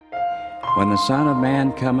When the Son of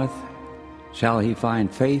Man cometh, shall he find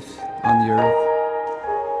faith on the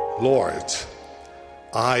earth? Lord,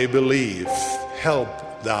 I believe, help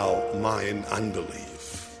thou mine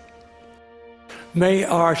unbelief. May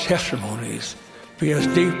our testimonies be as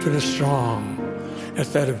deep and as strong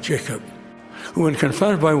as that of Jacob, who, when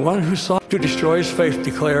confronted by one who sought to destroy his faith,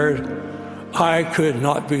 declared, I could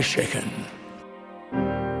not be shaken.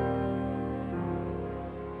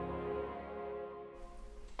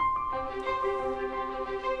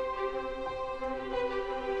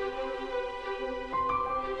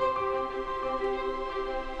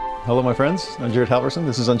 Hello, my friends. I'm Jared Halverson.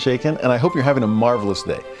 This is Unshaken, and I hope you're having a marvelous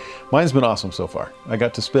day. Mine's been awesome so far. I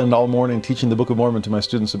got to spend all morning teaching the Book of Mormon to my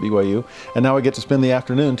students at BYU, and now I get to spend the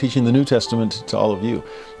afternoon teaching the New Testament to all of you.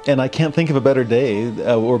 And I can't think of a better day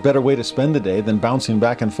or better way to spend the day than bouncing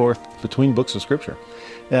back and forth between books of Scripture.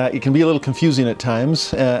 It can be a little confusing at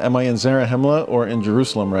times. Am I in Zarahemla or in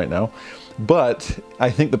Jerusalem right now? But I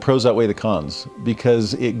think the pros outweigh the cons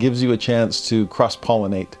because it gives you a chance to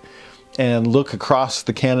cross-pollinate and look across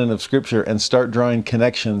the canon of Scripture and start drawing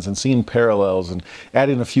connections and seeing parallels and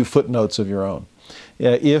adding a few footnotes of your own.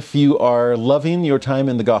 If you are loving your time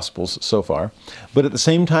in the Gospels so far, but at the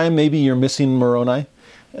same time maybe you're missing Moroni,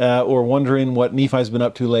 or wondering what Nephi's been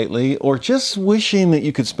up to lately, or just wishing that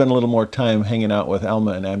you could spend a little more time hanging out with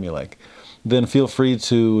Alma and Amulek, then feel free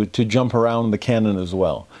to jump around the canon as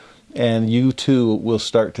well. And you too will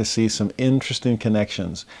start to see some interesting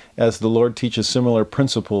connections as the Lord teaches similar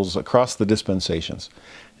principles across the dispensations.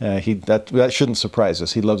 That shouldn't surprise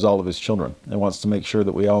us. He loves all of his children and wants to make sure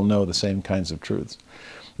that we all know the same kinds of truths.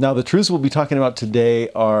 Now, the truths we'll be talking about today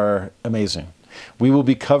are amazing. We will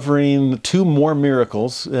be covering two more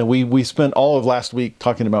miracles. We spent all of last week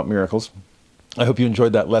talking about miracles. I hope you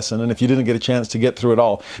enjoyed that lesson. And if you didn't get a chance to get through it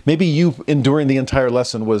all, maybe you enduring the entire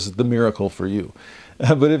lesson was the miracle for you.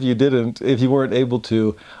 But if you didn't, if you weren't able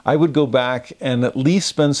to, I would go back and at least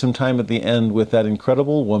spend some time at the end with that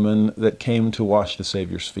incredible woman that came to wash the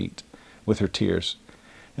Savior's feet with her tears.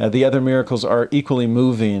 The other miracles are equally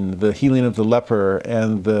moving, the healing of the leper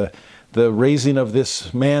and the raising of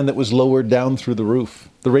this man that was lowered down through the roof,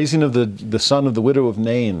 the raising of the son of the widow of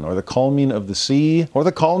Nain, or the calming of the sea, or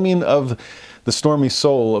the calming of the stormy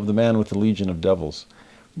soul of the man with the legion of devils.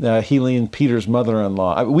 Healing Peter's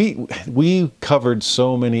mother-in-law. We covered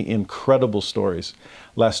so many incredible stories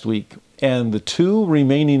last week. And the two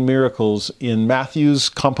remaining miracles in Matthew's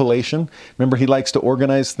compilation, remember he likes to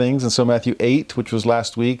organize things, and so Matthew 8, which was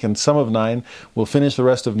last week, and some of 9, we'll finish the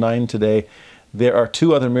rest of 9 today. There are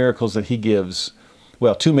two other miracles that he gives,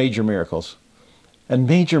 well, two major miracles. And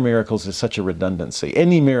major miracles is such a redundancy.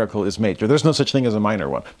 Any miracle is major. There's no such thing as a minor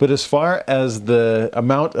one. But as far as the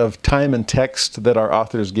amount of time and text that our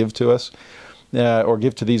authors give to us, or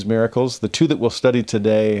give to these miracles, the two that we'll study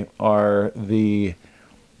today are the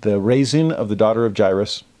raising of the daughter of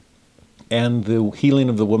Jairus and the healing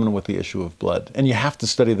of the woman with the issue of blood. And you have to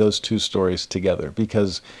study those two stories together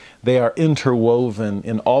because they are interwoven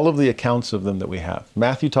in all of the accounts of them that we have.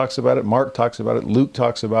 Matthew talks about it, Mark talks about it, Luke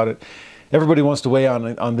talks about it. Everybody wants to weigh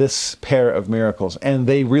on this pair of miracles, and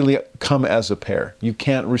they really come as a pair. You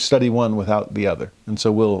can't study one without the other. And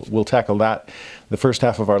so we'll tackle that the first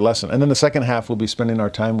half of our lesson. And then the second half, we'll be spending our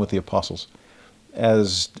time with the apostles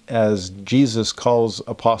as Jesus calls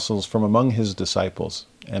apostles from among his disciples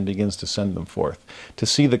and begins to send them forth. To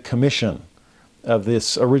see the commission of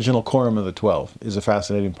this original quorum of the 12 is a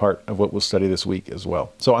fascinating part of what we'll study this week as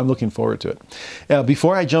well. So I'm looking forward to it.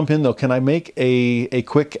 Before I jump in, though, can I make a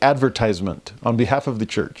quick advertisement on behalf of the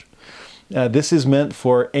church? This is meant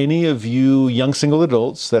for any of you young single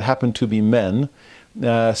adults that happen to be men,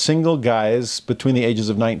 single guys between the ages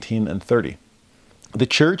of 19 and 30. The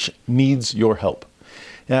church needs your help.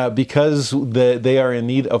 Because they are in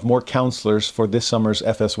need of more counselors for this summer's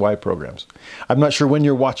FSY programs. I'm not sure when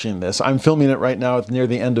you're watching this. I'm filming it right now near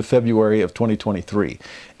the end of February of 2023.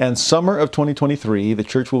 And summer of 2023, the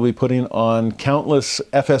church will be putting on countless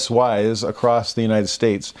FSYs across the United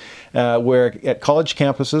States, where at college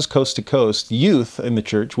campuses, coast to coast, youth in the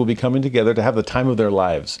church will be coming together to have the time of their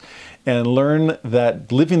lives and learn that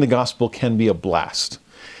living the gospel can be a blast.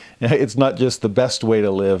 It's not just the best way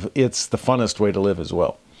to live, it's the funnest way to live as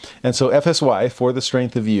well. And so FSY, for the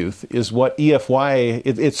strength of youth, is what EFY,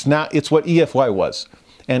 it's what EFY was.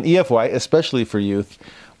 And EFY, especially for youth,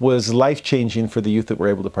 was life-changing for the youth that were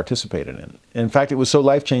able to participate in it. In fact, it was so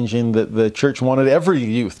life-changing that the church wanted every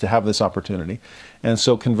youth to have this opportunity. And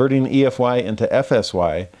so converting EFY into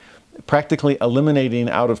FSY, practically eliminating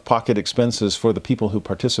out-of-pocket expenses for the people who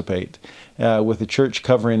participate, with the church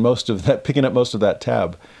covering most of that, picking up most of that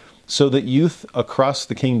tab, so that youth across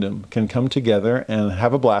the kingdom can come together and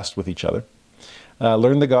have a blast with each other,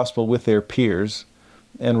 learn the gospel with their peers,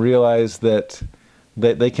 and realize that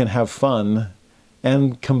they can have fun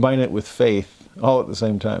and combine it with faith all at the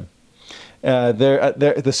same time.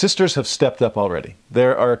 The sisters have stepped up already.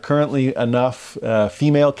 There are currently enough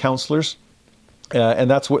female counselors, and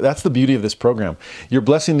that's the beauty of this program. You're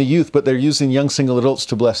blessing the youth, but they're using young single adults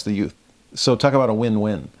to bless the youth. So talk about a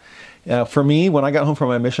win-win. For me, when I got home from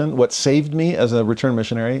my mission, what saved me as a return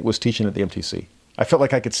missionary was teaching at the MTC. I felt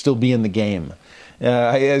like I could still be in the game.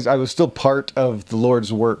 I was still part of the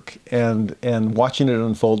Lord's work, and watching it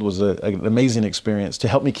unfold was an amazing experience to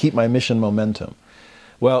help me keep my mission momentum.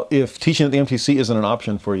 Well, if teaching at the MTC isn't an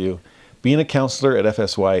option for you, being a counselor at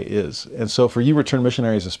FSY is. And so for you return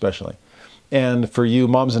missionaries especially, and for you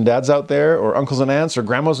moms and dads out there, or uncles and aunts, or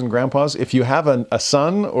grandmas and grandpas, if you have a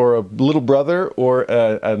son or a little brother or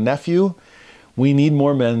a nephew, we need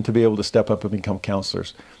more men to be able to step up and become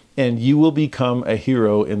counselors. And you will become a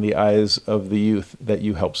hero in the eyes of the youth that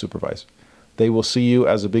you help supervise. They will see you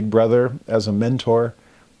as a big brother, as a mentor,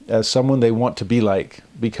 as someone they want to be like,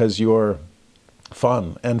 because you're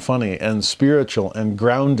fun and funny and spiritual and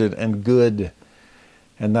grounded and good.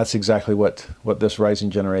 And that's exactly what this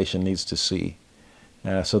rising generation needs to see,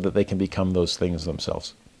 so that they can become those things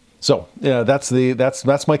themselves. So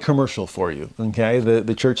that's my commercial for you. Okay,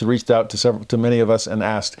 the church had reached out to many of us and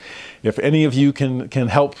asked if any of you can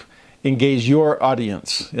help engage your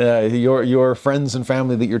audience, your friends and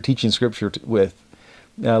family that you're teaching Scripture with.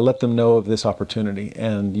 Let them know of this opportunity,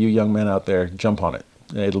 and you young men out there, jump on it.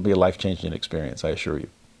 It'll be a life-changing experience, I assure you.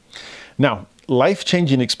 Now,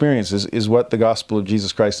 life-changing experiences is what the gospel of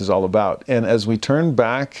Jesus Christ is all about. And as we turn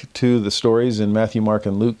back to the stories in Matthew, Mark,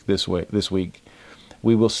 and Luke this week,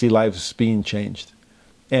 we will see lives being changed.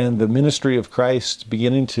 And the ministry of Christ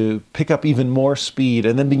beginning to pick up even more speed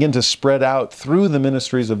and then begin to spread out through the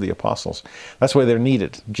ministries of the apostles. That's why they're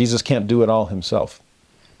needed. Jesus can't do it all himself.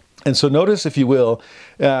 And so notice, if you will,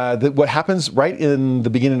 that what happens right in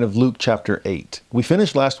the beginning of Luke chapter 8. We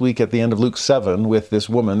finished last week at the end of Luke 7 with this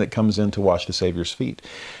woman that comes in to wash the Savior's feet.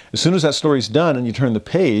 As soon as that story's done and you turn the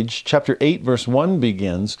page, chapter 8 verse 1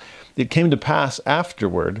 begins, "It came to pass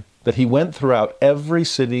afterward that he went throughout every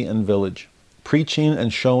city and village, preaching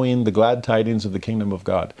and showing the glad tidings of the kingdom of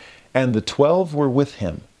God. And the 12 were with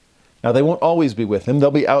him." Now, they won't always be with him.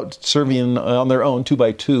 They'll be out serving on their own, 2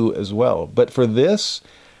 by 2 as well. But for this,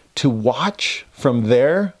 to watch from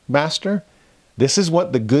their master, this is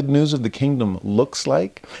what the good news of the kingdom looks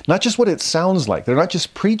like. Not just what it sounds like. They're not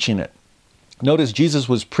just preaching it. Notice Jesus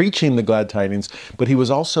was preaching the glad tidings, but he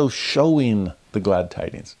was also showing the glad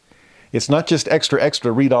tidings. It's not just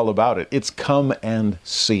extra, read all about it. It's come and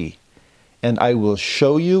see. And I will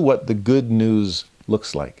show you what the good news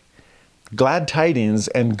looks like. Glad tidings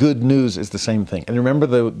and good news is the same thing. And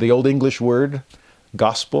remember the Old English word,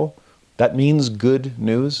 gospel? That means good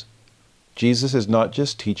news. Jesus is not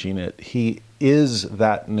just teaching it. He is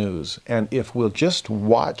that news. And if we'll just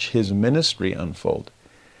watch his ministry unfold,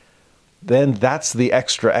 then that's the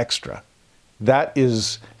extra. That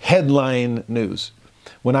is headline news.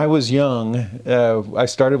 When I was young, I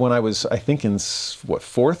started when I was, I think in,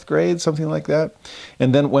 4th grade, something like that.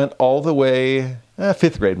 And then went all the way,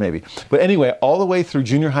 5th grade maybe. But anyway, all the way through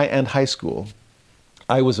junior high and high school,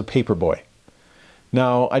 I was a paper boy.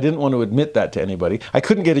 Now, I didn't want to admit that to anybody. I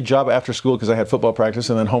couldn't get a job after school because I had football practice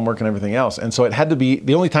and then homework and everything else. And so it had to be,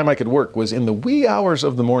 the only time I could work was in the wee hours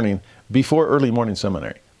of the morning before early morning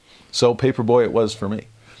seminary. So paper boy it was for me.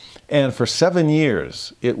 And for 7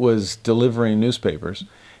 years, it was delivering newspapers.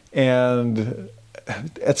 And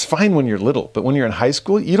it's fine when you're little, but when you're in high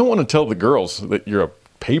school, you don't want to tell the girls that you're a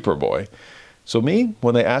paper boy. So me,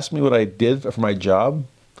 when they asked me what I did for my job,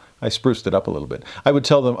 I spruced it up a little bit. I would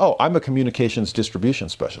tell them, oh, I'm a communications distribution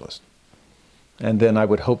specialist. And then I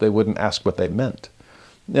would hope they wouldn't ask what they meant.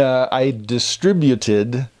 I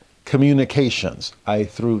distributed communications. I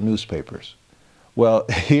threw newspapers. Well,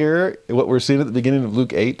 here, what we're seeing at the beginning of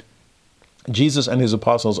Luke 8, Jesus and his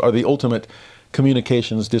apostles are the ultimate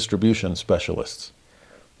communications distribution specialists.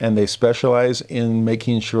 And they specialize in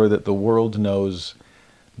making sure that the world knows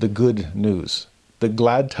the good news, the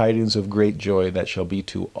glad tidings of great joy that shall be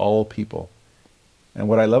to all people. And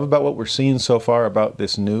what I love about what we're seeing so far about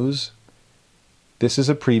this news, this is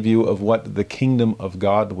a preview of what the kingdom of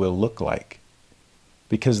God will look like.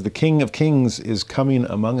 Because the King of Kings is coming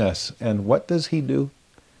among us. And what does he do?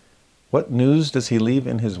 What news does he leave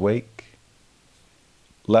in his wake?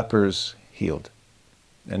 Lepers healed,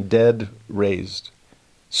 and dead raised,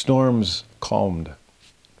 storms calmed,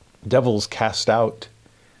 devils cast out,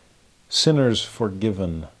 sinners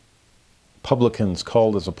forgiven, publicans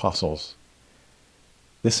called as apostles.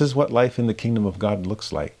 This is what life in the kingdom of God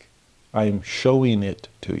looks like. I am showing it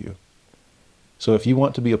to you. So if you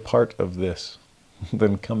want to be a part of this,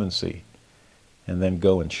 then come and see, and then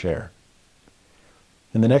go and share.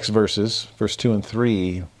 In the next verses, verse 2 and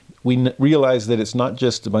 3, we realize that it's not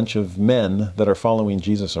just a bunch of men that are following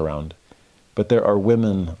Jesus around, but there are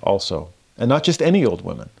women also. And not just any old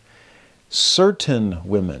women. Certain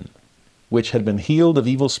women, which had been healed of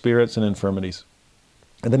evil spirits and infirmities.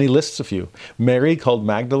 And then he lists a few. Mary, called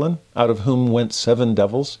Magdalene, out of whom went 7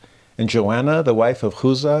 devils, and Joanna, the wife of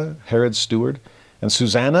Chuza, Herod's steward, and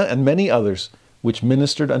Susanna, and many others, which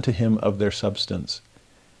ministered unto him of their substance.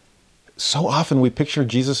 So often we picture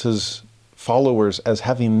Jesus' followers as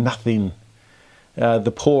having nothing,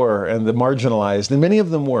 the poor and the marginalized, and many of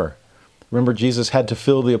them were. Remember, Jesus had to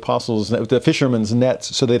fill the fishermen's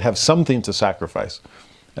nets so they'd have something to sacrifice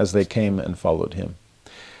as they came and followed him.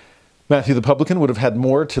 Matthew the publican would have had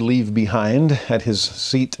more to leave behind at his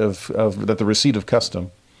seat at the receipt of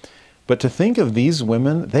custom. But to think of these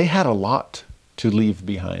women, they had a lot to leave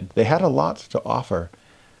behind. They had a lot to offer.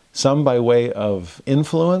 Some by way of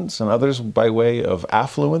influence and others by way of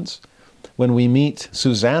affluence. When we meet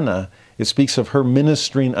Susanna, it speaks of her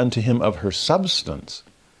ministering unto him of her substance.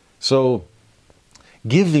 So,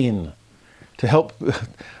 giving to help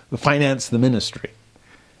finance the ministry.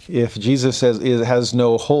 If Jesus says it has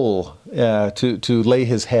no hole to lay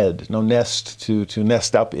his head, no nest to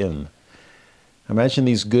nest up in, imagine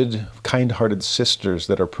these good, kind-hearted sisters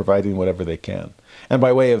that are providing whatever they can. And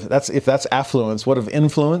by way of, if that's affluence, what of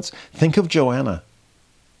influence? Think of Joanna.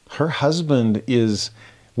 Her husband is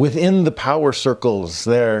within the power circles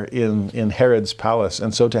there in Herod's palace.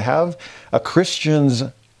 And so to have a Christian's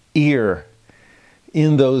ear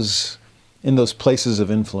in those places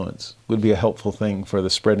of influence would be a helpful thing for the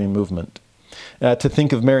spreading movement. To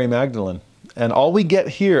think of Mary Magdalene. And all we get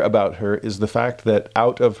here about her is the fact that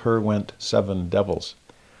out of her went 7 devils.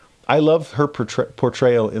 I love her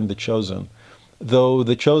portrayal in The Chosen, though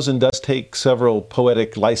The Chosen does take several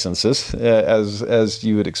poetic licenses, as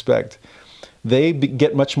you would expect. They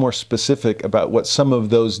get much more specific about what some of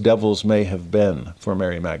those devils may have been for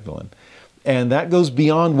Mary Magdalene. And that goes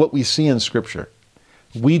beyond what we see in Scripture.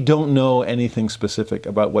 We don't know anything specific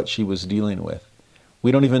about what she was dealing with.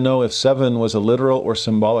 We don't even know if 7 was a literal or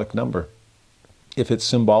symbolic number. If it's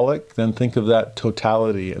symbolic, then think of that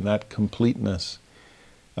totality and that completeness.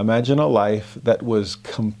 Imagine a life that was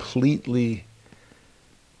completely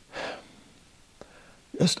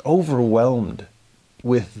just overwhelmed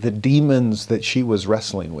with the demons that she was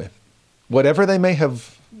wrestling with, whatever they may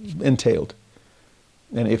have entailed.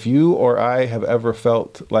 And if you or I have ever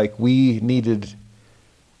felt like we needed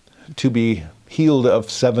to be healed of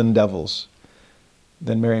 7 devils,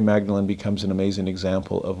 then Mary Magdalene becomes an amazing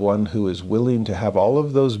example of one who is willing to have all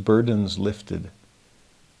of those burdens lifted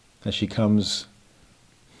as she comes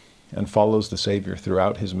and follows the Savior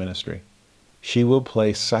throughout his ministry. She will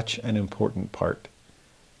play such an important part.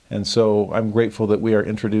 And so I'm grateful that we are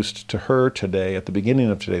introduced to her today at the beginning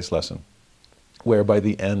of today's lesson, where by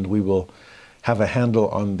the end we will have a handle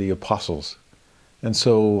on the apostles. And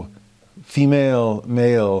so female,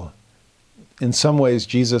 male, in some ways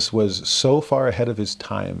Jesus was so far ahead of his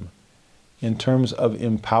time in terms of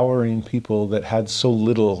empowering people that had so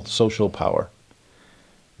little social power.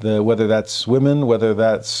 Whether that's women, whether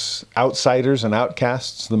that's outsiders and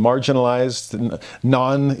outcasts, the marginalized,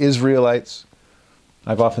 non-Israelites.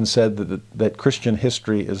 I've often said that Christian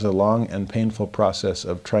history is a long and painful process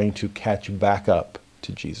of trying to catch back up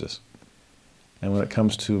to Jesus. And when it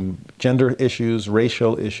comes to gender issues,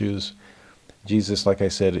 racial issues, Jesus, like I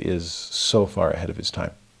said, is so far ahead of his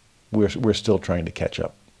time. We're still trying to catch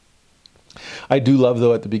up. I do love,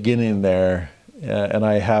 though, at the beginning there, and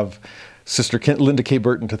I have Sister Linda K.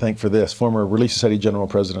 Burton to thank for this, former Relief Society General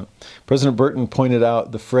President. President Burton pointed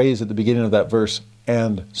out the phrase at the beginning of that verse,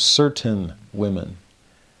 and certain women.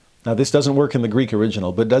 Now, this doesn't work in the Greek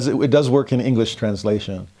original, but it does work in English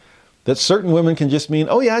translation. That certain women can just mean,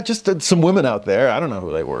 oh yeah, just some women out there. I don't know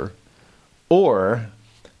who they were. Or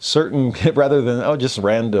certain, rather than, oh, just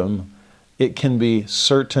random, it can be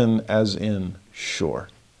certain as in sure.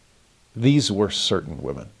 These were certain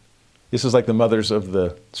women. This is like the mothers of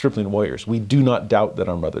the Stripling warriors. We do not doubt that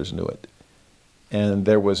our mothers knew it. And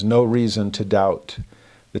there was no reason to doubt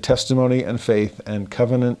the testimony and faith and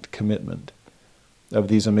covenant commitment of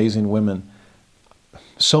these amazing women,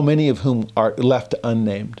 so many of whom are left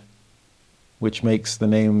unnamed, which makes the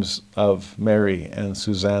names of Mary and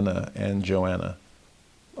Susanna and Joanna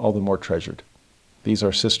all the more treasured. These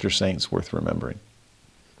are sister saints worth remembering.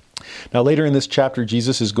 Now, later in this chapter,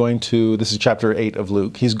 Jesus is going to, this is chapter 8 of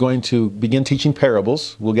Luke, he's going to begin teaching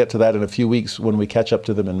parables. We'll get to that in a few weeks when we catch up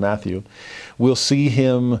to them in Matthew. We'll see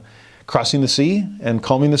him crossing the sea and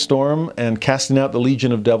calming the storm and casting out the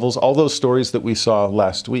legion of devils, all those stories that we saw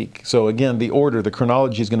last week. So again, the order, the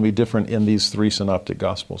chronology is going to be different in these three synoptic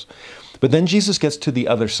gospels. But then Jesus gets to the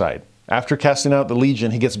other side. After casting out the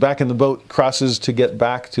legion, he gets back in the boat, crosses to get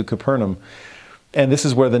back to Capernaum. And this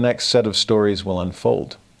is where the next set of stories will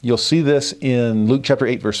unfold. You'll see this in Luke chapter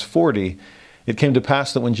 8, verse 40. It came to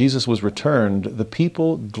pass that when Jesus was returned, the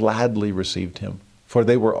people gladly received him, for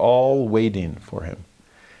they were all waiting for him.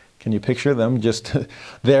 Can you picture them just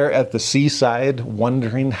there at the seaside,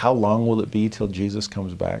 wondering how long will it be till Jesus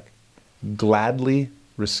comes back? Gladly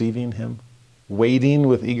receiving him, waiting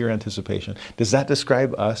with eager anticipation. Does that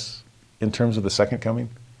describe us in terms of the second coming?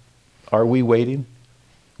 Are we waiting?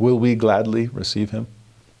 Will we gladly receive him?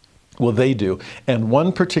 Well, they do. And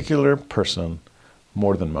one particular person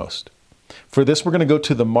more than most. For this, we're going to go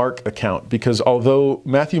to the Mark account, because although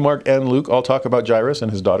Matthew, Mark, and Luke all talk about Jairus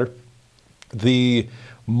and his daughter, the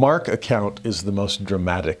Mark account is the most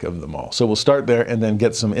dramatic of them all. So we'll start there and then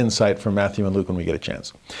get some insight from Matthew and Luke when we get a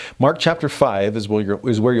chance. Mark chapter 5 is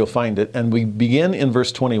where you'll find it, and we begin in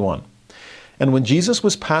verse 21. And when Jesus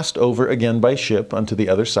was passed over again by ship unto the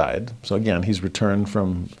other side, so again, he's returned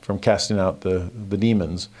from casting out the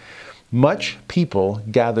demons, much people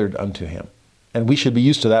gathered unto him. And we should be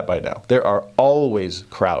used to that by now. There are always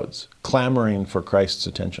crowds clamoring for Christ's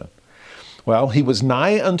attention. Well, he was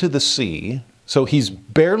nigh unto the sea, so he's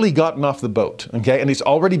barely gotten off the boat, okay? And he's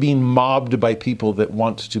already being mobbed by people that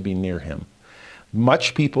want to be near him.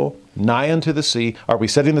 Much people, nigh unto the sea. Are we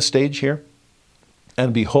setting the stage here?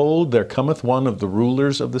 And behold, there cometh one of the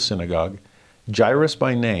rulers of the synagogue, Jairus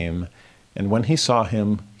by name, and when he saw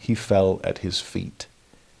him, he fell at his feet.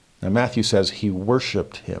 Now, Matthew says he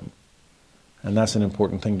worshiped him. And that's an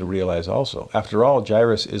important thing to realize also. After all,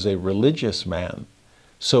 Jairus is a religious man.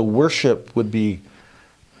 So worship would be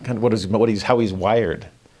kind of how he's wired.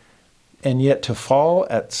 And yet to fall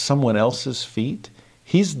at someone else's feet,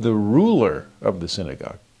 he's the ruler of the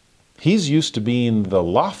synagogue. He's used to being the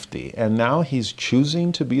lofty, and now he's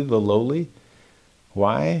choosing to be the lowly.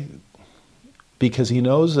 Why? Because he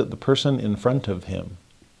knows that the person in front of him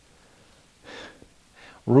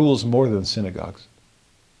rules more than synagogues.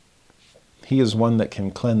 He is one that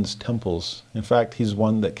can cleanse temples. In fact, he's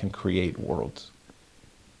one that can create worlds.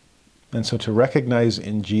 And so to recognize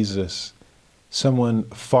in Jesus someone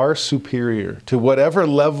far superior to whatever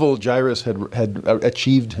level Jairus had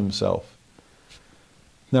achieved himself.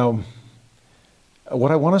 Now,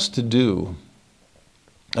 what I want us to do,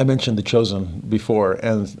 I mentioned The Chosen before,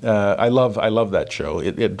 and I love that show.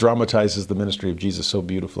 It dramatizes the ministry of Jesus so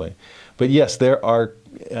beautifully. But yes, there are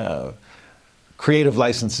creative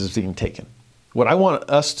licenses being taken. What I want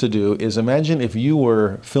us to do is imagine if you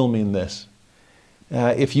were filming this,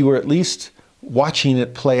 if you were at least watching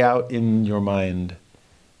it play out in your mind,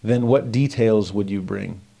 then what details would you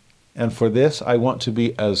bring? And for this, I want to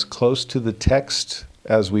be as close to the text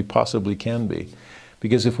as we possibly can be.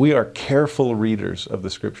 Because if we are careful readers of the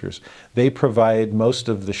scriptures, they provide most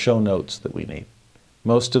of the show notes that we need,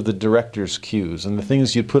 most of the director's cues, and the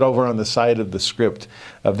things you put over on the side of the script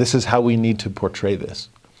of this is how we need to portray this.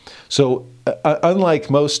 So unlike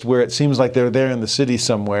most where it seems like they're there in the city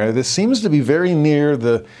somewhere, this seems to be very near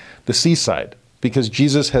the seaside, because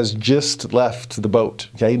Jesus has just left the boat,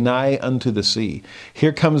 okay, nigh unto the sea.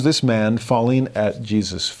 Here comes this man falling at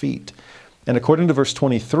Jesus' feet. And according to verse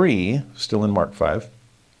 23, still in Mark 5,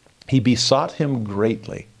 he besought him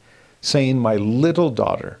greatly, saying, My little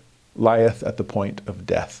daughter lieth at the point of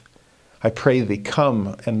death. I pray thee,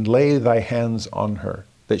 come and lay thy hands on her,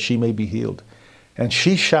 that she may be healed, and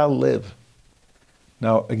she shall live.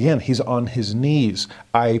 Now, again, he's on his knees.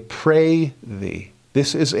 I pray thee.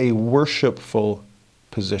 This is a worshipful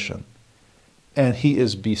position. And he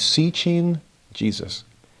is beseeching Jesus,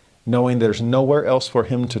 knowing there's nowhere else for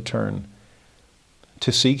him to turn,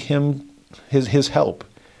 to seek him, his help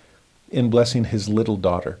in blessing his little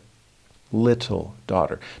daughter. Little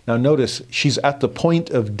daughter. Now notice, she's at the point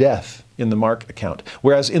of death in the Mark account,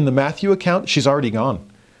 whereas in the Matthew account, she's already gone.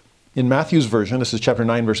 In Matthew's version, this is chapter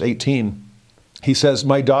 9, verse 18, he says,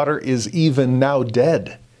 My daughter is even now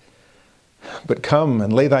dead, but come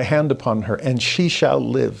and lay thy hand upon her, and she shall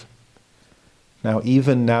live. Now,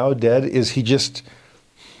 even now dead, is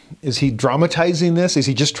he dramatizing this? Is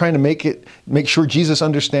he just trying to make sure Jesus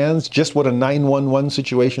understands just what a 911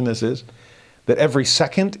 situation this is? That every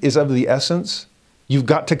second is of the essence? You've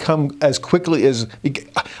got to come as quickly as...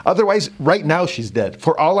 Otherwise, right now she's dead.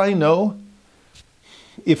 For all I know,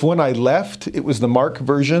 If when I left, it was the Mark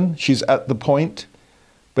version, she's at the point,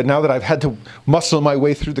 but now that I've had to muscle my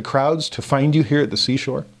way through the crowds to find you here at the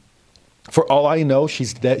seashore, for all I know,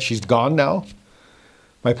 she's dead, she's gone now.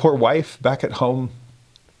 My poor wife back at home,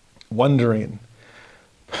 wondering,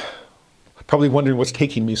 probably wondering what's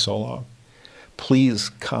taking me so long. Please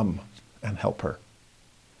come and help her.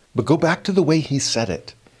 But go back to the way he said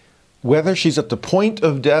it. Whether she's at the point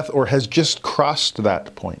of death or has just crossed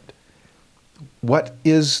that point, what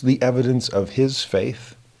is the evidence of his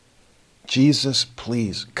faith? Jesus,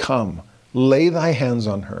 please come, lay thy hands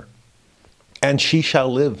on her, and she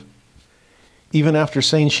shall live. Even after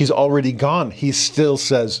saying she's already gone, he still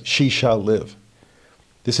says she shall live.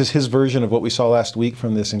 This is his version of what we saw last week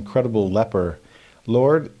from this incredible leper.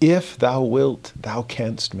 Lord, if thou wilt, thou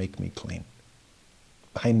canst make me clean.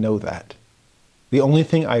 I know that. The only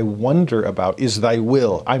thing I wonder about is thy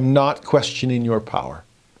will. I'm not questioning your power.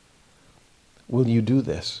 Will you do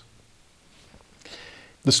this?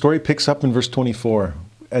 The story picks up in verse 24.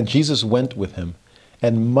 And Jesus went with him,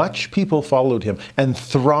 and much people followed him and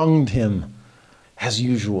thronged him as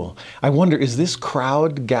usual. I wonder, is this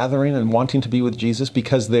crowd gathering and wanting to be with Jesus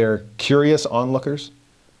because they're curious onlookers?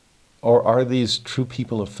 Or are these true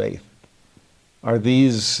people of faith?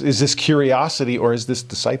 Is this curiosity or is this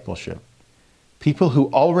discipleship? People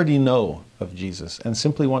who already know of Jesus and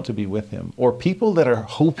simply want to be with him, or people that are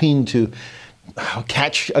hoping to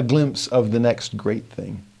catch a glimpse of the next great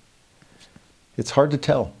thing. It's hard to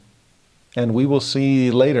tell. And we will see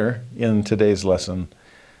later in today's lesson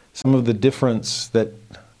some of the difference that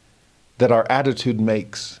our attitude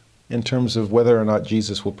makes in terms of whether or not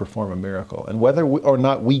Jesus will perform a miracle and whether or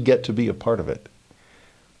not we get to be a part of it.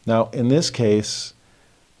 Now, in this case,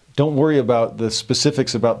 don't worry about the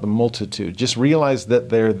specifics about the multitude. Just realize that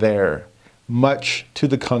they're there, much to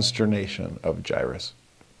the consternation of Jairus.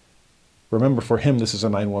 Remember, for him, this is a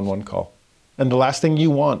 911 call. And the last thing you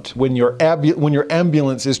want when your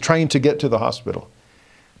ambulance is trying to get to the hospital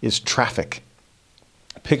is traffic.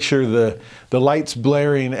 Picture the lights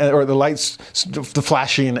blaring, or the lights, the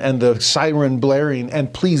flashing and the siren blaring,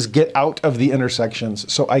 and please get out of the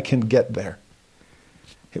intersections so I can get there.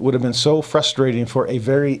 It would have been so frustrating for a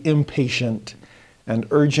very impatient and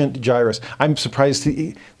urgent Jairus. I'm surprised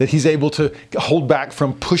that he's able to hold back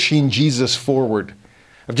from pushing Jesus forward,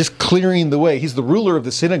 of just clearing the way. He's the ruler of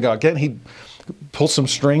the synagogue. Can't he pull some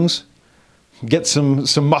strings, get some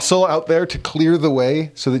muscle out there to clear the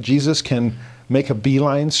way so that Jesus can make a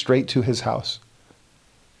beeline straight to his house?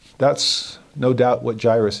 That's no doubt what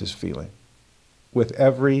Jairus is feeling. With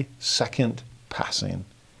every second passing,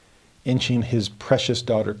 inching his precious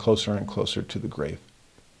daughter closer and closer to the grave.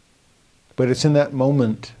 But it's in that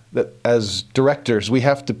moment that as directors, we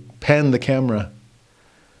have to pan the camera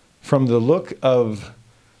from the look of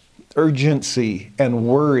urgency and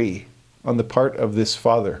worry on the part of this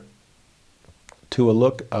father to a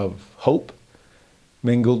look of hope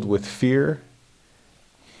mingled with fear,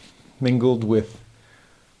 mingled with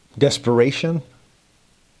desperation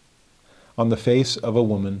on the face of a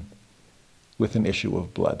woman with an issue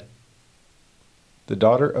of blood. The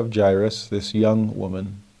daughter of Jairus, this young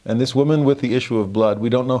woman, and this woman with the issue of blood, we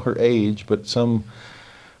don't know her age, but some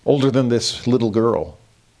older than this little girl.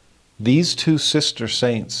 These two sister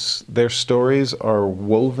saints, their stories are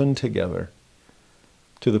woven together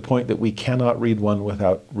to the point that we cannot read one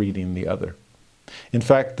without reading the other. In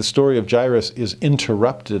fact, the story of Jairus is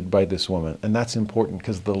interrupted by this woman, and that's important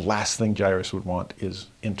because the last thing Jairus would want is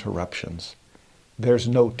interruptions. There's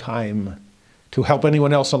no time to help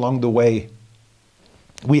anyone else along the way.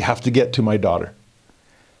 We have to get to my daughter.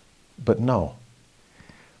 But no.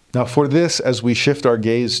 Now for this, as we shift our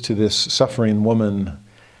gaze to this suffering woman,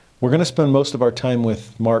 we're going to spend most of our time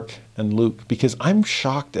with Mark and Luke because I'm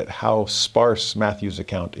shocked at how sparse Matthew's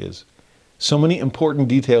account is. So many important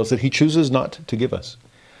details that he chooses not to give us.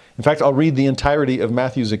 In fact, I'll read the entirety of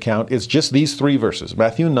Matthew's account. It's just these 3 verses,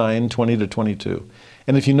 Matthew 9, 20 to 22.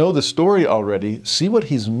 And if you know the story already, see what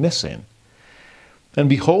he's missing. And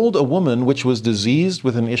behold, a woman which was diseased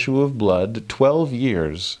with an issue of blood 12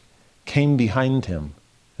 years came behind him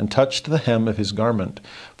and touched the hem of his garment.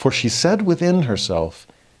 For she said within herself,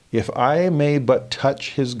 if I may but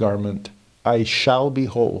touch his garment, I shall be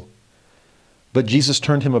whole. But Jesus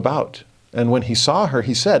turned him about, and when he saw her,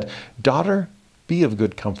 he said, Daughter, be of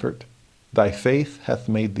good comfort. Thy faith hath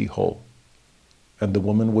made thee whole. And the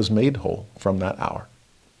woman was made whole from that hour.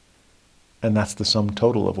 And that's the sum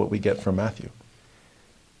total of what we get from Matthew.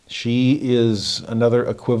 She is another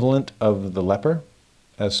equivalent of the leper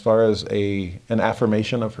as far as an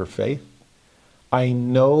affirmation of her faith. I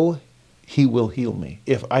know he will heal me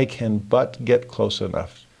if I can but get close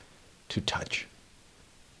enough to touch.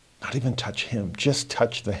 Not even touch him, just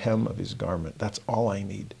touch the hem of his garment. That's all I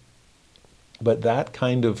need. But that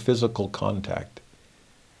kind of physical contact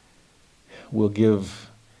will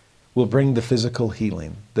bring the physical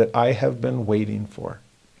healing that I have been waiting for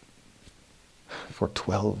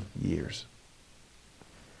 12 years.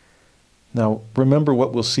 Now, remember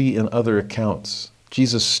what we'll see in other accounts.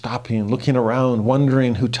 Jesus stopping, looking around,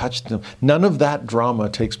 wondering who touched him. None of that drama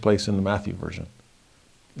takes place in the Matthew version.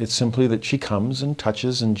 It's simply that she comes and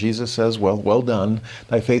touches, and Jesus says, well done,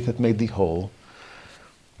 thy faith hath made thee whole.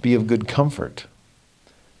 Be of good comfort.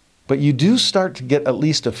 But you do start to get at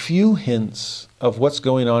least a few hints of what's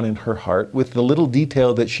going on in her heart with the little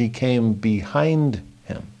detail that she came behind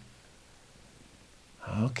him.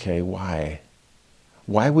 Okay, why?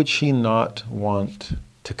 Why would she not want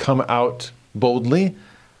to come out boldly,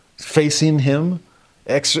 facing him,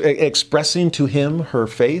 expressing to him her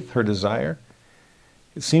faith, her desire?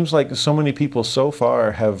 It seems like so many people so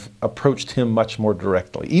far have approached him much more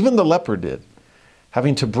directly. Even the leper did,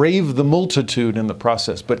 having to brave the multitude in the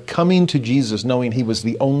process, but coming to Jesus knowing he was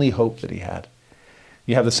the only hope that he had.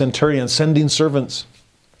 You have the centurion sending servants,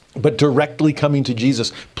 but directly coming to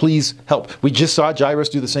Jesus, please help. We just saw Jairus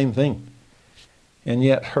do the same thing. And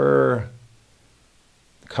yet her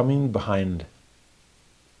coming behind.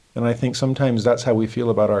 And I think sometimes that's how we feel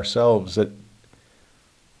about ourselves, that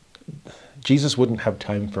Jesus wouldn't have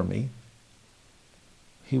time for me.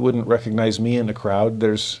 He wouldn't recognize me in a crowd.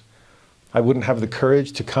 I wouldn't have the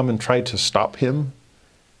courage to come and try to stop him,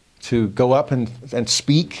 to go up and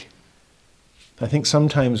speak. I think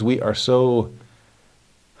sometimes we are so,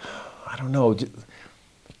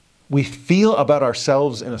 we feel about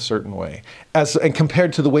ourselves in a certain way, and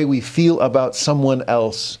compared to the way we feel about someone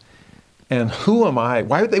else. And who am I?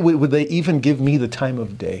 Why would they even give me the time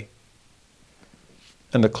of day?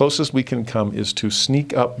 And the closest we can come is to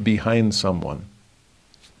sneak up behind someone,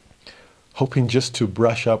 hoping just to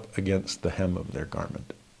brush up against the hem of their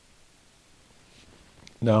garment.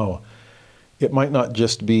 Now, it might not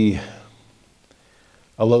just be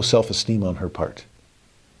a low self-esteem on her part.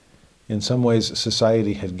 In some ways,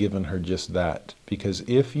 society had given her just that, because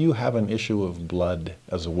if you have an issue of blood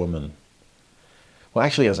as a woman, well,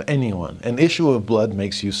 actually as anyone, an issue of blood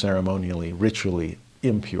makes you ceremonially, ritually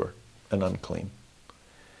impure and unclean.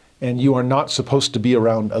 And you are not supposed to be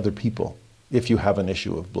around other people if you have an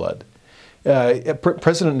issue of blood.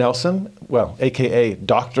 President Nelson, aka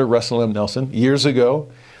Dr. Russell M. Nelson, years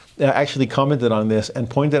ago, actually commented on this and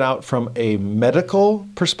pointed out from a medical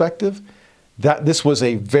perspective that this was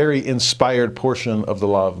a very inspired portion of the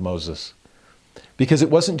law of Moses. Because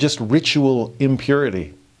it wasn't just ritual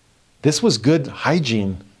impurity. This was good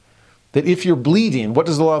hygiene. That if you're bleeding, what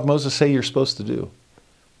does the law of Moses say you're supposed to do?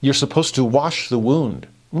 You're supposed to wash the wound.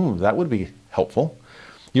 That would be helpful.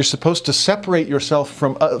 You're supposed to separate yourself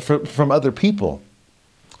from other people.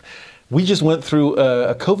 We just went through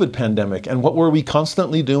a COVID pandemic, and what were we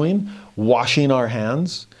constantly doing? Washing our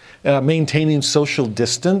hands, maintaining social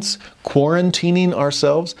distance, quarantining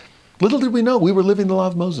ourselves. Little did we know we were living the law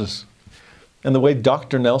of Moses. And the way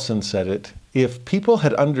Dr. Nelson said it, if people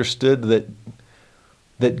had understood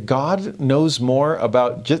that God knows more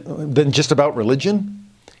than just about religion,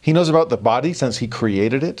 he knows about the body since he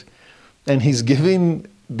created it, and he's giving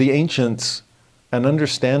the ancients an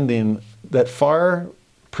understanding that far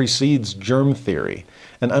precedes germ theory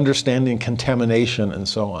and understanding contamination and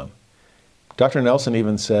so on. Dr. Nelson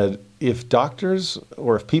even said, if doctors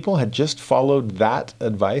or if people had just followed that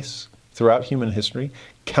advice throughout human history,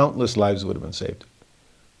 countless lives would have been saved.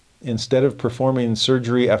 Instead of performing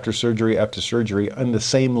surgery after surgery after surgery in the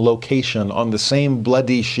same location, on the same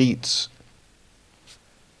bloody sheets,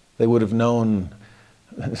 they would have known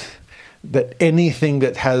that anything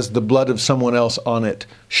that has the blood of someone else on it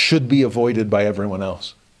should be avoided by everyone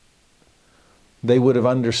else. They would have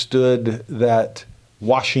understood that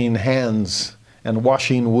washing hands and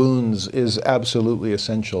washing wounds is absolutely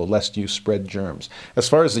essential, lest you spread germs. As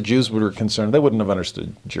far as the Jews were concerned, they wouldn't have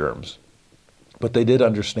understood germs. But they did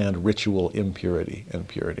understand ritual impurity and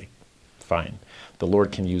purity. Fine. The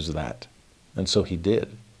Lord can use that. And so he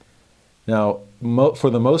did. Now, for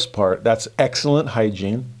the most part, that's excellent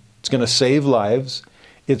hygiene. It's going to save lives.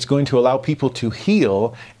 It's going to allow people to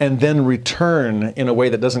heal and then return in a way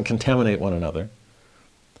that doesn't contaminate one another.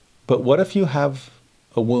 But what if you have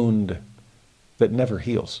a wound that never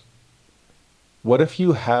heals? What if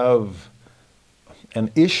you have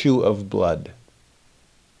an issue of blood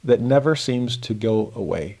that never seems to go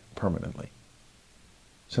away permanently?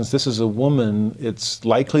 Since this is a woman, it's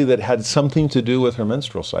likely that it had something to do with her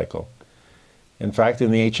menstrual cycle. In fact, in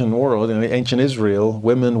the ancient world, in ancient Israel,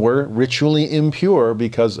 women were ritually impure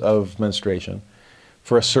because of menstruation.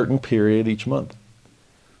 for a certain period each month.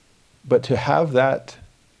 But to have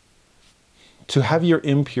your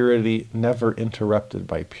impurity never interrupted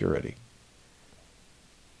by purity,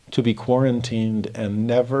 to be quarantined and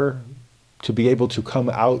never to be able to come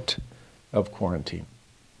out of quarantine,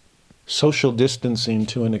 social distancing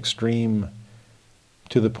to an extreme,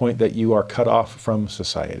 to the point that you are cut off from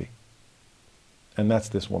society. And that's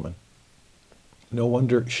this woman. No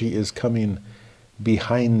wonder she is coming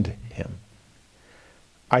behind him.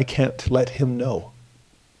 I can't let him know,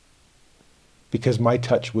 because my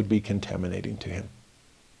touch would be contaminating to him.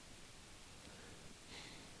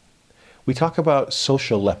 We talk about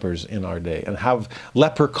social lepers in our day and have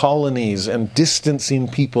leper colonies and distancing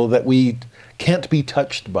people that we can't be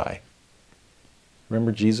touched by.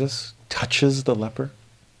 Remember, Jesus touches the leper.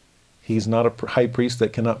 He's not a high priest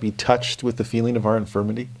that cannot be touched with the feeling of our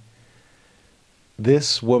infirmity.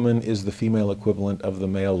 This woman is the female equivalent of the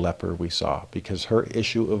male leper we saw, because her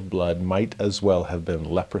issue of blood might as well have been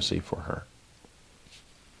leprosy for her.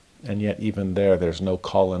 And yet even there's no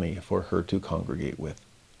colony for her to congregate with.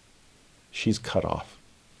 She's cut off.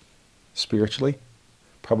 Spiritually,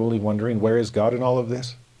 probably wondering, where is God in all of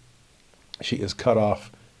this? She is cut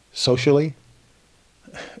off socially.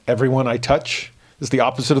 Everyone I touch, this is the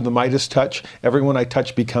opposite of the Midas touch. Everyone I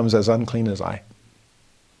touch becomes as unclean as I.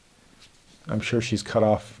 I'm sure she's cut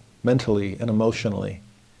off mentally and emotionally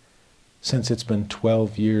since it's been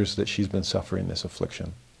 12 years that she's been suffering this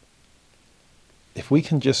affliction. If we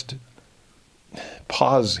can just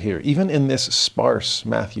pause here, even in this sparse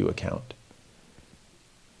Matthew account,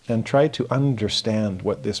 and try to understand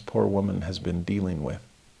what this poor woman has been dealing with,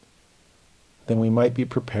 then we might be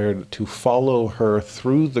prepared to follow her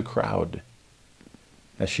through the crowd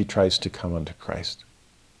as she tries to come unto Christ.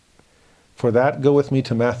 For that, go with me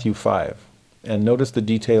to Matthew 5, and notice the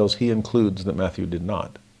details he includes that Matthew did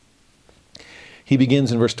not. He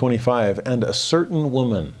begins in verse 25, and a certain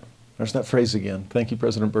woman, there's that phrase again. Thank you,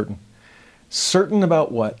 President Burton. Certain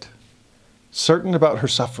about what? Certain about her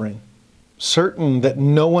suffering. Certain that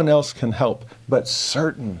no one else can help, but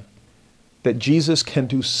certain that Jesus can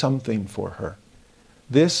do something for her.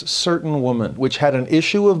 This certain woman, which had an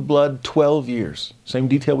issue of blood 12 years, same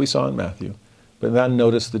detail we saw in Matthew, but then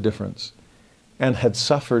notice the difference, and had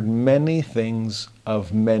suffered many things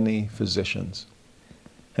of many physicians,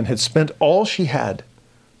 and had spent all she had.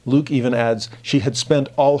 Luke even adds, she had spent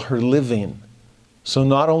all her living. So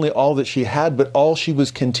not only all that she had, but all she was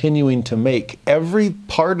continuing to make. Every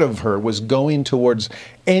part of her was going towards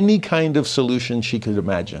any kind of solution she could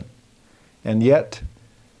imagine. And yet,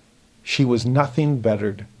 she was nothing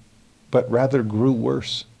bettered, but rather grew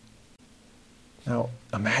worse. Now,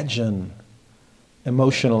 imagine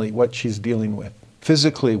emotionally what she's dealing with,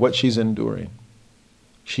 physically what she's enduring.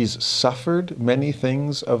 She's suffered many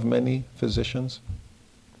things of many physicians.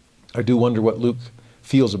 I do wonder what Luke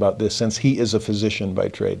feels about this, since he is a physician by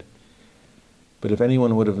trade. But if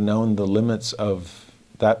anyone would have known the limits of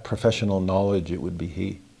that professional knowledge, it would be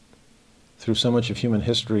he. Through so much of human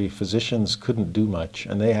history, physicians couldn't do much,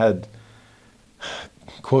 and they had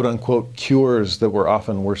quote-unquote cures that were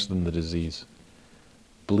often worse than the disease.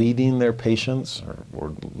 Bleeding their patients,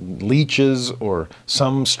 or leeches, or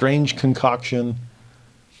some strange concoction.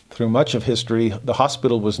 Through much of history, the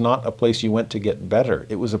hospital was not a place you went to get better.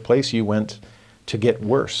 It was a place you went to get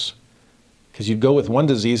worse. Because you'd go with one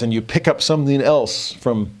disease and you pick up something else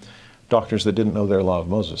from doctors that didn't know their law of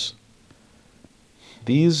Moses.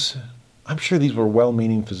 I'm sure these were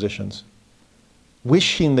well-meaning physicians,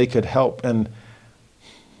 wishing they could help and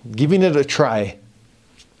giving it a try.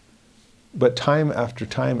 But time after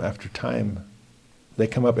time after time, they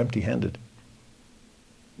come up empty-handed.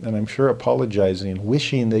 And I'm sure apologizing,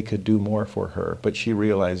 wishing they could do more for her, but she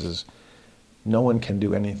realizes, no one can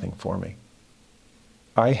do anything for me.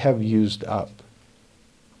 I have used up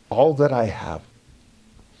all that I have.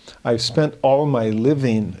 I've spent all my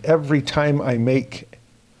living. Every time I make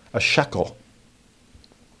a shekel,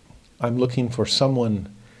 I'm looking for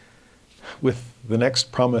someone with the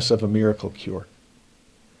next promise of a miracle cure.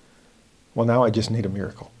 Well, now I just need a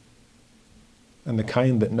miracle. And the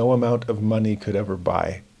kind that no amount of money could ever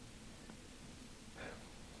buy.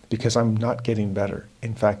 Because I'm not getting better.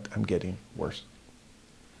 In fact, I'm getting worse.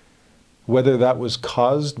 Whether that was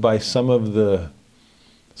caused by some of the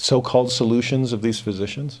so-called solutions of these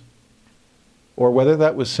physicians, or whether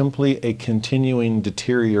that was simply a continuing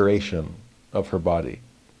deterioration of her body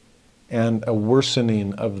and a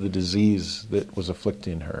worsening of the disease that was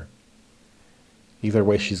afflicting her. Either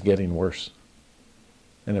way, she's getting worse.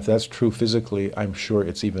 And if that's true physically, I'm sure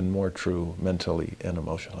it's even more true mentally and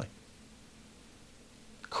emotionally.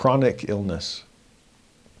 Chronic illness,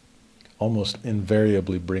 almost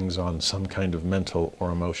invariably brings on some kind of mental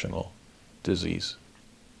or emotional disease,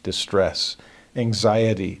 distress,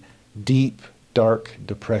 anxiety, deep, dark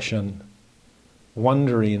depression,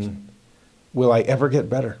 wondering, will I ever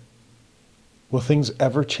get better? Will things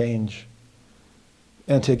ever change?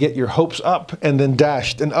 And to get your hopes up and then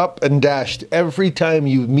dashed and up and dashed every time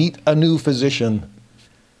you meet a new physician.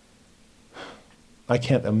 I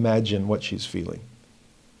can't imagine what she's feeling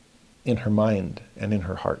in her mind and in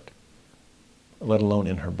her heart, let alone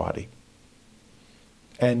in her body.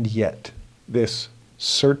 And yet, this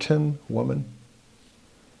certain woman,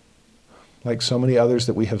 like so many others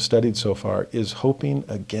that we have studied so far, is hoping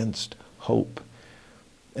against hope.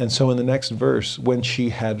 And so in the next verse, when she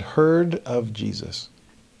had heard of Jesus,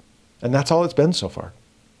 and that's all it's been so far.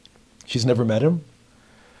 She's never met him,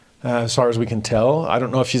 as far as we can tell. I don't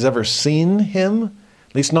know if she's ever seen him,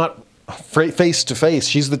 at least not face to face.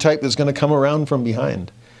 She's the type that's going to come around from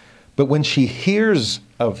behind. But when she hears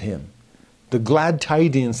of him, the glad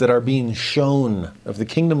tidings that are being shown of the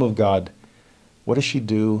kingdom of God, what does she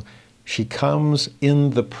do? She comes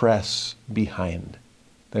in the press behind.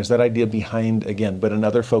 There's that idea behind again, but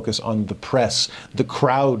another focus on the press, the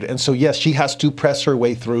crowd. And so yes, she has to press her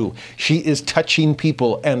way through. She is touching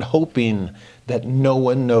people and hoping that no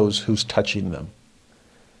one knows who's touching them.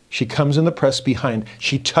 She comes in the press behind.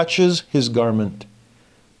 She touches his garment.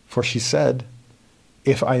 For she said,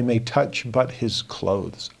 if I may touch but his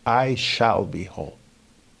clothes, I shall be whole.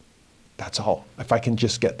 That's all, if I can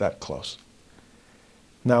just get that close.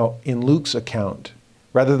 Now, in Luke's account,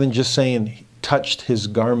 rather than just saying touched his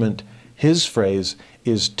garment, his phrase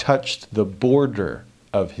is touched the border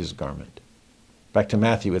of his garment. Back to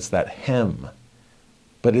Matthew, it's that hem.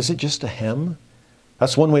 But is it just a hem?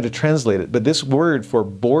 That's one way to translate it. But this word for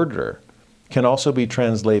border can also be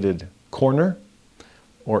translated corner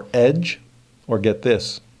or edge, or get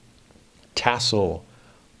this, tassel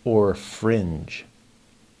or fringe.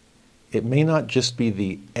 It may not just be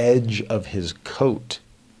the edge of his coat.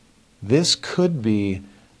 This could be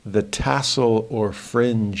the tassel or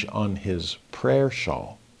fringe on his prayer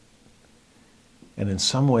shawl. And in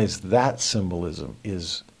some ways, that symbolism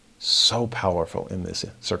is so powerful in this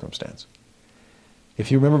circumstance. If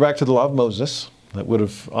you remember back to the law of Moses, that would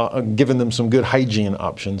have given them some good hygiene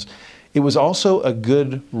options. It was also a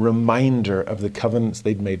good reminder of the covenants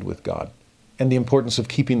they'd made with God and the importance of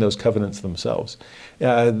keeping those covenants themselves.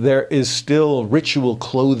 There is still ritual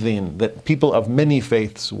clothing that people of many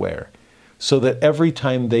faiths wear, so that every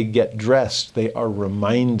time they get dressed, they are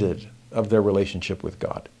reminded of their relationship with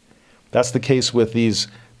God. That's the case with these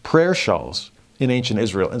prayer shawls in ancient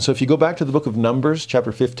Israel. And so if you go back to the book of Numbers,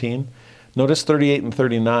 chapter 15, notice 38 and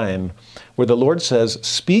 39, where the Lord says,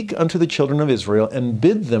 speak unto the children of Israel and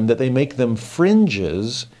bid them that they make them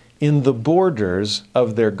fringes in the borders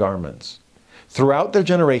of their garments throughout their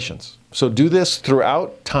generations. So do this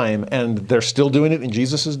throughout time, and they're still doing it in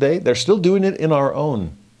Jesus' day. They're still doing it in our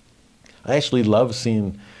own. I actually love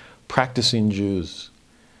seeing practicing Jews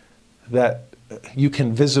that you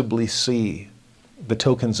can visibly see the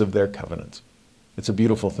tokens of their covenants. It's a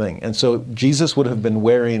beautiful thing. And so Jesus would have been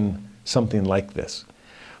wearing something like this.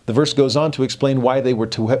 The verse goes on to explain why they were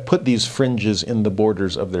to put these fringes in the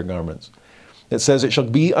borders of their garments. It says, it shall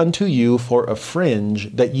be unto you for a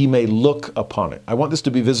fringe that ye may look upon it. I want this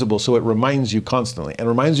to be visible so it reminds you constantly. And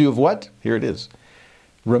reminds you of what? Here it is.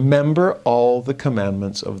 Remember all the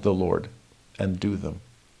commandments of the Lord and do them.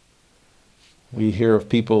 We hear of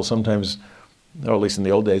people sometimes, or at least in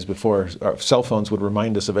the old days before our cell phones would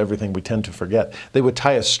remind us of everything we tend to forget. They would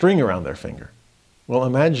tie a string around their finger. Well,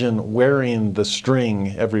 imagine wearing the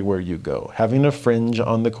string everywhere you go, having a fringe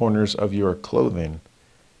on the corners of your clothing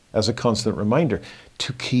as a constant reminder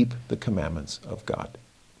to keep the commandments of God.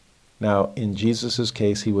 Now, in Jesus'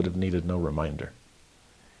 case, he would have needed no reminder.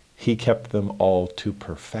 He kept them all to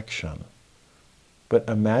perfection. But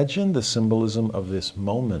imagine the symbolism of this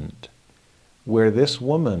moment where this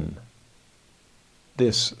woman,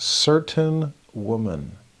 this certain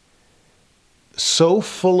woman, so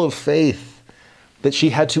full of faith that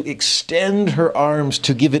she had to extend her arms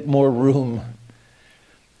to give it more room.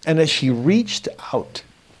 And as she reached out,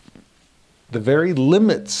 the very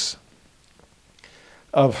limits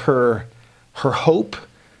of her hope,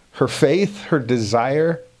 her faith, her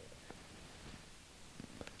desire,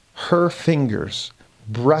 her fingers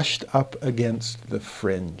brushed up against the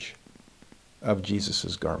fringe of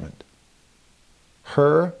Jesus' garment.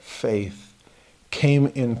 Her faith came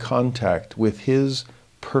in contact with his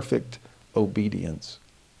perfect obedience.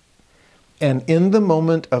 And in the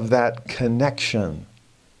moment of that connection,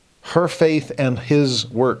 her faith and his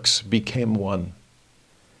works became one.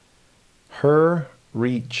 Her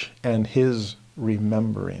reach and his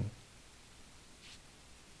remembering.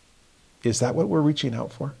 Is that what we're reaching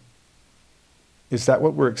out for? Is that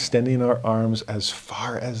what we're extending our arms as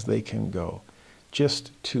far as they can go,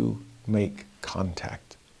 just to make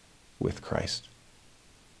contact with Christ?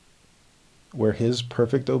 Where his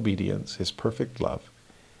perfect obedience, his perfect love,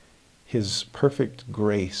 his perfect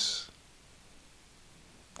grace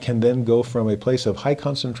can then go from a place of high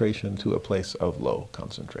concentration to a place of low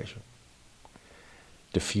concentration.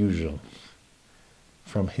 Diffusion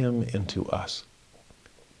from him into us,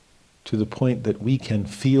 to the point that we can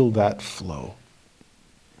feel that flow.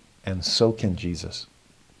 And so can Jesus,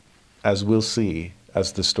 as we'll see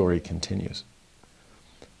as the story continues.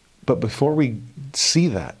 But before we see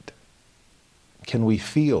that, can we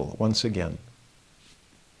feel once again,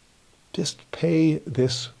 just pay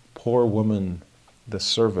this poor woman the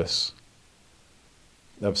service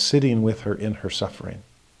of sitting with her in her suffering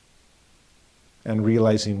and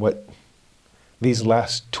realizing what these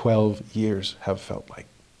last 12 years have felt like.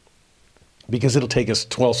 Because it'll take us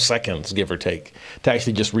 12 seconds, give or take, to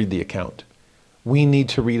actually just read the account. We need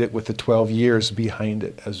to read it with the 12 years behind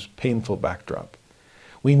it as painful backdrop.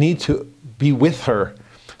 We need to be with her,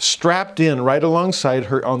 strapped in right alongside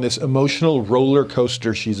her on this emotional roller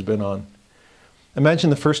coaster she's been on. Imagine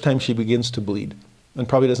the first time she begins to bleed and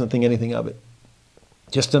probably doesn't think anything of it.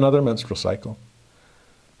 Just another menstrual cycle.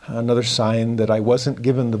 Another sign that I wasn't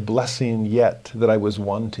given the blessing yet that I was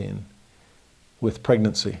wanting with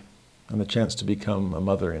pregnancy and the chance to become a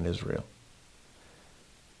mother in Israel.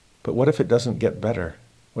 But what if it doesn't get better?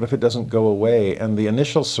 What if it doesn't go away and the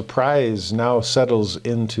initial surprise now settles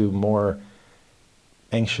into more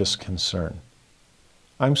anxious concern?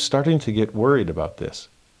 I'm starting to get worried about this.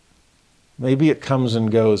 Maybe it comes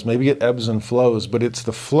and goes, maybe it ebbs and flows, but it's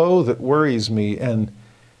the flow that worries me. And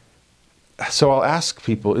so I'll ask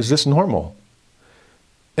people, is this normal?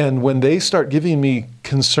 And when they start giving me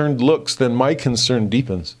concerned looks, then my concern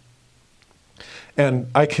deepens. And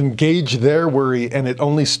I can gauge their worry, and it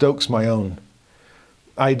only stokes my own.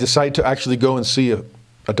 I decide to actually go and see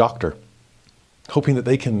a doctor, hoping that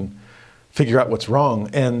they can figure out what's wrong.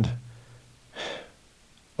 And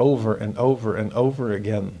over and over and over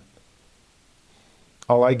again,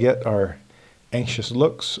 all I get are anxious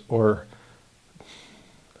looks or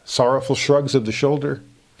sorrowful shrugs of the shoulder,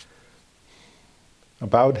 a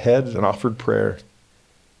bowed head, an offered prayer,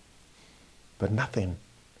 but nothing.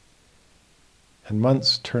 And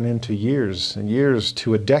months turn into years, and years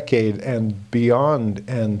to a decade and beyond,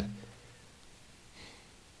 and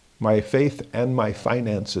my faith and my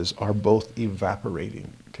finances are both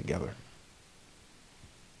evaporating together.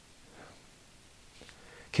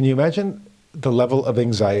 Can you imagine the level of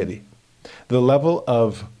anxiety, the level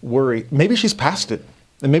of worry? Maybe she's past it,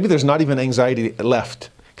 and maybe there's not even anxiety left,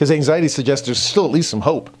 because anxiety suggests there's still at least some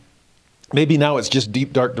hope. Maybe now it's just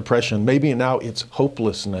deep, dark depression. Maybe now it's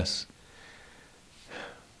hopelessness.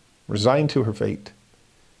 Resigned to her fate.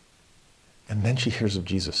 And then she hears of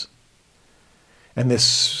Jesus. And this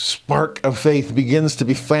spark of faith begins to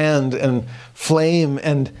be fanned and flame,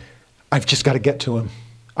 and I've just got to get to him.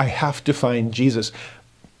 I have to find Jesus.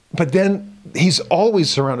 But then he's always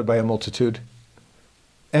surrounded by a multitude.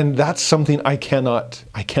 And that's something I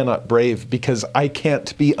cannot brave, because I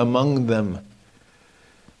can't be among them.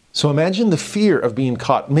 So imagine the fear of being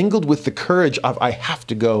caught, mingled with the courage of I have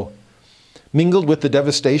to go. Mingled with the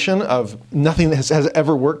devastation of nothing has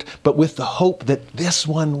ever worked, but with the hope that this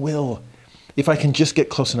one will, if I can just get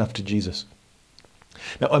close enough to Jesus.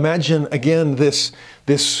 Now imagine again this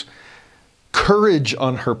courage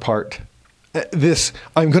on her part. This,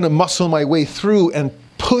 I'm going to muscle my way through and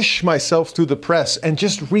push myself through the press and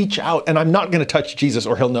just reach out, and I'm not going to touch Jesus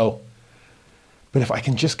or he'll know. But if I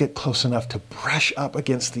can just get close enough to brush up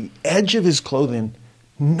against the edge of his clothing,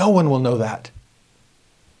 no one will know that.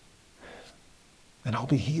 And I'll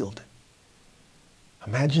be healed.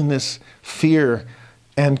 Imagine this fear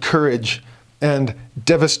and courage and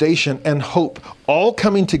devastation and hope all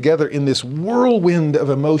coming together in this whirlwind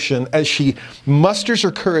of emotion as she musters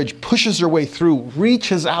her courage, pushes her way through,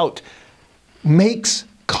 reaches out, makes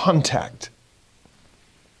contact.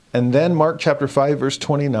 And then Mark chapter 5, verse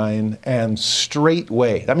 29, and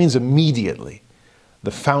straightway, that means immediately,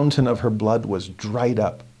 the fountain of her blood was dried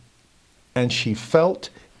up, and she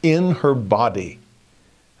felt in her body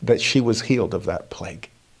that she was healed of that plague.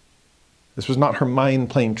 This was not her mind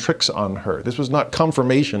playing tricks on her. This was not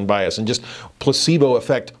confirmation bias and just placebo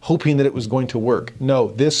effect, hoping that it was going to work. No,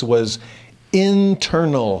 this was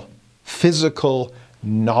internal, physical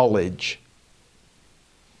knowledge.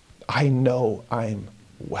 I know I'm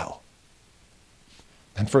well.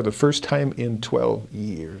 And for the first time in 12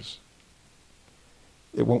 years,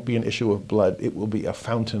 It won't be an issue of blood. It will be a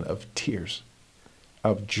fountain of tears,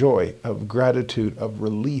 of joy, of gratitude, of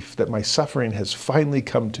relief that my suffering has finally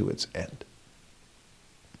come to its end.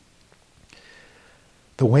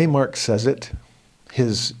 The way Mark says it,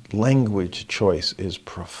 his language choice is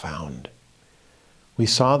profound. We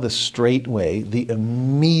saw the straightway, the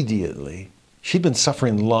immediately. She'd been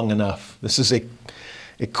suffering long enough. This is a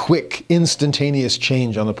quick, instantaneous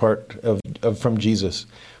change on the part of from Jesus.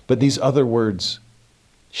 But these other words,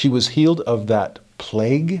 she was healed of that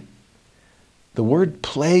plague. The word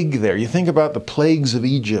plague there, you think about the plagues of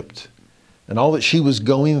Egypt and all that she was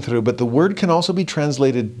going through, but the word can also be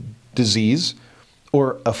translated disease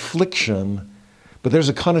or affliction, but there's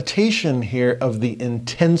a connotation here of the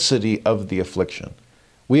intensity of the affliction.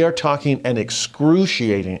 We are talking an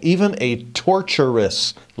excruciating, even a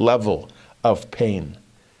torturous level of pain,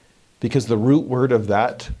 because the root word of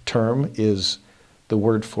that term is the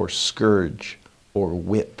word for scourge or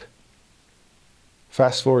whip.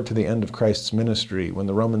 Fast forward to the end of Christ's ministry, when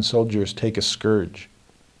the Roman soldiers take a scourge,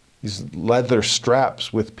 these leather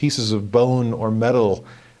straps with pieces of bone or metal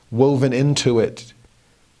woven into it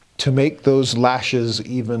to make those lashes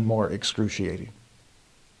even more excruciating.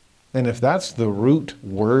 And if that's the root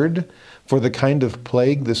word for the kind of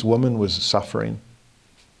plague this woman was suffering,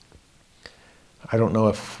 I don't know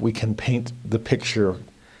if we can paint the picture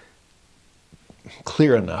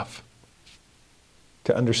clear enough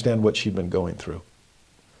to understand what she'd been going through.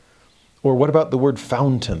 Or what about the word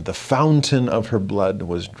fountain? The fountain of her blood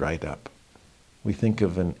was dried up. We think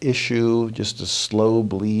of an issue, just a slow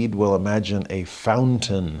bleed. Well, imagine a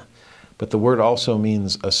fountain. But the word also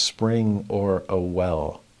means a spring or a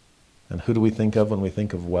well. And who do we think of when we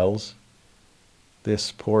think of wells?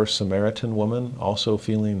 This poor Samaritan woman, also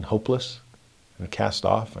feeling hopeless and cast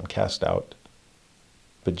off and cast out.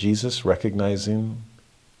 But Jesus, recognizing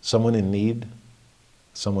someone in need,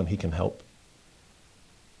 someone he can help.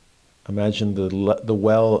 Imagine the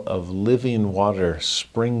well of living water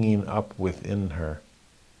springing up within her.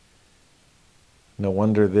 No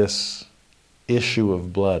wonder this issue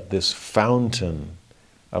of blood, this fountain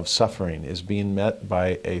of suffering, is being met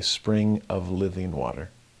by a spring of living water,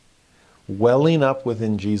 welling up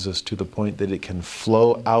within Jesus to the point that it can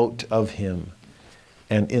flow out of him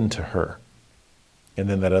and into her. And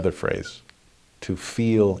then that other phrase, to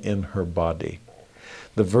feel in her body.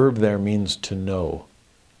 The verb there means to know.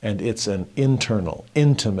 And it's an internal,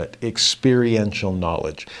 intimate, experiential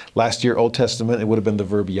knowledge. Last year, Old Testament, it would have been the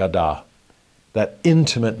verb yada, that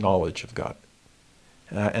intimate knowledge of God.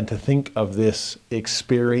 And to think of this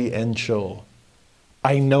experiential,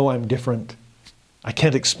 I know I'm different. I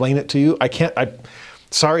can't explain it to you.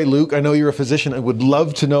 Sorry, Luke, I know you're a physician. I would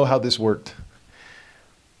love to know how this worked.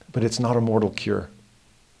 But it's not a mortal cure.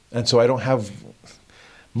 And so I don't have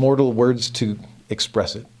mortal words to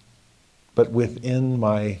express it. But within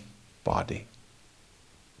my body,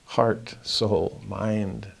 heart, soul,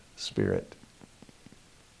 mind, spirit,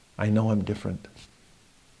 I know I'm different.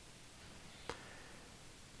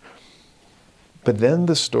 But then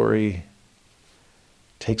the story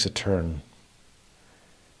takes a turn.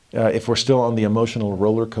 If we're still on the emotional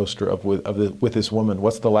roller coaster with this woman,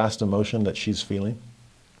 what's the last emotion that she's feeling?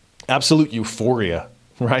 Absolute euphoria,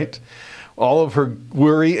 right? All of her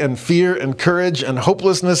worry and fear and courage and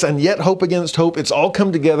hopelessness and yet hope against hope, it's all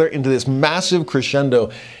come together into this massive crescendo,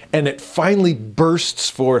 and it finally bursts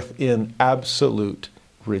forth in absolute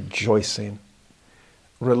rejoicing,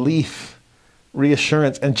 relief,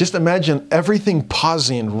 reassurance. And just imagine everything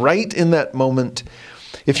pausing right in that moment.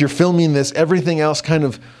 If you're filming this, everything else kind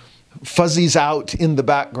of fuzzies out in the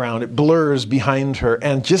background. It blurs behind her.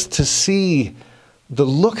 And just to see the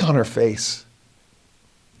look on her face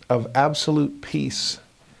of absolute peace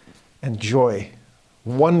and joy,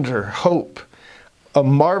 wonder, hope, a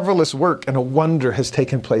marvelous work and a wonder has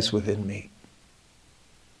taken place within me.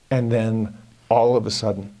 And then all of a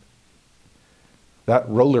sudden, that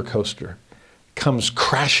roller coaster comes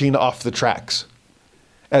crashing off the tracks.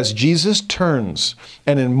 As Jesus turns,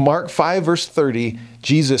 and in Mark 5 verse 30,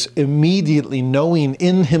 Jesus immediately knowing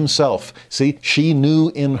in himself, see, she knew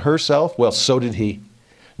in herself, well, so did he,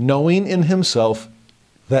 knowing in himself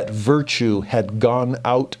that virtue had gone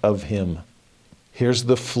out of him. Here's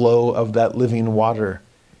the flow of that living water.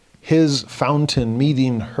 His fountain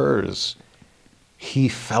meeting hers. He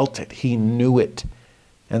felt it. He knew it.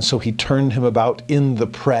 And so he turned him about in the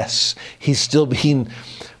press. He's still being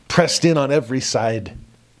pressed in on every side.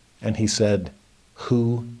 And he said,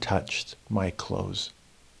 "Who touched my clothes?"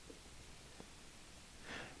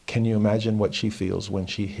 Can you imagine what she feels when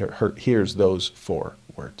she hears those 4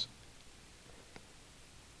 words?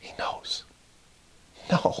 He knows.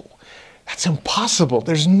 No. That's impossible.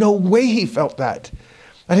 There's no way he felt that.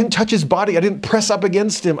 I didn't touch his body. I didn't press up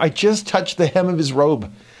against him. I just touched the hem of his robe.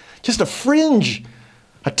 Just a fringe,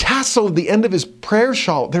 a tassel at the end of his prayer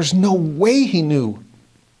shawl. There's no way he knew.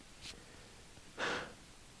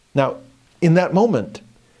 Now, in that moment,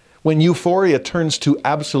 when euphoria turns to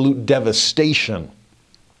absolute devastation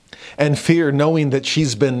and fear, knowing that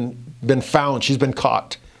she's been found, she's been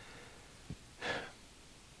caught,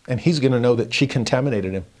 and he's going to know that she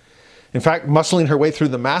contaminated him. In fact, muscling her way through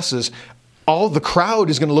the masses, all the crowd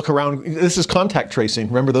is going to look around. This is contact tracing.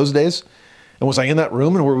 Remember those days? And was I in that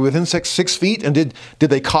room and were we within 6 feet? And did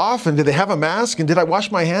they cough? And did they have a mask? And did I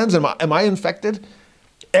wash my hands? Am I infected?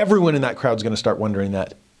 Everyone in that crowd is going to start wondering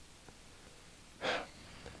that.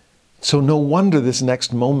 So no wonder this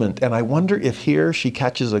next moment, and I wonder if here she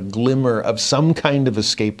catches a glimmer of some kind of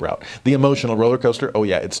escape route. The emotional roller coaster, oh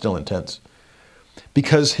yeah, it's still intense.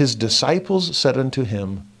 Because his disciples said unto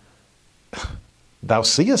him, Thou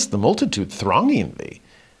seest the multitude thronging thee,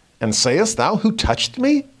 and sayest thou, who touched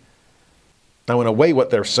me? Now in a way what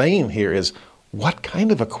they're saying here is, what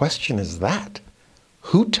kind of a question is that?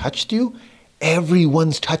 Who touched you?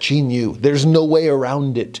 Everyone's touching you. There's no way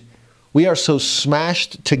around it. We are so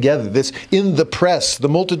smashed together, this in the press, the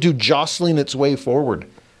multitude jostling its way forward.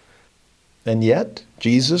 And yet,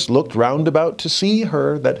 Jesus looked round about to see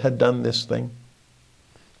her that had done this thing.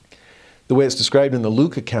 The way it's described in the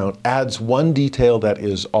Luke account adds one detail that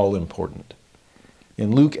is all important.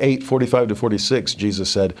 In Luke 8:45-46, Jesus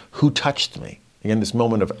said, Who touched me? Again, this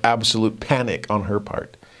moment of absolute panic on her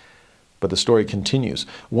part. But the story continues.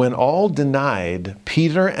 When all denied,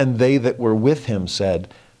 Peter and they that were with him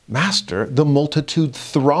said, Master, the multitude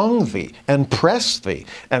throng thee and press thee,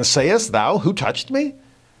 and sayest thou, who touched me?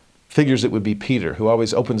 Figures it would be Peter, who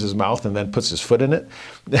always opens his mouth and then puts his foot in it.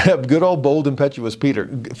 Good old bold impetuous Peter.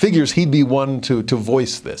 Figures he'd be one to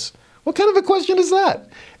voice this. What kind of a question is that?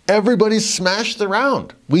 Everybody's smashed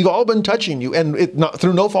around. We've all been touching you, and not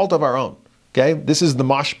through no fault of our own. Okay? This is the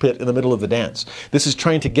mosh pit in the middle of the dance. This is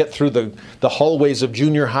trying to get through the hallways of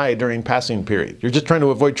junior high during passing period. You're just trying to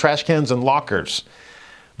avoid trash cans and lockers.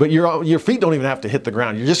 But your feet don't even have to hit the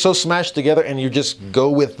ground. You're just so smashed together and you just go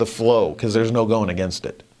with the flow because there's no going against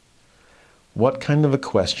it. What kind of a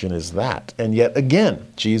question is that? And yet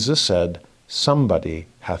again, Jesus said, Somebody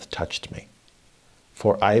hath touched me,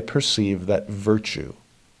 for I perceive that virtue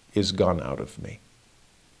is gone out of me.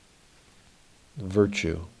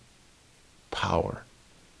 Virtue, power,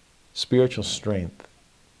 spiritual strength,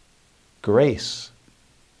 grace,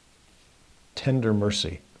 tender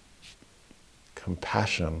mercy,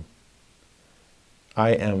 compassion. I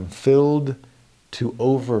am filled to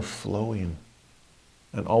overflowing.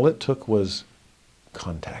 And all it took was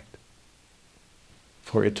contact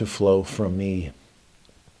for it to flow from me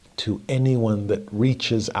to anyone that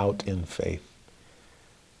reaches out in faith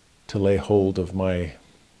to lay hold of my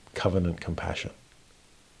covenant compassion.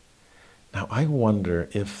 Now I wonder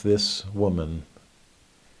if this woman,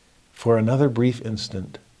 for another brief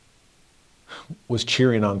instant, was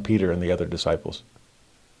cheering on Peter and the other disciples.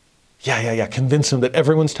 Yeah, convince him that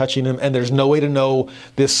everyone's touching him and there's no way to know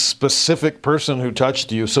this specific person who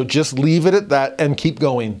touched you. So just leave it at that and keep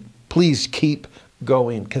going. Please keep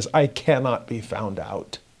going because I cannot be found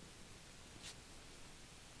out.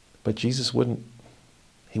 But Jesus wouldn't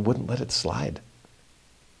let it slide.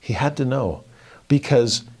 He had to know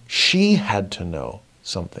because she had to know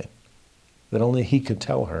something that only he could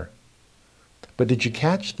tell her. But did you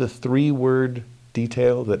catch the 3-word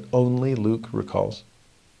detail that only Luke recalls?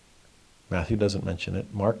 Matthew doesn't mention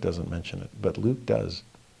it, Mark doesn't mention it, but Luke does.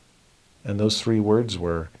 And those 3 words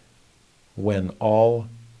were, when all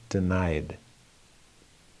denied.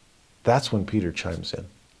 That's when Peter chimes in.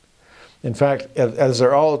 In fact, as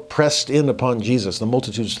they're all pressed in upon Jesus, the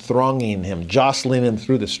multitudes thronging him, jostling him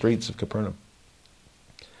through the streets of Capernaum.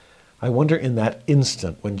 I wonder in that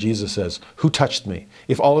instant when Jesus says, who touched me?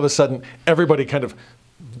 If all of a sudden everybody kind of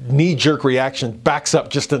knee-jerk reaction backs up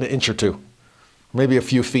just an inch or two, maybe a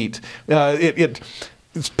few feet.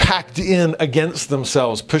 It's packed in against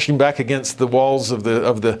themselves, pushing back against the walls of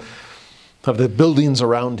the buildings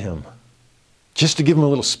around him, just to give him a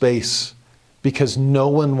little space, because no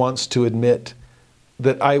one wants to admit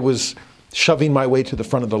that I was shoving my way to the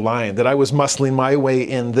front of the line, that I was muscling my way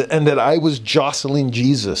in, and that I was jostling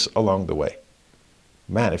Jesus along the way.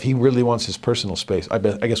 Man, if he really wants his personal space, I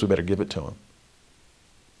guess we better give it to him.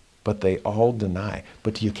 But they all deny.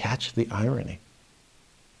 But do you catch the irony?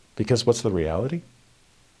 Because what's the reality?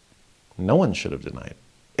 No one should have denied.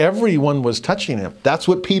 Everyone was touching him. That's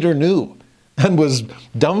what Peter knew and was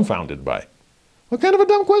dumbfounded by. What kind of a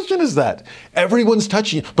dumb question is that? Everyone's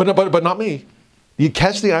touching you, but not me. You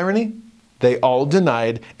catch the irony? They all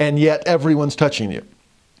denied, and yet everyone's touching you.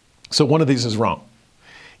 So one of these is wrong.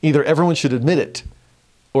 Either everyone should admit it,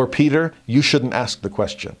 or Peter, you shouldn't ask the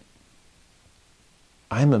question.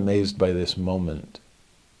 I'm amazed by this moment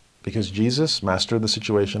because Jesus, master of the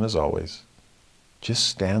situation as always, just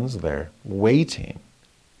stands there waiting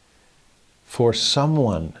for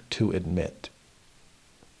someone to admit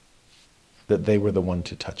that they were the one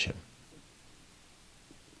to touch him.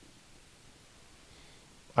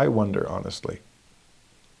 I wonder, honestly,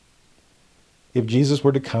 if Jesus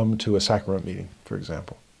were to come to a sacrament meeting, for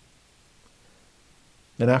example,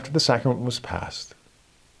 and after the sacrament was passed,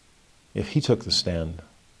 if he took the stand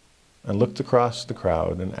and looked across the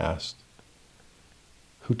crowd and asked,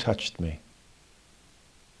 "Who touched me?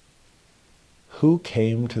 Who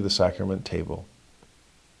came to the sacrament table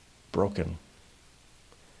broken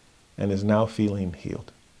and is now feeling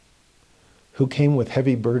healed? Who came with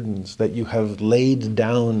heavy burdens that you have laid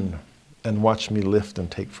down and watched me lift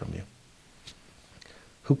and take from you?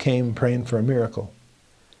 Who came praying for a miracle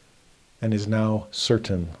and is now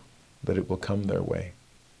certain that it will come their way?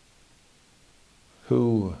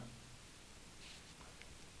 Who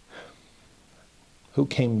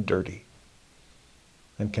came dirty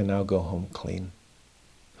and can now go home clean?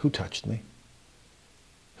 Who touched me?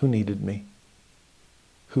 Who needed me?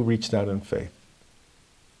 Who reached out in faith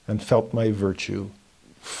and felt my virtue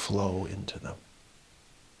flow into them?"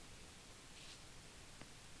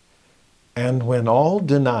 And when all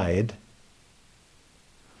denied,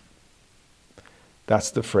 that's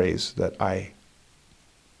the phrase that I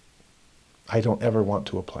don't ever want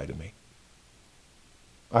to apply to me.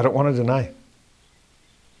 I don't want to deny.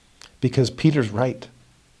 Because Peter's right.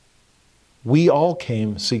 We all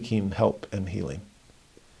came seeking help and healing.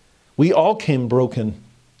 We all came broken,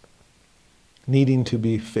 needing to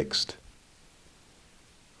be fixed.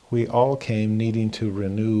 We all came needing to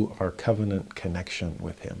renew our covenant connection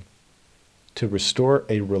with him, to restore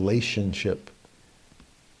a relationship.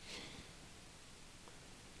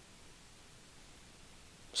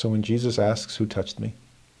 So when Jesus asks, "Who touched me?"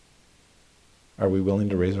 are we willing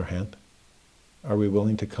to raise our hand? Are we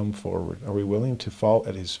willing to come forward? Are we willing to fall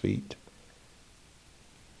at his feet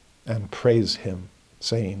and praise him,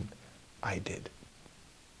 saying, "I did.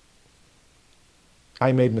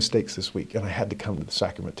 I made mistakes this week and I had to come to the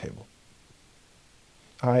sacrament table.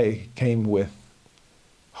 I came with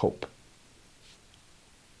hope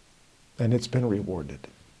and it's been rewarded.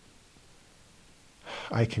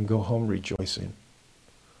 I can go home rejoicing."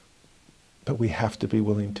 But we have to be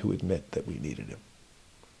willing to admit that we needed him.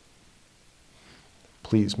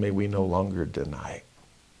 Please, may we no longer deny,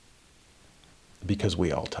 because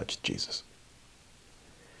we all touched Jesus.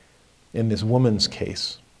 In this woman's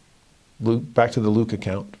case, back to the Luke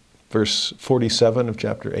account, verse 47 of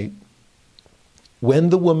chapter 8. When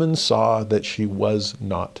the woman saw that she was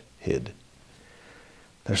not hid,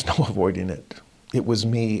 there's no avoiding it. It was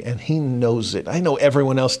me, and he knows it. I know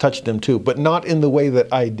everyone else touched him too, but not in the way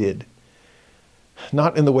that I did.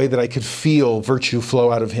 Not in the way that I could feel virtue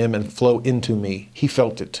flow out of him and flow into me. He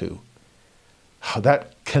felt it too.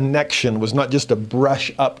 That connection was not just a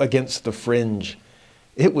brush up against the fringe.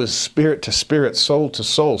 It was spirit to spirit, soul to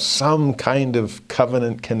soul, some kind of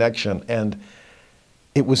covenant connection. And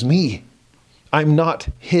it was me. I'm not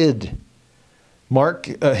hid. Mark,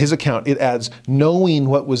 his account, it adds, knowing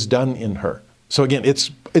what was done in her. So again,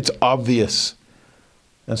 it's obvious.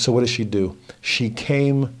 And so what does she do? She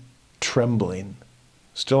came trembling.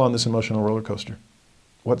 Still on this emotional roller coaster.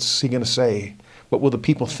 What's he going to say? What will the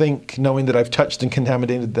people think, knowing that I've touched and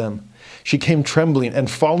contaminated them? She came trembling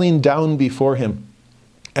and falling down before him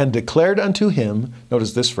and declared unto him,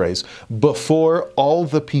 notice this phrase, before all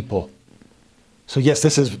the people. So yes,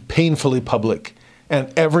 this is painfully public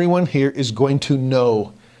and everyone here is going to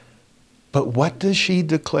know. But what does she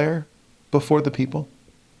declare before the people?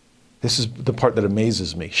 This is the part that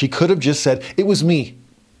amazes me. She could have just said, "It was me,"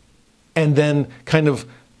 and then kind of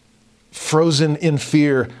frozen in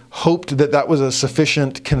fear, hoped that that was a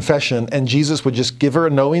sufficient confession, and Jesus would just give her a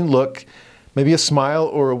knowing look, maybe a smile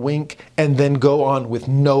or a wink, and then go on with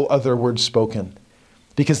no other words spoken.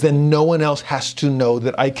 Because then no one else has to know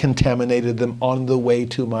that I contaminated them on the way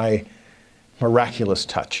to my miraculous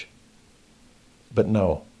touch. But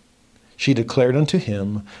no, she declared unto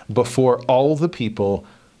him before all the people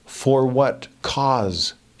for what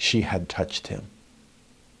cause she had touched him,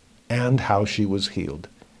 and how she was healed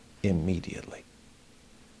immediately.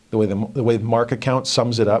 The way Mark account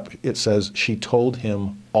sums it up, it says she told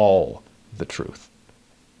him all the truth.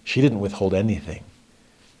 She didn't withhold anything.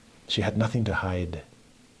 She had nothing to hide,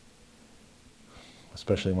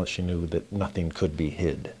 especially once she knew that nothing could be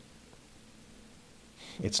hid.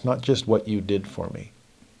 It's not just what you did for me.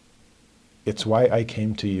 It's why I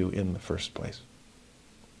came to you in the first place.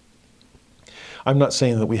 I'm not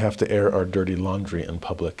saying that we have to air our dirty laundry in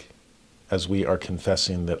public as we are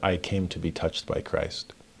confessing that I came to be touched by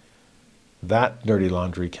Christ. That dirty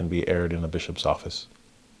laundry can be aired in a bishop's office.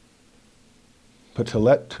 But to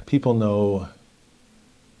let people know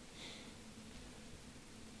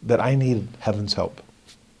that I need heaven's help,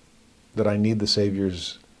 that I need the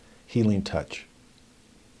Savior's healing touch,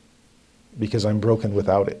 because I'm broken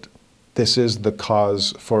without it. This is the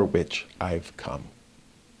cause for which I've come.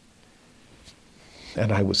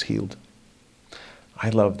 And I was healed. I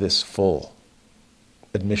love this full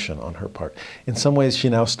admission on her part. In some ways, she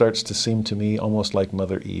now starts to seem to me almost like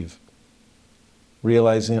Mother Eve,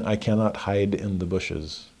 realizing I cannot hide in the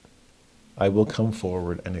bushes. I will come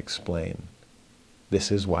forward and explain.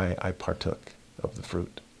 This is why I partook of the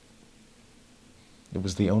fruit. It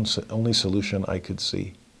was the only solution I could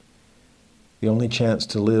see. The only chance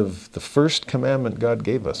to live the first commandment God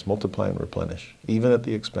gave us, multiply and replenish, even at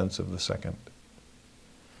the expense of the second.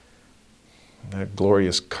 That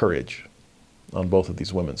glorious courage on both of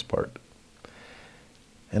these women's part.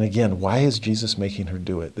 And again, why is Jesus making her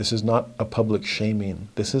do it? This is not a public shaming.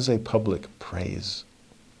 This is a public praise.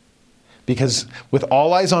 Because with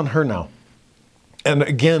all eyes on her now, and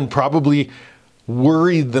again, probably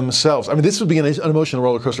worried themselves. I mean, this would be an emotional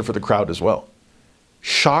roller coaster for the crowd as well.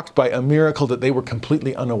 Shocked by a miracle that they were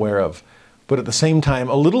completely unaware of, but at the same time,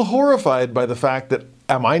 a little horrified by the fact that,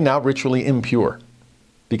 am I now ritually impure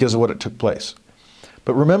because of what it took place?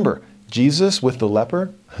 But remember, Jesus with the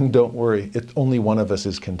leper, don't worry, only one of us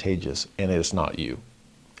is contagious, and it's not you,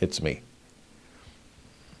 it's me.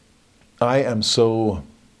 I am so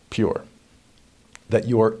pure that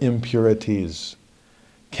your impurities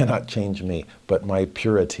cannot change me, but my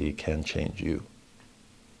purity can change you.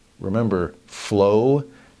 Remember, flow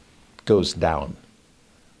goes down.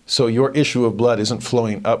 So your issue of blood isn't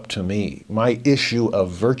flowing up to me. My issue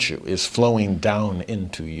of virtue is flowing down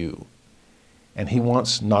into you. And he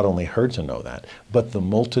wants not only her to know that, but the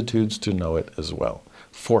multitudes to know it as well,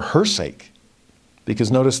 for her sake.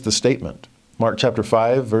 Because notice the statement, Mark chapter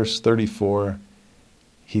 5, verse 34,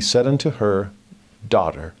 he said unto her,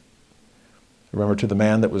 daughter. Remember to the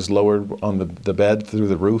man that was lowered on the bed through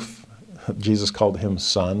the roof, Jesus called him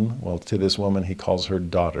son. Well, to this woman, he calls her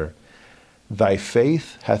daughter. Thy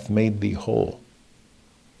faith hath made thee whole.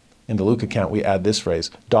 In the Luke account, we add this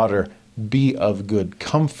phrase, daughter, be of good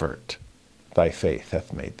comfort. Thy faith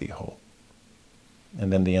hath made thee whole.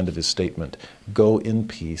 And then the end of his statement, go in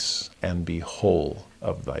peace and be whole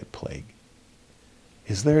of thy plague.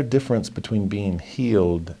 Is there a difference between being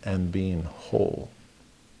healed and being whole?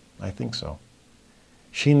 I think so.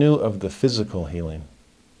 She knew of the physical healing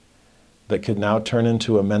that could now turn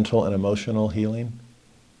into a mental and emotional healing.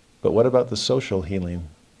 But what about the social healing,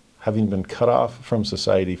 having been cut off from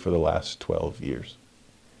society for the last 12 years?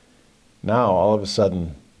 Now, all of a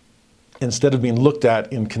sudden, instead of being looked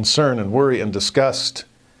at in concern and worry and disgust,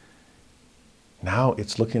 now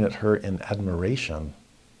it's looking at her in admiration.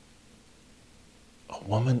 A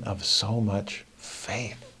woman of so much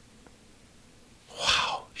faith.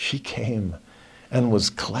 Wow, she came and was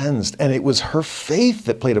cleansed. And it was her faith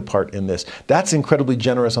that played a part in this. That's incredibly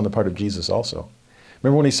generous on the part of Jesus also.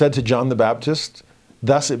 Remember when he said to John the Baptist,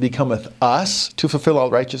 thus it becometh us to fulfill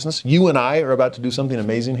all righteousness? You and I are about to do something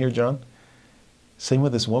amazing here, John. Same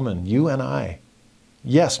with this woman, you and I.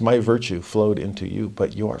 Yes, my virtue flowed into you,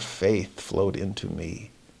 but your faith flowed into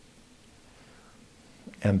me.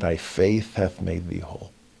 And thy faith hath made thee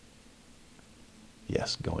whole.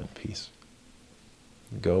 Yes, go in peace.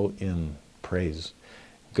 Go in praise.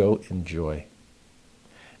 Go in joy.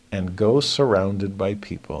 And go surrounded by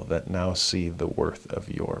people that now see the worth of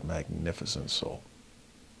your magnificent soul.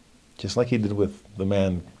 Just like he did with the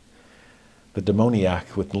man, the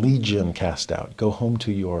demoniac with legion cast out. Go home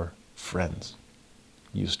to your friends.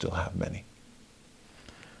 You still have many.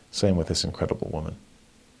 Same with this incredible woman.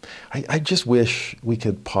 I just wish we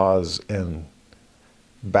could pause and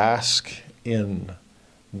bask in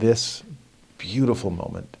this beautiful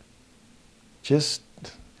moment. Just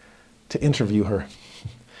to interview her.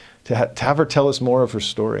 To have her tell us more of her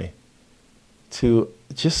story. To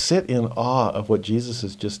just sit in awe of what Jesus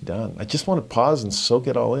has just done. I just want to pause and soak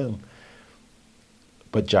it all in.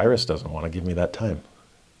 But Jairus doesn't want to give me that time.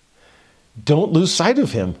 Don't lose sight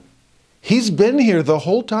of him. He's been here the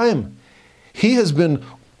whole time. He has been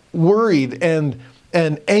worried and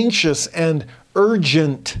anxious and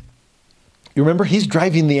urgent. You remember, he's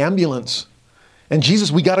driving the ambulance. And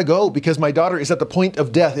Jesus, we got to go because my daughter is at the point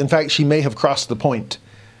of death. In fact, she may have crossed the point.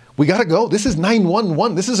 We got to go. This is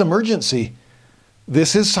 911. This is emergency.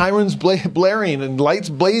 This is sirens blaring and lights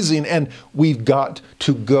blazing, and we've got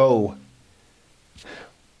to go.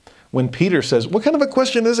 When Peter says, what kind of a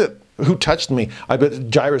question is it? Who touched me? I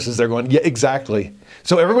bet Jairus is there going, yeah, exactly.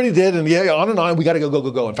 So everybody did, and yeah, on and on. We got to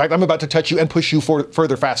go. In fact, I'm about to touch you and push you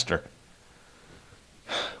further faster.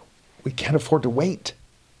 We can't afford to wait.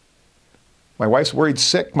 My wife's worried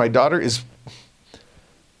sick. My daughter is...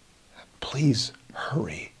 Please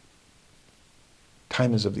hurry.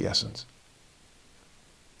 Time is of the essence.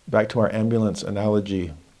 Back to our ambulance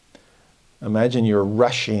analogy. Imagine you're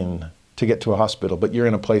rushing to get to a hospital, but you're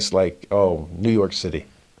in a place like, New York City.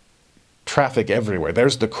 Traffic everywhere.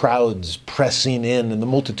 There's the crowds pressing in and the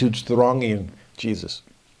multitudes thronging Jesus.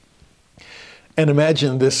 And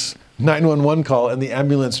imagine this 911 call and the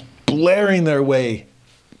ambulance blaring their way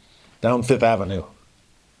down Fifth Avenue.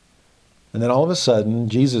 And then all of a sudden,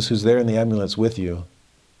 Jesus, who's there in the ambulance with you,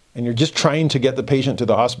 and you're just trying to get the patient to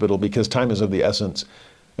the hospital because time is of the essence.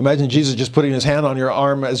 Imagine Jesus just putting his hand on your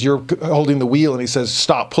arm as you're holding the wheel, and he says,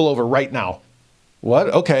 stop, pull over right now. What?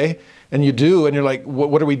 Okay. And you do, and you're like,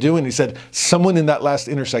 what are we doing? He said, someone in that last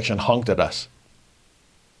intersection honked at us.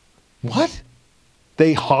 What?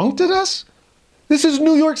 They honked at us? This is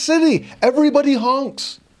New York City. Everybody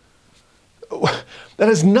honks. That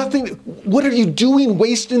has nothing. What are you doing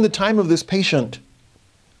wasting the time of this patient?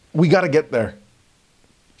 We got to get there.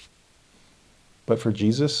 But for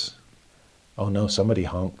Jesus, oh no, somebody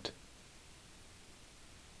honked.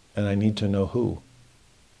 And I need to know who.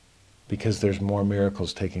 Because there's more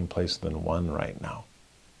miracles taking place than one right now.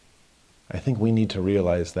 I think we need to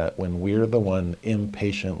realize that when we're the one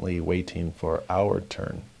impatiently waiting for our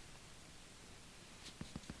turn,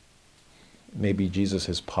 maybe Jesus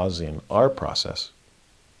is pausing our process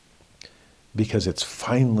because it's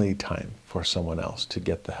finally time for someone else to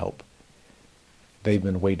get the help they've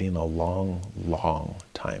been waiting a long, long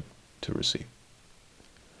time to receive.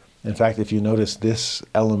 In fact, if you notice this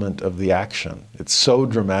element of the action, it's so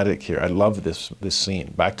dramatic here. I love this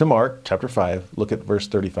scene. Back to Mark chapter 5, look at verse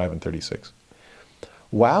 35 and 36.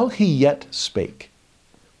 While he yet spake.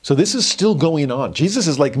 So this is still going on. Jesus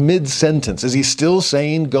is like mid-sentence. Is he still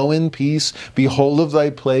saying, go in peace, behold of thy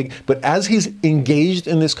plague? But as he's engaged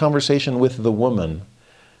in this conversation with the woman,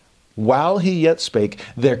 while he yet spake,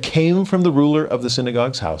 there came from the ruler of the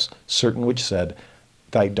synagogue's house certain which said,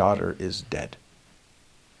 thy daughter is dead.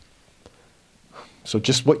 So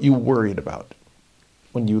just what you worried about.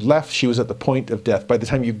 When you left, she was at the point of death. By the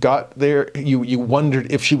time you got there, you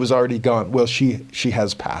wondered if she was already gone. Well, she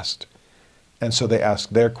has passed. And so they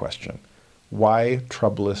asked their question, why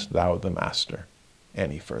troublest thou the master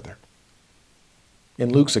any further?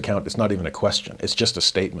 In Luke's account, it's not even a question. It's just a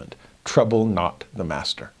statement. Trouble not the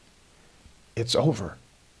master. It's over.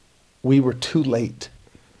 We were too late.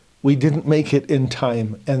 We didn't make it in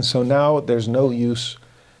time. And so now there's no use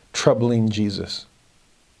troubling Jesus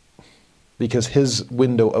because his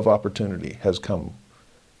window of opportunity has come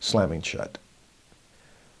slamming shut.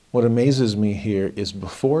 What amazes me here is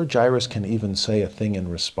before Jairus can even say a thing in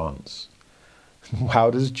response, how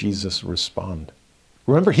does Jesus respond?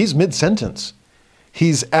 Remember, he's mid-sentence.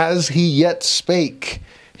 He's as he yet spake.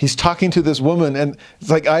 He's talking to this woman, and it's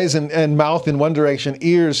like eyes and mouth in one direction,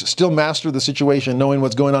 ears still master the situation, knowing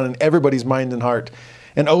what's going on in everybody's mind and heart,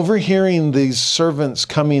 and overhearing these servants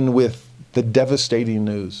coming with the devastating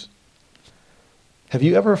news. Have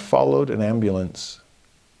you ever followed an ambulance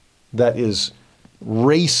that is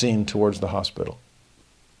racing towards the hospital?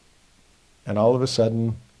 And all of a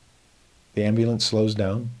sudden, the ambulance slows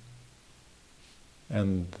down,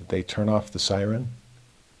 and they turn off the siren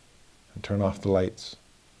and turn off the lights.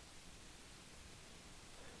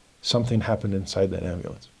 Something happened inside that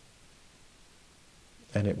ambulance,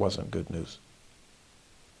 and it wasn't good news.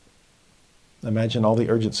 Imagine all the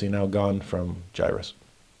urgency now gone from Jairus.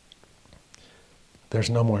 There's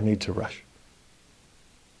no more need to rush.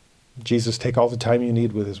 Jesus, take all the time you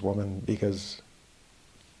need with this woman because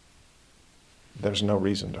there's no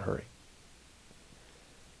reason to hurry.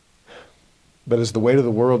 But as the weight of the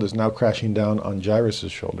world is now crashing down on Jairus'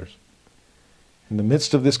 shoulders, in the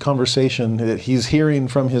midst of this conversation that he's hearing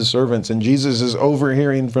from his servants and Jesus is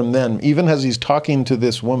overhearing from them, even as he's talking to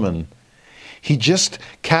this woman, he just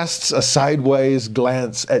casts a sideways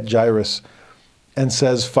glance at Jairus and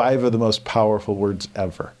says 5 of the most powerful words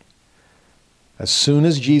ever. As soon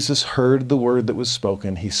as Jesus heard the word that was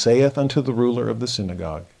spoken, he saith unto the ruler of the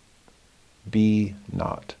synagogue, be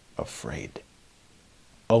not afraid,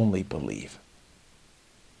 only believe.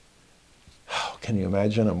 Oh, can you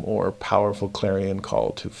imagine a more powerful clarion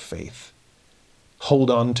call to faith?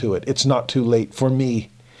 Hold on to it. It's not too late for me.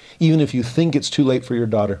 Even if you think it's too late for your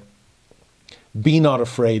daughter, be not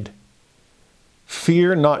afraid.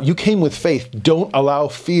 Fear not. You came with faith. Don't allow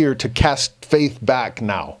fear to cast faith back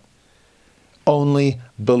now. Only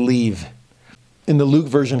believe. In the Luke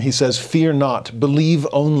version, he says, fear not, believe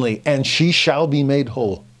only, and she shall be made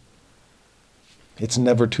whole. It's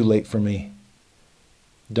never too late for me.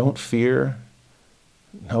 Don't fear.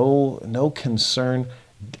 No concern.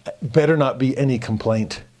 Better not be any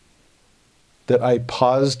complaint that I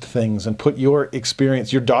paused things and put your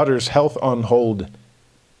experience, your daughter's health on hold.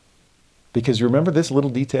 Because you remember this little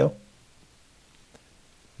detail?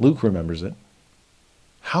 Luke remembers it.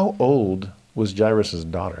 How old was Jairus'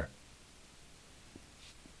 daughter?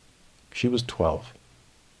 She was 12.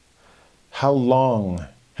 How long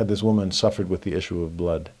had this woman suffered with the issue of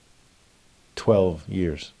blood? 12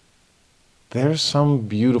 years. There's some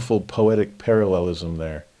beautiful poetic parallelism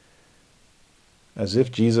there. As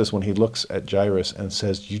if Jesus, when he looks at Jairus and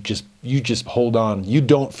says, you just hold on, you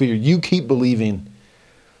don't fear, you keep believing.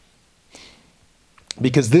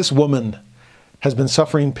 Because this woman has been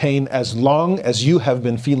suffering pain as long as you have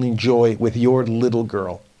been feeling joy with your little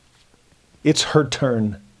girl. It's her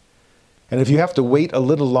turn. And if you have to wait a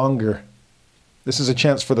little longer, this is a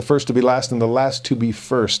chance for the first to be last and the last to be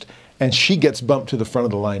first. And she gets bumped to the front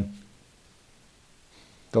of the line.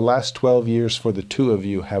 The last 12 years for the two of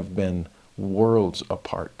you have been worlds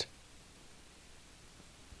apart.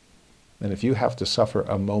 And if you have to suffer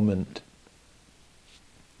a moment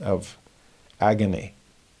of agony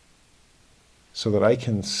so that I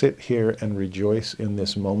can sit here and rejoice in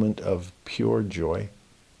this moment of pure joy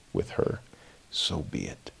with her, so be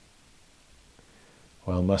it.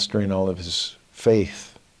 While mustering all of his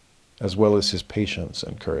faith as well as his patience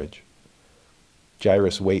and courage,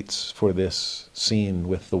 Jairus waits for this scene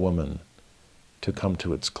with the woman to come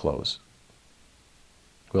to its close.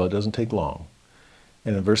 Well, it doesn't take long.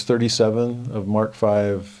 And in verse 37 of Mark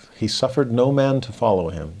 5, he suffered no man to follow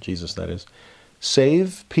him, Jesus that is,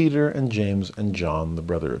 save Peter and James and John, the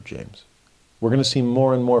brother of James. We're going to see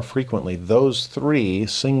more and more frequently those three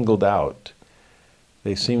singled out.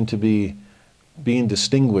 They seem to be being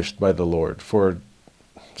distinguished by the Lord for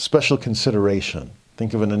special consideration.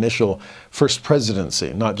 Think of an initial first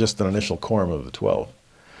presidency, not just an initial quorum of the 12.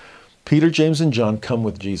 Peter, James, and John come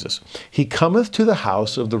with Jesus. He cometh to the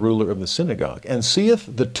house of the ruler of the synagogue, and seeth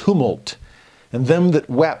the tumult, and them that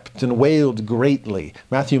wept and wailed greatly.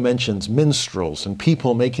 Matthew mentions minstrels and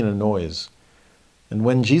people making a noise. And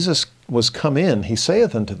when Jesus was come in, he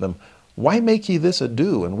saith unto them, Why make ye this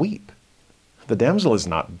ado, and weep? The damsel is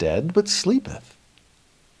not dead, but sleepeth.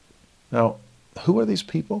 Now, who are these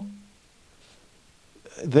people?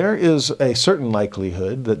 There is a certain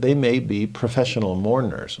likelihood that they may be professional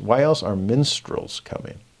mourners. Why else are minstrels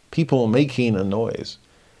coming? People making a noise.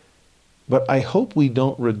 But I hope we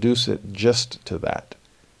don't reduce it just to that.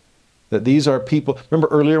 That these are people, remember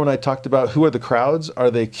earlier when I talked about who are the crowds?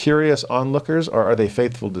 Are they curious onlookers or are they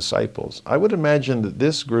faithful disciples? I would imagine that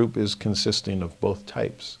this group is consisting of both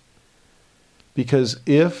types. Because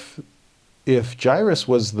if Jairus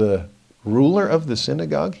was the ruler of the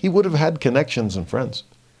synagogue, he would have had connections and friends.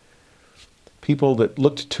 People that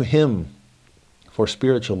looked to him for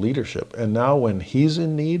spiritual leadership. And now when he's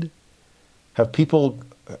in need, have people,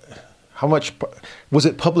 how much, was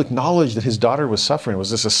it public knowledge that his daughter was suffering?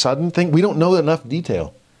 Was this a sudden thing? We don't know enough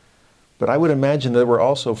detail. But I would imagine there were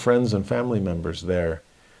also friends and family members there,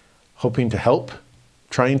 hoping to help,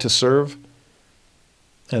 trying to serve,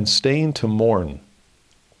 and staying to mourn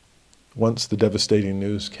once the devastating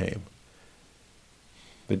news came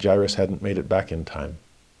that Jairus hadn't made it back in time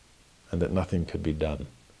and that nothing could be done.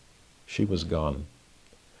 She was gone.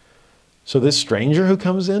 So this stranger who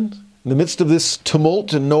comes in the midst of this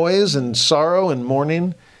tumult and noise and sorrow and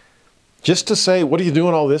mourning, just to say, what are you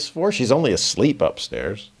doing all this for? She's only asleep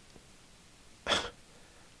upstairs.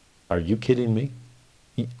 Are you kidding me?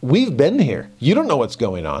 We've been here. You don't know what's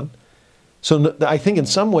going on. So I think in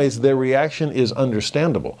some ways their reaction is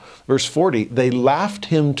understandable. Verse 40, they laughed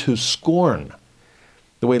him to scorn.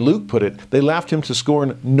 The way Luke put it, they laughed him to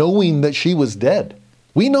scorn knowing that she was dead.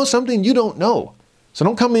 We know something you don't know. So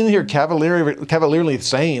don't come in here cavalierly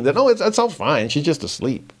saying that, oh, it's all fine. She's just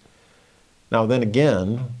asleep. Now then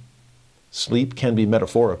again, sleep can be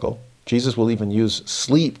metaphorical. Jesus will even use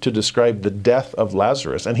sleep to describe the death of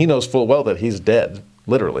Lazarus. And he knows full well that he's dead,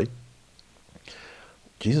 literally.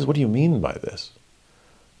 Jesus, what do you mean by this?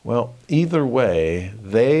 Well, either way,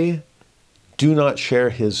 they do not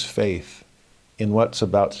share his faith in what's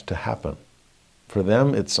about to happen. For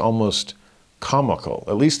them, it's almost comical.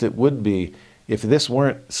 At least it would be if this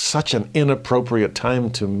weren't such an inappropriate time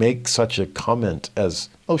to make such a comment as,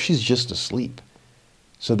 oh, she's just asleep.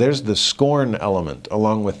 So there's the scorn element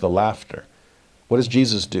along with the laughter. What does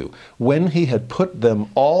Jesus do? When he had put them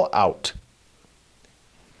all out,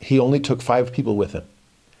 he only took 5 people with him.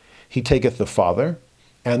 He taketh the father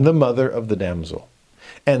and the mother of the damsel,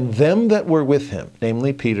 and them that were with him,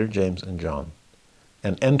 namely Peter, James, and John,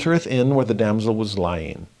 and entereth in where the damsel was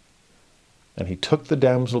lying. And he took the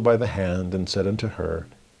damsel by the hand and said unto her,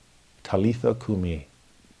 Talitha cumi,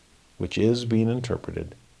 which is, being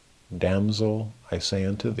interpreted, Damsel, I say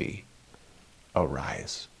unto thee,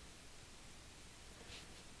 arise.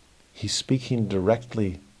 He's speaking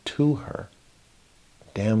directly to her.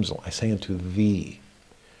 Damsel, I say unto thee.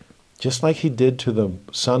 Just like he did to the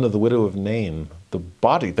son of the widow of Nain, the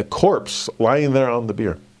body, the corpse lying there on the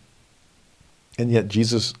bier. And yet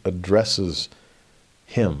Jesus addresses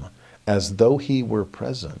him as though he were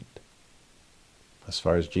present. As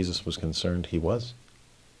far as Jesus was concerned, he was.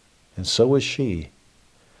 And so was she.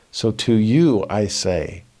 So to you I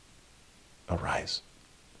say, arise.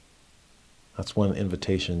 That's one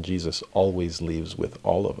invitation Jesus always leaves with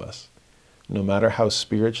all of us. No matter how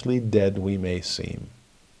spiritually dead we may seem,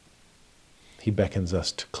 he beckons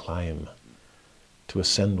us to climb, to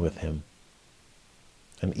ascend with him.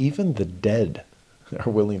 And even the dead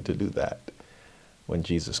are willing to do that when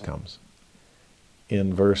Jesus comes.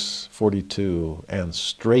 In verse 42, and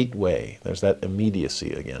straightway, there's that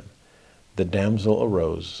immediacy again, the damsel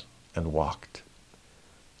arose and walked.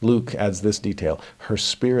 Luke adds this detail, her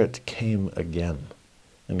spirit came again.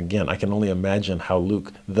 And again, I can only imagine how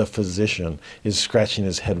Luke, the physician, is scratching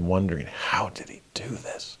his head wondering, how did he do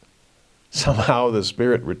this? Somehow the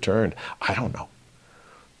spirit returned. I don't know.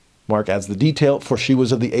 Mark adds the detail, for she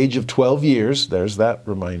was of the age of 12 years. There's that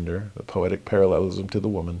reminder, the poetic parallelism to the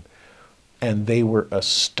woman. And they were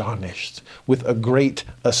astonished with a great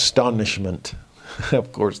astonishment.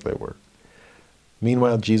 Of course they were.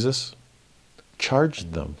 Meanwhile, Jesus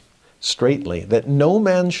charged them straitly that no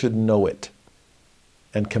man should know it,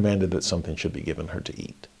 and commanded that something should be given her to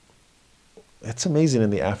eat. It's amazing in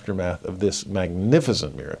the aftermath of this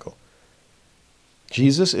magnificent miracle.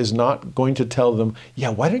 Jesus is not going to tell them, yeah,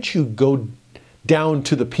 why don't you go down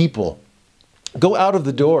to the people, go out of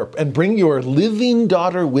the door and bring your living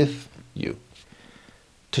daughter with you,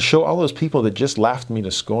 to show all those people that just laughed me to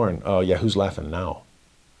scorn. Oh yeah, who's laughing now?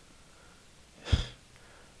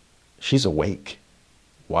 She's awake,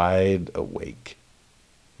 wide awake.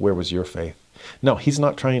 Where was your faith? No, he's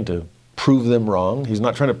not trying to prove them wrong. He's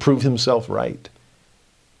not trying to prove himself right.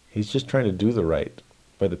 He's just trying to do the right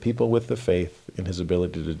by the people with the faith in his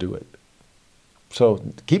ability to do it. So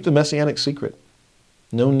keep the messianic secret.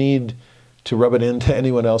 No need to rub it into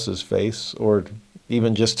anyone else's face or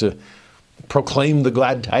even just to proclaim the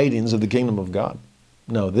glad tidings of the kingdom of God.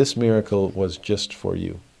 No, this miracle was just for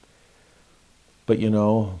you. But you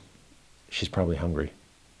know, she's probably hungry.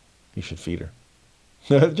 You should feed her.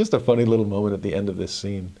 Just a funny little moment at the end of this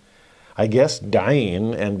scene. I guess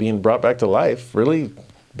dying and being brought back to life really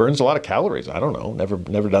burns a lot of calories. I don't know.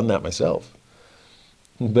 Never done that myself.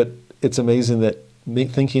 But it's amazing that me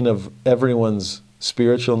thinking of everyone's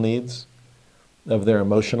spiritual needs, of their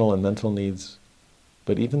emotional and mental needs,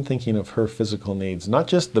 but even thinking of her physical needs, not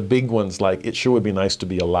just the big ones like it sure would be nice to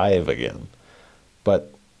be alive again,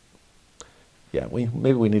 but yeah,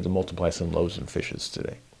 maybe we need to multiply some loaves and fishes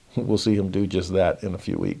today. We'll see him do just that in a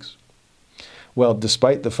few weeks. Well,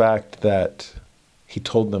 despite the fact that he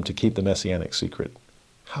told them to keep the messianic secret,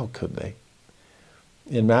 how could they?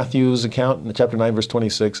 In Matthew's account, in chapter 9, verse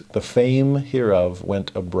 26, the fame hereof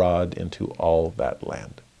went abroad into all that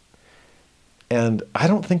land. And I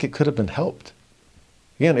don't think it could have been helped.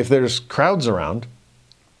 Again, if there's crowds around,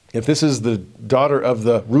 if this is the daughter of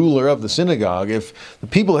the ruler of the synagogue, if the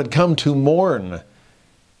people had come to mourn,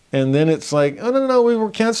 and then it's like, oh, no, we were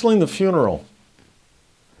canceling the funeral.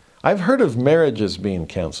 I've heard of marriages being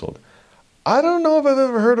canceled. I don't know if I've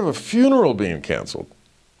ever heard of a funeral being canceled.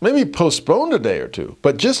 Maybe postponed a day or two,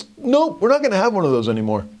 but just, nope, we're not going to have one of those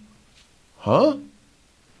anymore. Huh?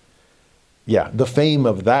 Yeah, the fame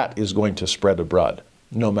of that is going to spread abroad,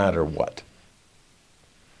 no matter what.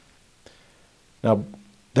 Now,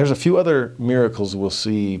 there's a few other miracles we'll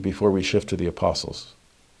see before we shift to the apostles.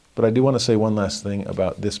 But I do want to say one last thing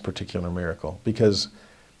about this particular miracle, because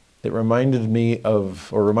it reminds me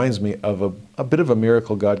of a bit of a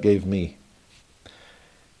miracle God gave me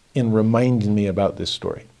in reminding me about this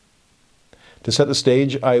story. To set the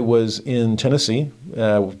stage, I was in Tennessee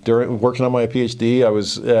working on my PhD. I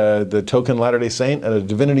was the token Latter-day Saint at a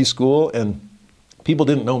divinity school, and people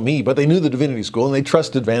didn't know me, but they knew the divinity school, and they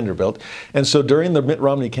trusted Vanderbilt. And so during the Mitt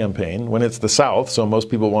Romney campaign, when it's the South, so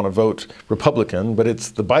most people want to vote Republican, but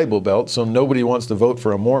it's the Bible Belt, so nobody wants to vote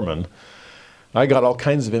for a Mormon, I got all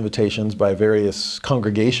kinds of invitations by various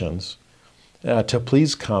congregations to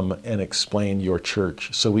please come and explain your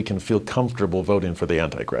church so we can feel comfortable voting for the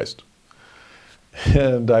Antichrist.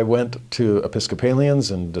 And I went to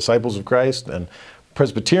Episcopalians and Disciples of Christ and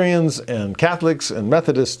Presbyterians and Catholics and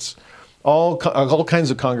Methodists, all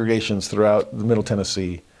kinds of congregations throughout the Middle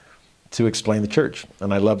Tennessee to explain the church.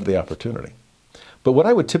 And I loved the opportunity. But what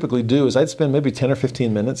I would typically do is I'd spend maybe 10 or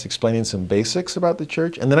 15 minutes explaining some basics about the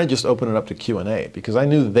church, and then I'd just open it up to Q&A because I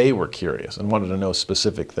knew they were curious and wanted to know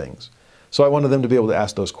specific things. So I wanted them to be able to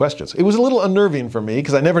ask those questions. It was a little unnerving for me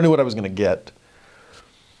because I never knew what I was going to get.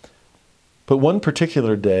 But one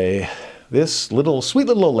particular day, this sweet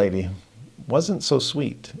little old lady wasn't so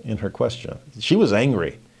sweet in her question. She was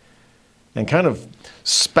angry and kind of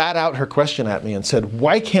spat out her question at me and said,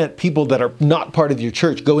 "Why can't people that are not part of your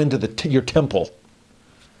church go into your temple?"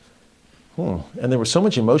 And there was so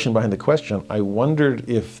much emotion behind the question, I wondered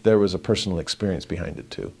if there was a personal experience behind it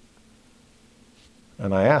too.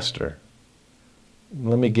 And I asked her,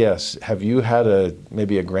 let me guess, have you had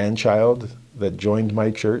maybe a grandchild that joined my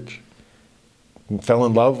church and fell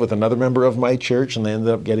in love with another member of my church and they ended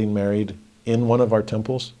up getting married in one of our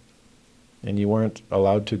temples and you weren't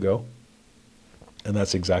allowed to go? And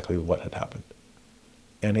that's exactly what had happened.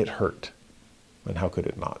 And it hurt. And how could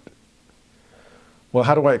it not? Well,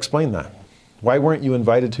 how do I explain that? Why weren't you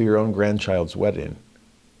invited to your own grandchild's wedding?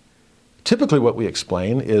 Typically what we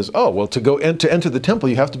explain is, to enter the temple,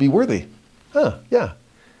 you have to be worthy. Yeah,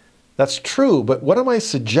 that's true. But what am I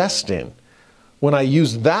suggesting when I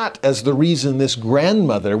use that as the reason this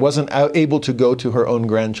grandmother wasn't able to go to her own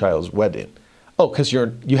grandchild's wedding? Oh, because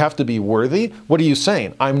you have to be worthy? What are you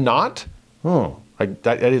saying? I'm not? I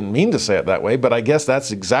didn't mean to say it that way, but I guess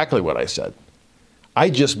that's exactly what I said.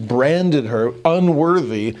 I just branded her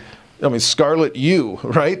unworthy. I mean, Scarlet U,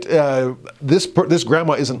 right? This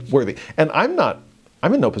grandma isn't worthy. And I'm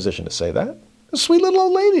in no position to say that. A sweet little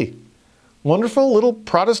old lady. Wonderful little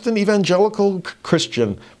Protestant evangelical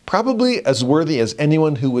Christian, probably as worthy as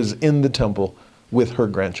anyone who was in the temple with her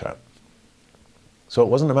grandchild. So it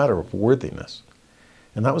wasn't a matter of worthiness.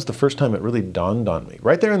 And that was the first time it really dawned on me.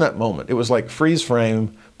 Right there in that moment, it was like freeze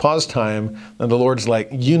frame, pause time, and the Lord's like,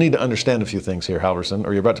 you need to understand a few things here, Halverson,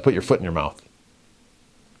 or you're about to put your foot in your mouth.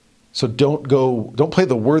 So don't play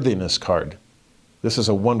the worthiness card. This is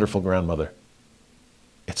a wonderful grandmother.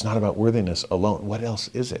 It's not about worthiness alone. What else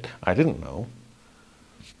is it? I didn't know.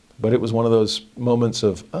 But it was one of those moments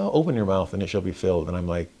of, open your mouth and it shall be filled. And I'm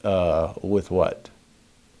like, with what?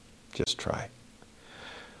 Just try.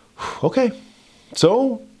 Okay.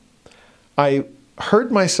 So I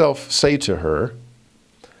heard myself say to her,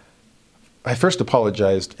 I first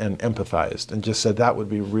apologized and empathized and just said that would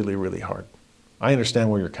be really, really hard. I understand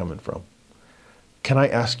where you're coming from. Can I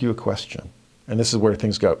ask you a question? And this is where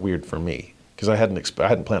things got weird for me because I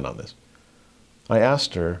hadn't planned on this. I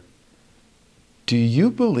asked her, do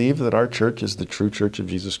you believe that our church is the true church of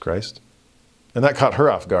Jesus Christ? And that caught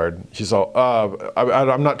her off guard. She's all,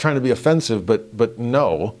 I'm not trying to be offensive, but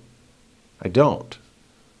no, I don't.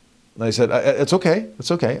 And I said, it's okay.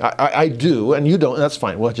 I do, and you don't, and that's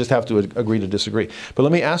fine. We'll just have to agree to disagree. But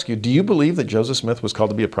let me ask you, do you believe that Joseph Smith was called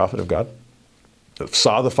to be a prophet of God? That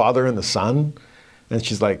saw the Father and the Son? And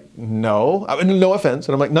she's like, no. I mean, no offense.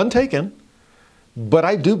 And I'm like, none taken. But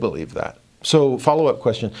I do believe that. So follow-up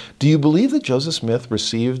question. Do you believe that Joseph Smith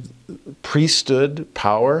received priesthood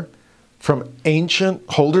power from ancient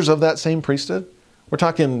holders of that same priesthood? We're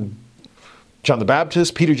talking John the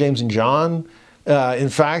Baptist, Peter, James, and John. In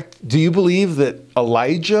fact, do you believe that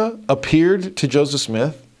Elijah appeared to Joseph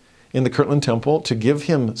Smith in the Kirtland Temple to give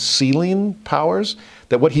him sealing powers?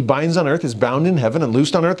 That what he binds on earth is bound in heaven and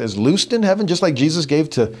loosed on earth is loosed in heaven, just like Jesus gave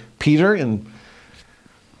to Peter in,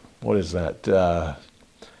 what is that,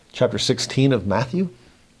 chapter 16 of Matthew?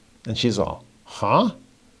 And she's all, huh?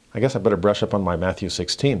 I guess I better brush up on my Matthew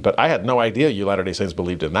 16. But I had no idea you Latter-day Saints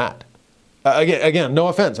believed in that. Again, no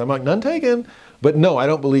offense. I'm like, none taken. But no, I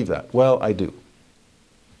don't believe that. Well, I do.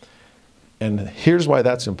 And here's why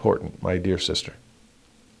that's important, my dear sister.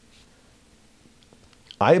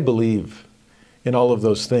 I believe in all of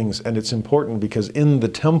those things, and it's important because in the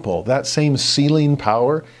temple, that same sealing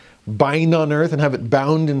power, bind on earth and have it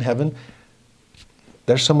bound in heaven,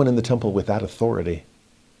 there's someone in the temple with that authority.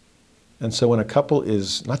 And so when a couple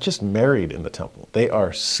is not just married in the temple, they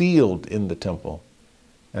are sealed in the temple,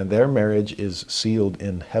 and their marriage is sealed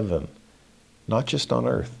in heaven, not just on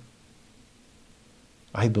earth.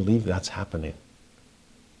 I believe that's happening,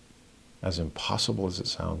 as impossible as it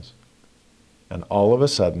sounds. And all of a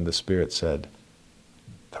sudden, the Spirit said,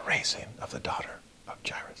 the raising of the daughter of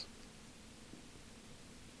Jairus.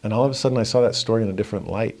 And all of a sudden, I saw that story in a different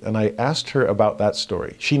light. And I asked her about that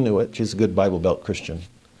story. She knew it. She's a good Bible Belt Christian.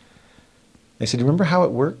 They said, "Do you remember how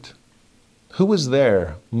it worked? Who was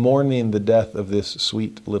there mourning the death of this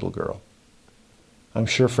sweet little girl?" I'm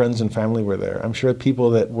sure friends and family were there. I'm sure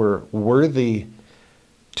people that were worthy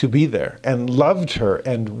to be there and loved her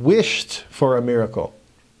and wished for a miracle.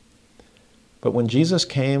 But when Jesus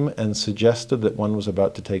came and suggested that one was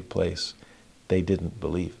about to take place, they didn't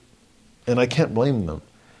believe. And I can't blame them,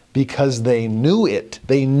 because they knew it.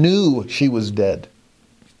 They knew she was dead.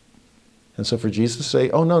 And so for Jesus to say,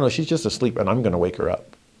 "Oh, no, she's just asleep and I'm going to wake her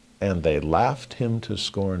up." And they laughed him to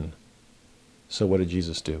scorn. So what did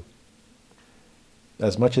Jesus do?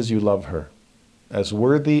 As much as you love her, as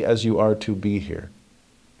worthy as you are to be here,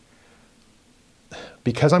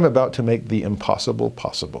 because I'm about to make the impossible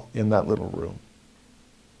possible in that little room,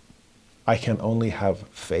 I can only have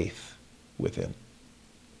faith within.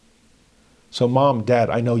 So Mom, Dad,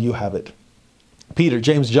 I know you have it. Peter,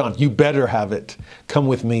 James, John, you better have it. Come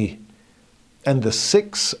with me. And the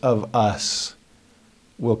 6 of us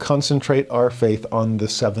will concentrate our faith on the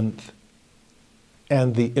 7th,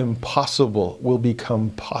 and the impossible will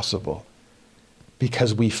become possible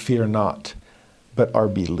because we fear not, but are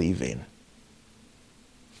believing.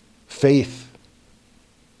 Faith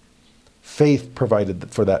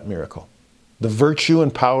provided for that miracle. The virtue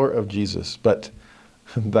and power of Jesus, but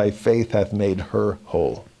thy faith hath made her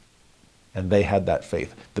whole. And they had that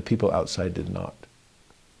faith. The people outside did not.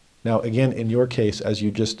 Now, again, in your case, as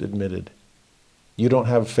you just admitted, you don't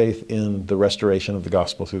have faith in the restoration of the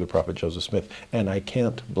gospel through the prophet Joseph Smith, and I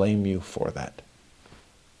can't blame you for that.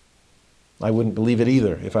 I wouldn't believe it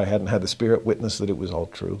either if I hadn't had the Spirit witness that it was all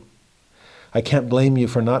true. I can't blame you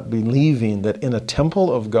for not believing that in a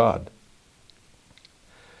temple of God,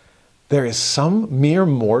 there is some mere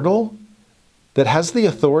mortal that has the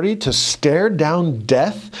authority to stare down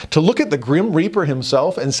death, to look at the Grim Reaper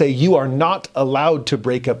himself and say, "You are not allowed to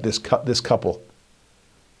break up this couple.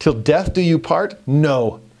 Till death do you part?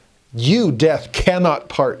 No, you, death, cannot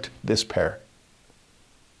part this pair.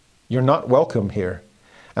 You're not welcome here.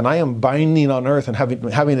 And I am binding on earth and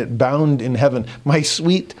having it bound in heaven. My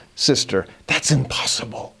sweet sister, that's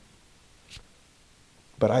impossible.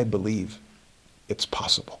 But I believe it's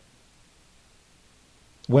possible."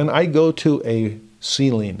 When I go to a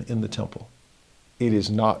ceiling in the temple, it is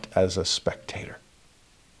not as a spectator.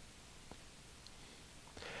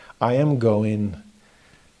 I am going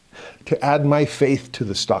to add my faith to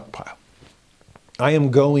the stockpile. I am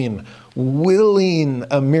going willing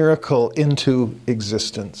a miracle into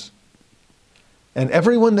existence. And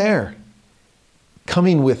everyone there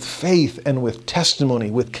coming with faith and with testimony,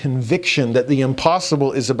 with conviction that the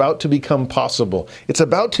impossible is about to become possible. It's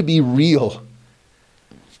about to be real.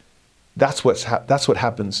 That's what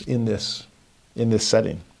happens in this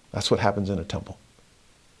setting. That's what happens in a temple.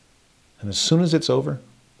 And as soon as it's over,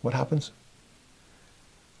 what happens?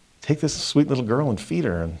 Take this sweet little girl and feed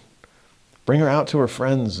her and bring her out to her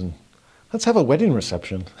friends and let's have a wedding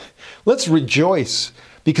reception. Let's rejoice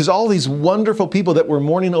because all these wonderful people that were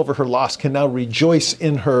mourning over her loss can now rejoice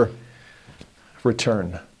in her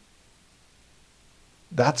return.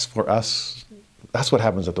 That's for us. That's what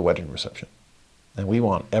happens at the wedding reception. And we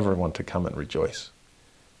want everyone to come and rejoice.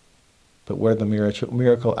 But where the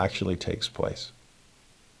miracle actually takes place,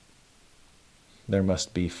 there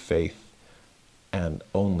must be faith and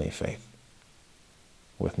only faith,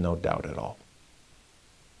 with no doubt at all.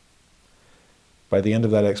 By the end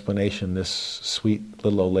of that explanation, this sweet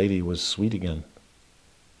little old lady was sweet again.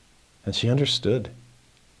 And she understood.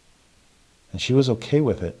 And she was okay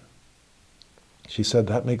with it. She said,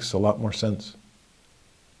 "That makes a lot more sense.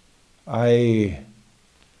 I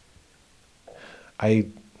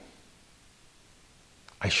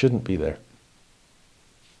shouldn't be there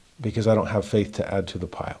because I don't have faith to add to the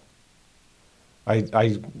pile. I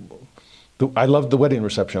loved the wedding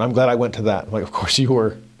reception. I'm glad I went to that." I'm like, of course you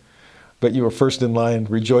were, but you were first in line,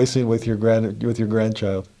 rejoicing with your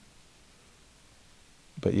grandchild.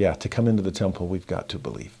 But yeah, to come into the temple, we've got to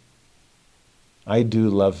believe. I do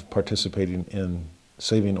love participating in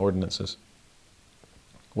saving ordinances.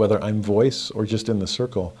 Whether I'm voice or just in the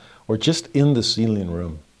circle or just in the sealing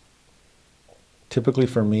room. Typically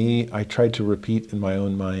for me, I try to repeat in my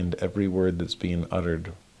own mind every word that's being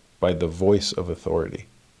uttered by the voice of authority,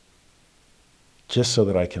 just so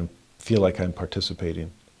that I can feel like I'm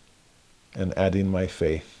participating and adding my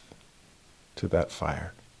faith to that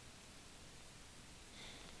fire.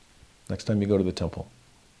 Next time you go to the temple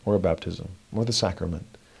or a baptism or the sacrament,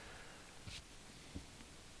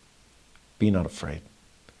 be not afraid,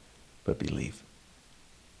 but believe.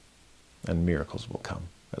 And miracles will come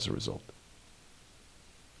as a result.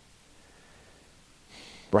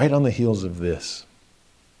 Right on the heels of this,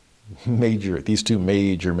 these two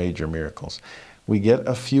major miracles. We get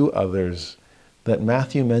a few others that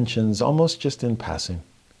Matthew mentions almost just in passing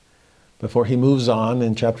before he moves on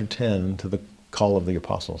in chapter 10 to the call of the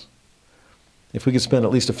apostles. If we could spend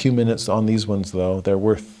at least a few minutes on these ones, though, they're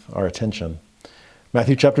worth our attention.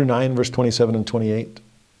 Matthew chapter 9, verse 27 and 28.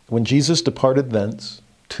 When Jesus departed thence,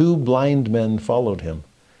 2 blind men followed him,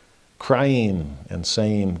 crying and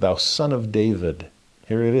saying, Thou Son of David,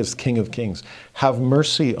 here it is, King of Kings, have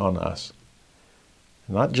mercy on us.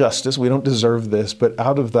 Not justice, we don't deserve this, but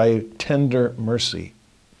out of thy tender mercy,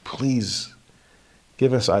 please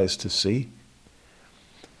give us eyes to see.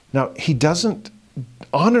 Now, he doesn't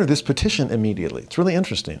honor this petition immediately. It's really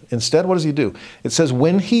interesting. Instead, what does he do? It says,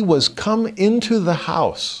 when he was come into the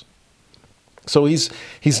house. So he's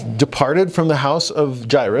departed from the house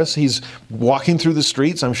of Jairus. He's walking through the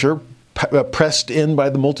streets, I'm sure, pressed in by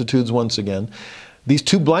the multitudes once again. These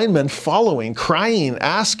 2 blind men following, crying,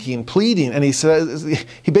 asking, pleading, and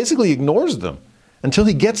he basically ignores them until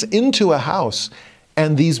he gets into a house,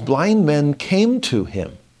 and these blind men came to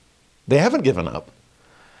him. They haven't given up.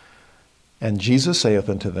 And Jesus saith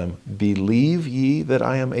unto them, Believe ye that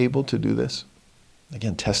I am able to do this?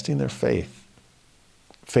 Again, testing their faith.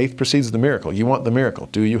 Faith precedes the miracle. You want the miracle.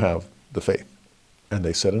 Do you have the faith? And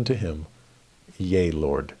they said unto him, Yea,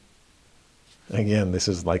 Lord. Again, this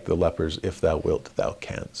is like the lepers, if thou wilt, thou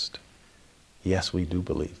canst. Yes, we do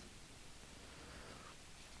believe.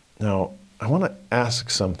 Now, I want to ask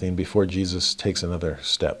something before Jesus takes another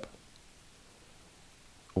step.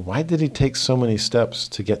 Why did he take so many steps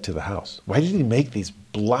to get to the house? Why did he make these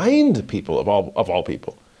blind people, of all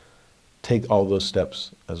people, take all those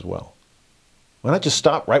steps as well? Why not just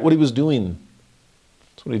stop right what he was doing?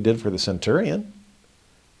 That's what he did for the centurion.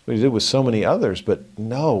 That's what he did with so many others. But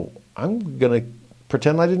no, I'm going to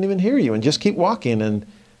pretend I didn't even hear you and just keep walking, and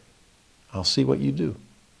I'll see what you do.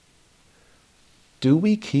 Do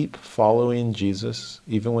we keep following Jesus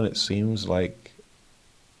even when it seems like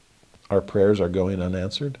our prayers are going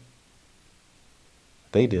unanswered?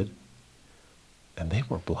 They did. And they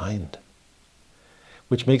were blind.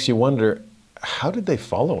 Which makes you wonder, how did they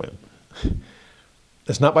follow him?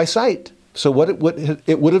 It's not by sight. So it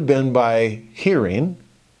would have been by hearing.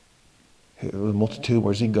 The multitude,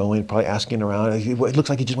 where's he going? Probably asking around. It looks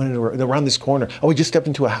like he just went around this corner. Oh, he just stepped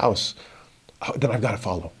into a house. Oh, then I've got to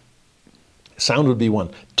follow. Sound would be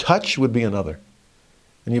one. Touch would be another.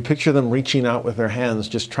 And you picture them reaching out with their hands,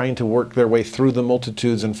 just trying to work their way through the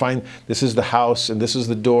multitudes and find this is the house and this is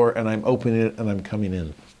the door and I'm opening it and I'm coming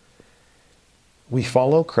in. We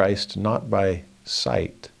follow Christ not by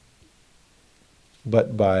sight,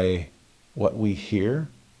 but by what we hear.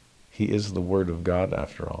 He is the Word of God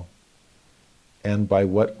after all. And by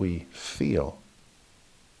what we feel.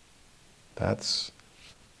 That's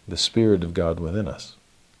the Spirit of God within us.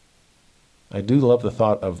 I do love the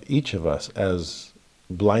thought of each of us as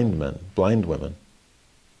blind men, blind women,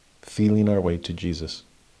 feeling our way to Jesus,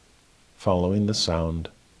 following the sound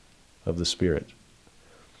of the Spirit.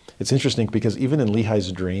 It's interesting because even in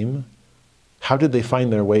Lehi's dream, how did they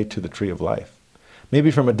find their way to the tree of life?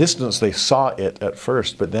 Maybe from a distance they saw it at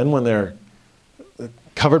first, but then when they're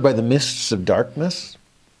covered by the mists of darkness,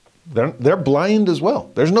 they're blind as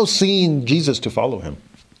well. There's no seeing Jesus to follow him.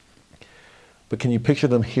 But can you picture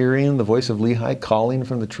them hearing the voice of Lehi calling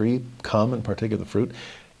from the tree, come and partake of the fruit?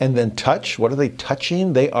 And then touch, what are they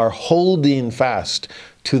touching? They are holding fast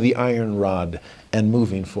to the iron rod and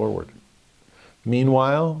moving forward.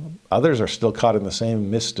 Meanwhile, others are still caught in the same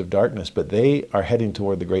mist of darkness, but they are heading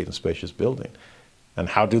toward the great and spacious building. And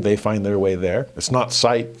how do they find their way there? It's not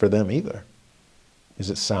sight for them either. Is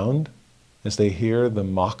it sound? As they hear the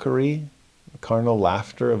mockery, the carnal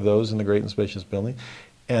laughter of those in the great and spacious building.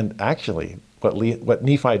 And actually, what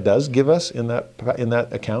Nephi does give us in that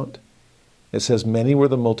account, it says, many were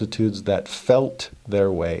the multitudes that felt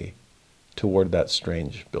their way toward that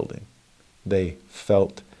strange building. They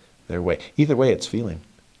felt their way. Either way, it's feeling.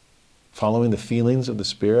 Following the feelings of the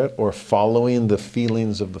Spirit or following the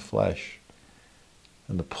feelings of the flesh.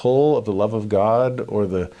 And the pull of the love of God or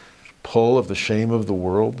the pull of the shame of the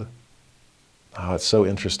world. Oh, it's so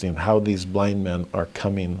interesting how these blind men are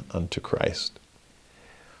coming unto Christ.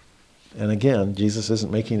 And again, Jesus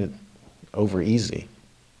isn't making it over easy.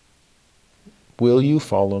 Will you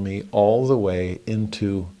follow me all the way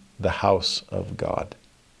into the house of God?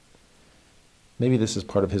 Maybe this is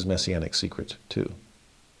part of his messianic secret too.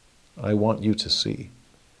 I want you to see,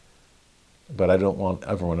 but I don't want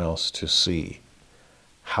everyone else to see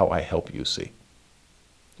how I help you see.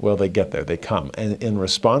 Well, they get there, they come. And in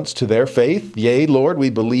response to their faith, yea, Lord, we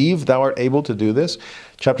believe thou art able to do this.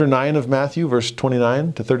 Chapter 9 of Matthew, verse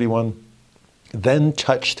 29 to 31. Then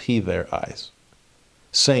touched he their eyes,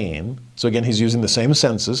 saying, so again, he's using the same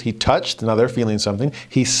senses. He touched, now they're feeling something.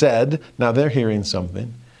 He said, now they're hearing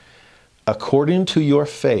something. According to your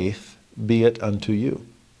faith, be it unto you.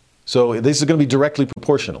 So this is going to be directly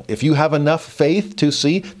proportional. If you have enough faith to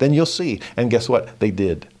see, then you'll see. And guess what? They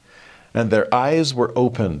did. And their eyes were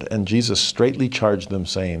opened, and Jesus straightly charged them,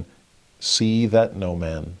 saying, see that no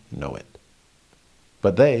man know it.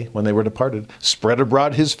 But they, when they were departed, spread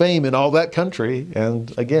abroad his fame in all that country.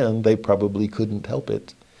 And again, they probably couldn't help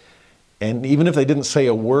it. And even if they didn't say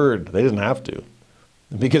a word, they didn't have to.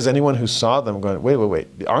 Because anyone who saw them going, wait,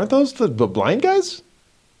 aren't those the blind guys?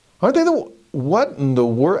 Aren't they what in the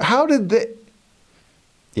world? How did they?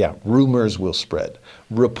 Yeah, rumors will spread.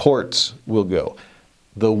 Reports will go.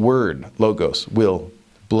 The word, logos, will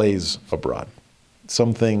blaze abroad.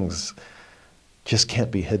 Some things just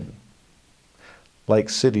can't be hidden. Like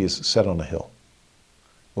cities set on a hill.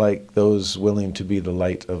 Like those willing to be the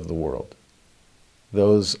light of the world.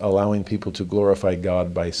 Those allowing people to glorify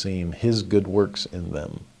God by seeing his good works in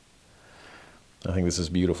them. I think this is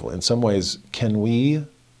beautiful. In some ways, can we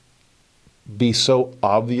be so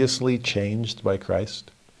obviously changed by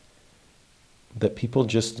Christ that people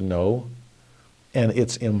just know, and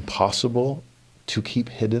it's impossible to keep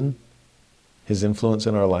hidden his influence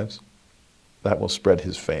in our lives? That will spread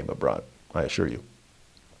his fame abroad, I assure you.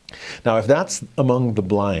 Now, if that's among the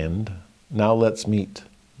blind, now let's meet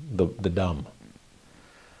the dumb.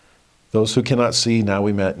 Those who cannot see, now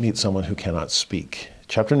we meet someone who cannot speak.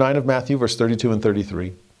 Chapter 9 of Matthew, verse 32 and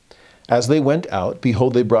 33. As they went out,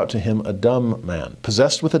 behold, they brought to him a dumb man,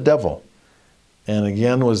 possessed with a devil. And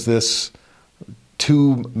again, was this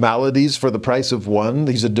two maladies for the price of one?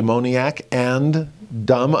 He's a demoniac and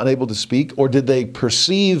dumb, unable to speak? Or did they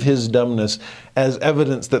perceive his dumbness as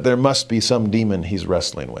evidence that there must be some demon he's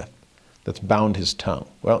wrestling with that's bound his tongue?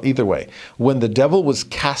 Well, either way, when the devil was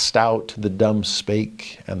cast out, the dumb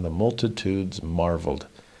spake, and the multitudes marveled,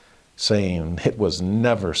 saying, it was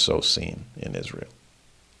never so seen in Israel.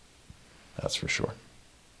 That's for sure.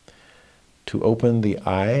 To open the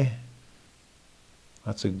eye,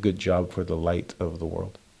 that's a good job for the light of the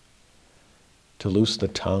world. To loose the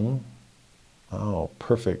tongue, oh,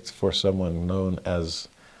 perfect for someone known as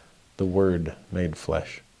the Word made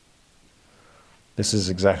flesh. This is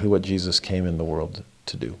exactly what Jesus came in the world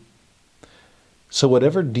to do. So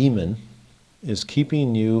whatever demon is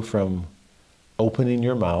keeping you from opening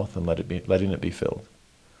your mouth and letting it be filled,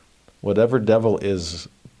 whatever devil is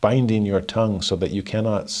binding your tongue so that you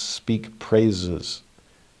cannot speak praises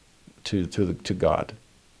to God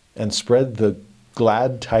and spread the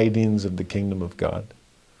glad tidings of the kingdom of God,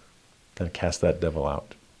 then cast that devil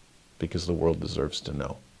out, because the world deserves to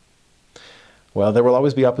know. Well, there will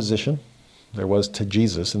always be opposition. There was to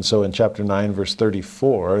Jesus. And so in chapter 9, verse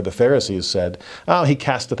 34, the Pharisees said, oh, he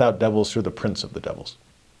casteth out devils through the prince of the devils.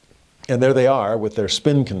 And there they are with their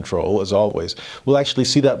spin control, as always. We'll actually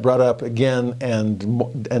see that brought up again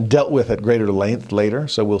and dealt with at greater length later,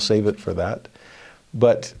 so we'll save it for that.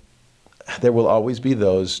 But there will always be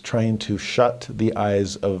those trying to shut the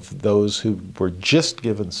eyes of those who were just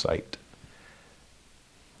given sight,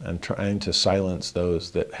 and trying to silence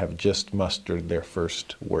those that have just mustered their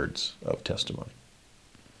first words of testimony.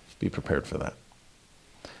 Be prepared for that.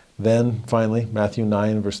 Then, finally, Matthew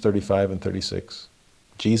 9, verse 35 and 36.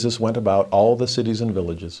 Jesus went about all the cities and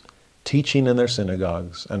villages, teaching in their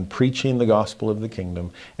synagogues and preaching the gospel of the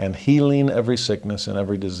kingdom and healing every sickness and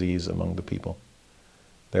every disease among the people.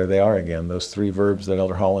 There they are again, those three verbs that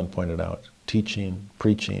Elder Holland pointed out. Teaching,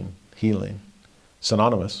 preaching, healing.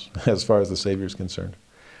 Synonymous as far as the Savior is concerned.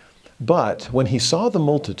 But when he saw the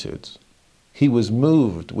multitudes, he was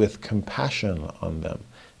moved with compassion on them.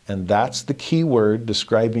 And that's the key word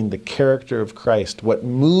describing the character of Christ. What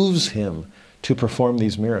moves him to perform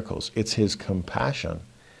these miracles? It's his compassion.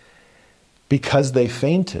 Because they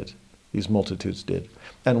fainted, these multitudes did,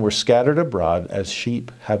 and were scattered abroad as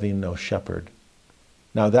sheep having no shepherd.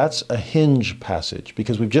 Now that's a hinge passage,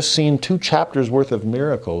 because we've just seen 2 chapters worth of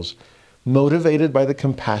miracles motivated by the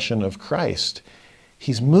compassion of Christ.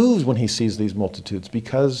 He's moved when he sees these multitudes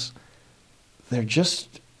because they're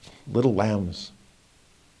just little lambs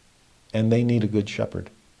and they need a good shepherd.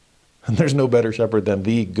 And there's no better shepherd than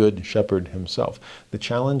the good shepherd himself. The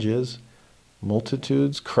challenge is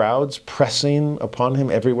multitudes, crowds pressing upon him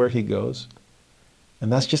everywhere he goes.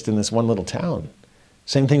 And that's just in this one little town.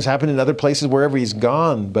 Same things happen in other places wherever he's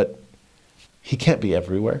gone, but he can't be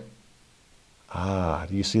everywhere. Do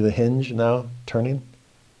you see the hinge now turning?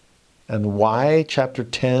 And why chapter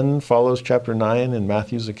 10 follows chapter 9 in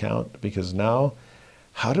Matthew's account? Because now,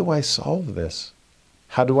 how do I solve this?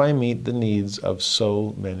 How do I meet the needs of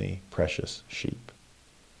so many precious sheep?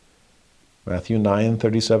 Matthew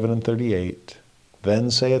 9:37 and 38.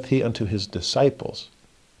 Then saith he unto his disciples,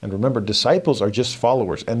 and remember, disciples are just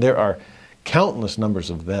followers, and there are countless numbers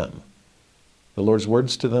of them. The Lord's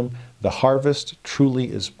words to them, the harvest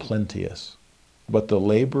truly is plenteous, but the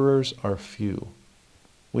laborers are few.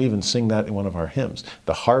 We even sing that in one of our hymns.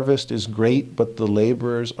 The harvest is great, but the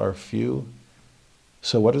laborers are few.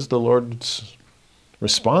 So what is the Lord's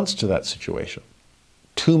response to that situation?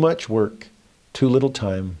 Too much work, too little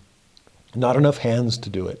time, not enough hands to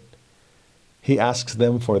do it. He asks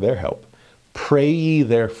them for their help. Pray ye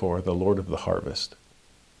therefore the Lord of the harvest,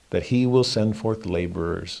 that he will send forth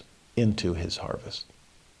laborers into his harvest.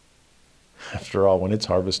 After all, when it's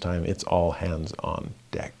harvest time, it's all hands on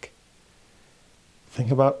deck. Think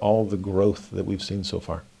about all the growth that we've seen so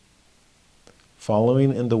far.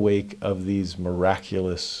 Following in the wake of these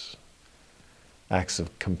miraculous acts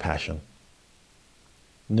of compassion.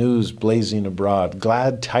 News blazing abroad,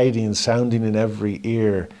 glad tidings sounding in every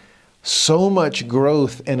ear. So much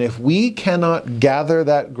growth, and if we cannot gather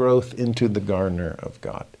that growth into the garner of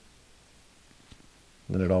God,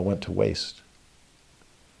 then it all went to waste.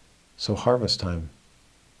 So harvest time.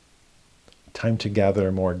 Time to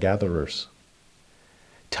gather more gatherers.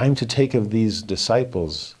 Time to take of these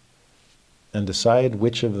disciples and decide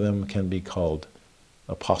which of them can be called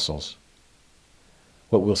apostles.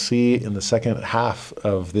 What we'll see in the second half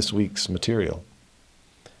of this week's material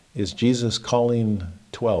is Jesus calling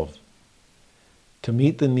 12 to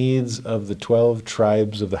meet the needs of the 12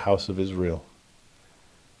 tribes of the house of Israel,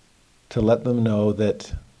 to let them know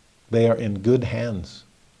that they are in good hands,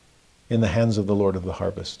 in the hands of the Lord of the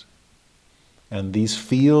harvest. And these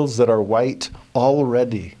fields that are white, all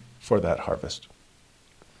ready for that harvest,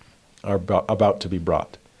 are about to be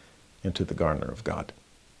brought into the garner of God.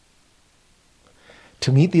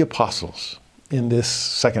 To meet the apostles in this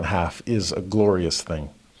second half is a glorious thing.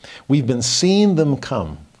 We've been seeing them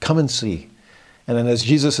come and see. And then as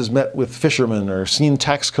Jesus has met with fishermen or seen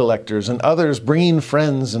tax collectors and others bringing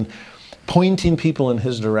friends and pointing people in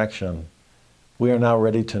his direction, we are now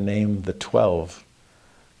ready to name the 12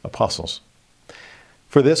 apostles.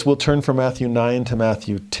 For this, we'll turn from Matthew 9 to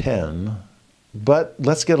Matthew 10, but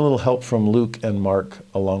let's get a little help from Luke and Mark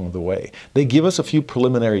along the way. They give us a few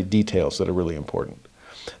preliminary details that are really important.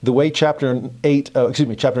 The way chapter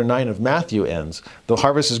 9 of Matthew ends, the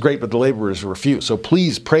harvest is great, but the laborers are few. So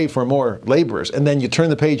please pray for more laborers. And then you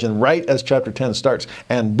turn the page, and right as chapter 10 starts,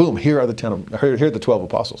 and boom, here are the 12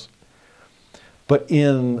 apostles. But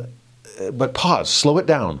pause, slow it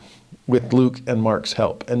down with Luke and Mark's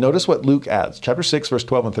help. And notice what Luke adds, chapter 6, verse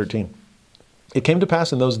 12 and 13. It came to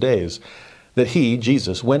pass in those days that he,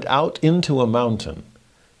 Jesus, went out into a mountain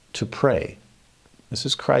to pray. This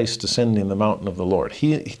is Christ ascending the mountain of the Lord.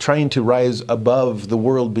 He trying to rise above the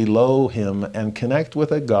world below him and connect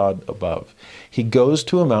with a God above. He goes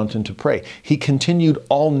to a mountain to pray. He continued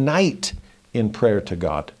all night in prayer to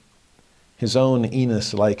God. His own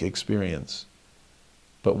Enos-like experience.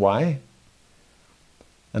 But why?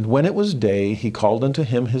 And when it was day, he called unto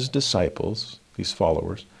him his disciples, these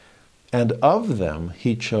followers, and of them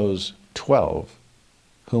he chose 12,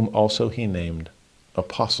 whom also he named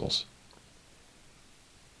apostles.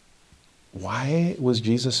 Why was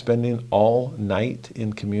Jesus spending all night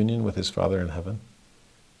in communion with his Father in heaven?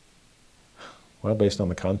 Well, based on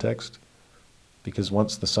the context, because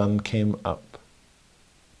once the sun came up,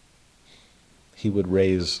 he would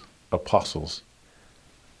raise apostles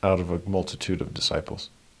out of a multitude of disciples.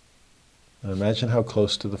 And imagine how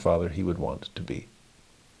close to the Father he would want to be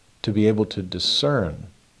able to discern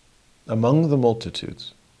among the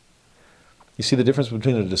multitudes. You see the difference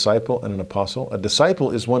between a disciple and an apostle? A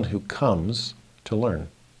disciple is one who comes to learn.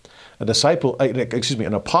 An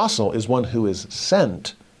apostle is one who is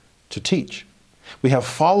sent to teach. We have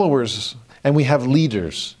followers and we have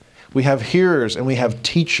leaders. We have hearers and we have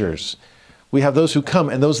teachers. We have those who come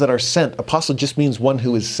and those that are sent. Apostle just means one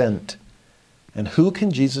who is sent. And who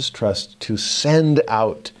can Jesus trust to send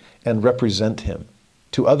out and represent him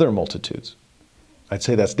to other multitudes? I'd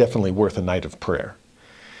say that's definitely worth a night of prayer.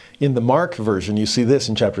 In the Mark version, you see this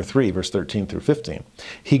in chapter 3, verse 13 through 15.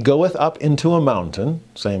 He goeth up into a mountain,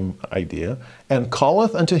 same idea, and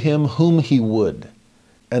calleth unto him whom he would.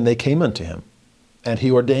 And they came unto him. And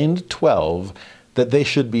he ordained 12, that they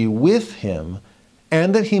should be with him,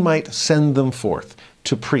 and that he might send them forth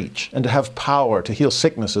to preach, and to have power to heal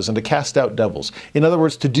sicknesses, and to cast out devils. In other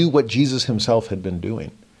words, to do what Jesus himself had been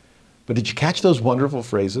doing. But did you catch those wonderful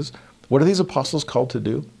phrases? What are these apostles called to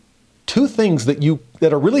do? Two things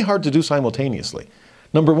that are really hard to do simultaneously.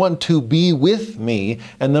 Number one, to be with me.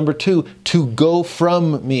 And number two, to go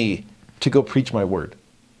from me to go preach my word.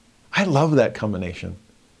 I love that combination.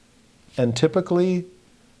 And typically,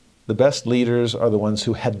 the best leaders are the ones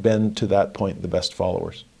who had been to that point the best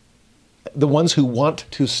followers. The ones who want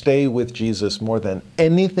to stay with Jesus more than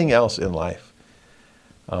anything else in life.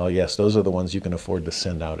 Oh yes, those are the ones you can afford to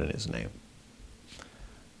send out in his name.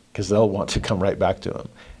 Because they'll want to come right back to him.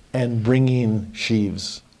 And bringing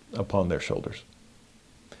sheaves upon their shoulders.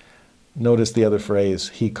 Notice the other phrase,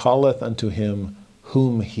 he calleth unto him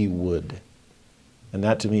whom he would. And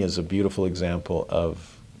that to me is a beautiful example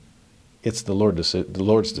of, it's the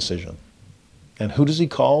Lord's decision. And who does he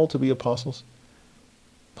call to be apostles?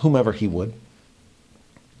 Whomever he would.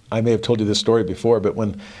 I may have told you this story before, but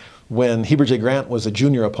when Heber J. Grant was a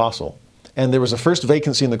junior apostle, and there was a first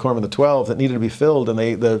vacancy in the Quorum of the 12 that needed to be filled, and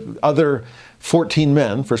the other 14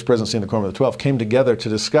 men, first presidency in the Quorum of the 12, came together to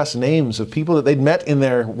discuss names of people that they'd met in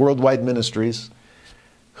their worldwide ministries.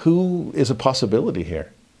 Who is a possibility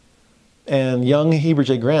here? And young Heber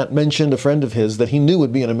J. Grant mentioned a friend of his that he knew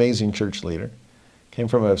would be an amazing church leader. Came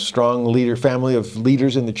from a strong family of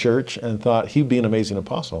leaders in the church, and thought he'd be an amazing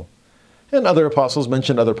apostle. And other apostles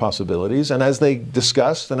mentioned other possibilities, and as they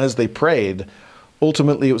discussed and as they prayed,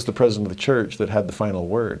 ultimately it was the president of the church that had the final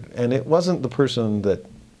word. And it wasn't the person that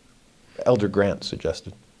Elder Grant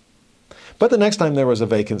suggested. But the next time there was a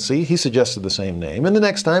vacancy, he suggested the same name. And the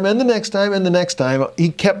next time, and the next time, and the next time, he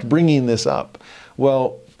kept bringing this up.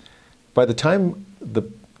 Well, by the time the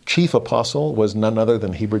chief apostle was none other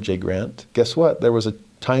than Heber J. Grant, guess what? There was a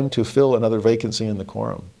time to fill another vacancy in the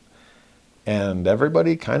quorum. And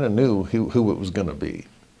everybody kind of knew who it was going to be,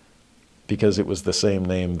 because it was the same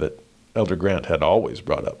name that Elder Grant had always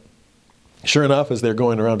brought up. Sure enough, as they're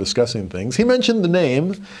going around discussing things, he mentioned the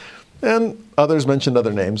name, and others mentioned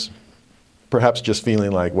other names, perhaps just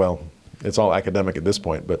feeling like, well, it's all academic at this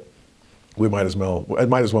point, but I might as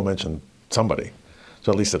well mention somebody.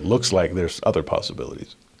 So at least it looks like there's other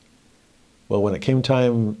possibilities. Well, when it came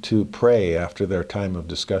time to pray after their time of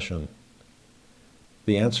discussion,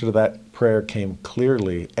 the answer to that prayer came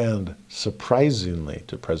clearly and surprisingly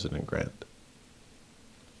to President Grant.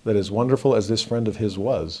 That as wonderful as this friend of his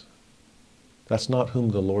was, that's not whom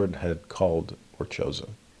the Lord had called or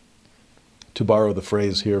chosen. To borrow the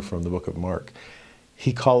phrase here from the book of Mark,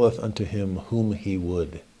 he calleth unto him whom he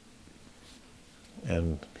would.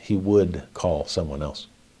 And he would call someone else.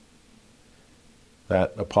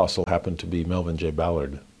 That apostle happened to be Melvin J.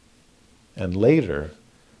 Ballard. And later,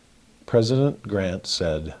 President Grant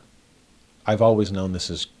said, I've always known this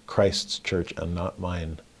is Christ's church and not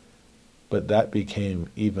mine. But that became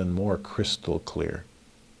even more crystal clear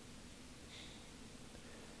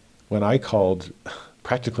when I called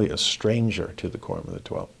practically a stranger to the Quorum of the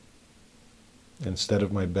 12 instead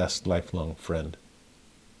of my best lifelong friend.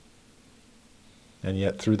 And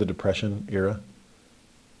yet through the Depression era,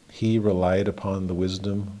 he relied upon the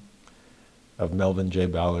wisdom of Melvin J.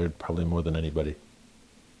 Ballard probably more than anybody.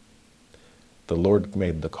 The Lord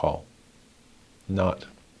made the call, not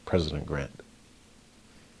President Grant.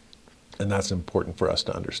 And that's important for us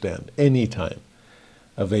to understand. Anytime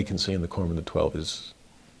a vacancy in the Quorum of the 12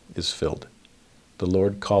 is filled, the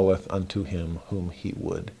Lord calleth unto him whom he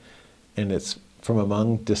would. And it's from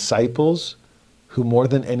among disciples who more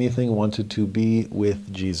than anything wanted to be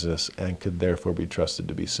with Jesus and could therefore be trusted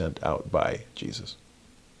to be sent out by Jesus.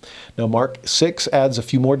 Now Mark 6 adds a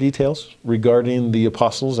few more details regarding the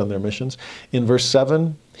apostles and their missions. In verse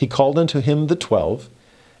 7, he called unto him the 12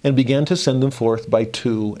 and began to send them forth by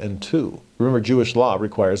 2 and 2. Remember, Jewish law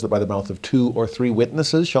requires that by the mouth of 2 or 3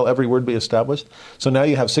 witnesses shall every word be established. So now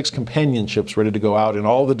you have 6 companionships ready to go out in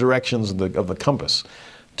all the directions of the compass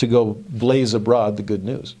to go blaze abroad the good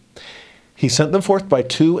news. He sent them forth by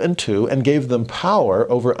 2 and 2 and gave them power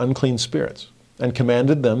over unclean spirits and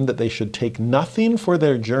commanded them that they should take nothing for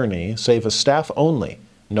their journey save a staff only,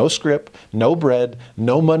 no scrip, no bread,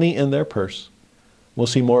 no money in their purse. We'll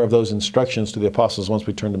see more of those instructions to the apostles once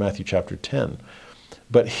we turn to Matthew chapter 10.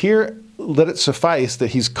 But here, let it suffice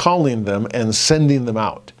that he's calling them and sending them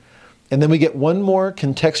out. And then we get one more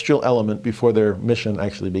contextual element before their mission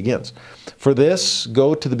actually begins. For this,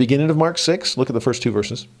 go to the beginning of Mark 6. Look at the first 2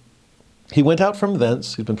 verses. He went out from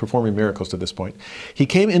thence. He's been performing miracles to this point. He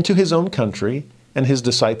came into his own country, and his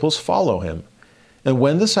disciples follow him. And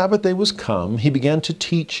when the Sabbath day was come, he began to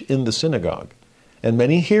teach in the synagogue. And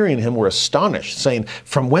many hearing him were astonished, saying,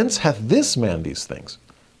 From whence hath this man these things?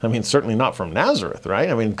 I mean, certainly not from Nazareth, right?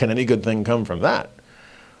 I mean, can any good thing come from that?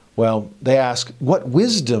 Well, they ask, What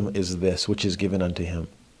wisdom is this which is given unto him,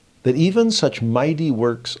 that even such mighty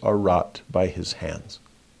works are wrought by his hands?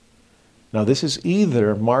 Now, this is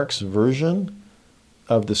either Mark's version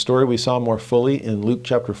of the story we saw more fully in Luke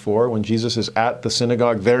chapter 4 when Jesus is at the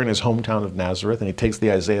synagogue there in his hometown of Nazareth, and he takes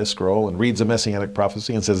the Isaiah scroll and reads a messianic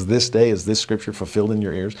prophecy and says, "This day is this scripture fulfilled in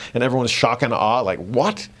your ears." And everyone's shocked and awe, like,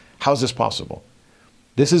 what? How's this possible?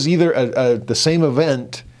 This is either the same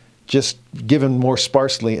event, just given more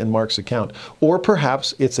sparsely in Mark's account, or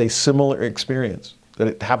perhaps it's a similar experience, that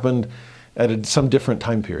it happened at some different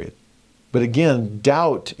time period. But again,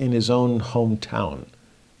 doubt in his own hometown.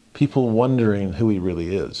 People wondering who he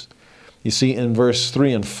really is. You see, in verse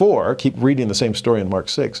 3 and 4, keep reading the same story in Mark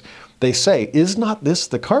 6, they say, "Is not this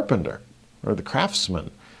the carpenter or the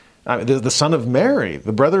craftsman? The son of Mary,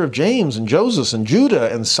 the brother of James and Joseph and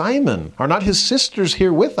Judah and Simon? Are not his sisters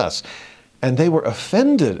here with us?" And they were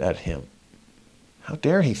offended at him. How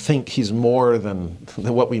dare he think he's more than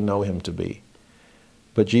what we know him to be?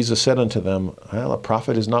 But Jesus said unto them, "Well, a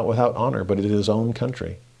prophet is not without honor, but in his own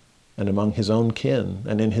country, and among his own kin,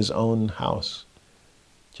 and in his own house,"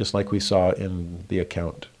 just like we saw in the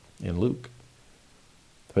account in Luke.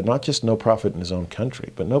 But not just no prophet in his own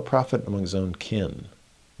country, but no prophet among his own kin,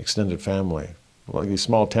 extended family. Well, these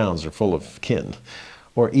small towns are full of kin,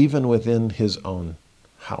 or even within his own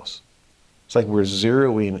house. It's like we're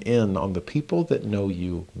zeroing in on the people that know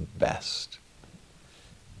you best.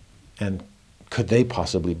 And could they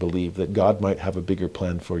possibly believe that God might have a bigger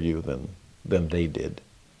plan for you than they did?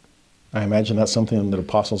 I imagine that's something that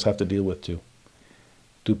apostles have to deal with too.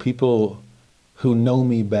 Do people who know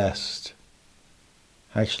me best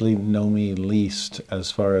actually know me least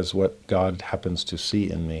as far as what God happens to see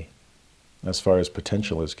in me, as far as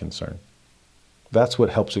potential is concerned? That's what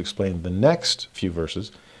helps explain the next few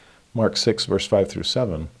verses, Mark 6, verse 5 through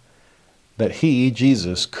 7, that he,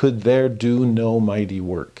 Jesus, could there do no mighty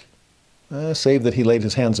work, save that he laid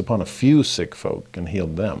his hands upon a few sick folk and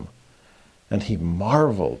healed them. And he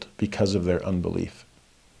marveled because of their unbelief.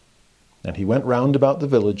 And he went round about the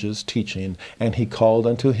villages teaching, and he called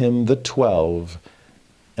unto him the 12,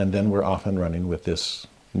 and then we're off and running with this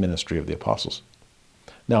ministry of the apostles.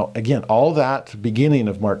 Now, again, all that beginning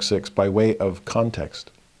of Mark 6 by way of context.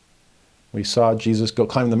 We saw Jesus go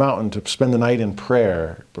climb the mountain to spend the night in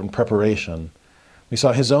prayer, in preparation. We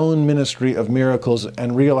saw his own ministry of miracles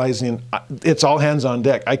and realizing it's all hands on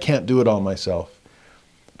deck. I can't do it all myself.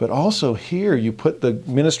 But also here you put the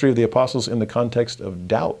ministry of the apostles in the context of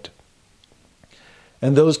doubt.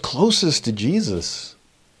 And those closest to Jesus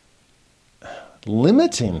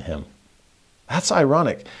limiting him. That's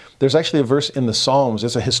ironic. There's actually a verse in the Psalms,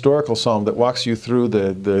 it's a historical psalm that walks you through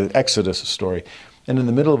the Exodus story. And in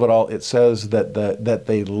the middle of it all, it says that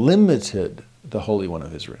they limited the Holy One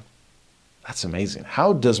of Israel. That's amazing.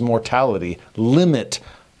 How does mortality limit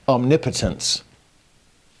omnipotence?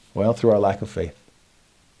 Well, through our lack of faith.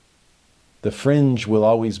 The fringe will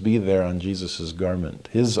always be there on Jesus' garment.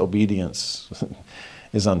 His obedience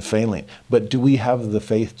is unfailing. But do we have the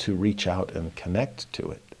faith to reach out and connect to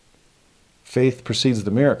it? Faith precedes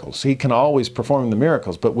the miracles. He can always perform the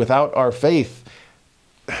miracles, but without our faith,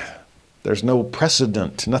 there's no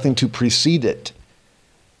precedent, nothing to precede it.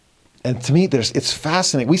 And to me, it's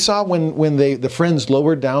fascinating. We saw when the friends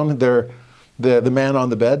lowered down the man on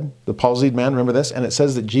the bed, the palsied man, remember this? And it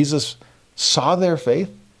says that Jesus saw their faith.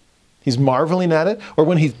 He's marveling at it. Or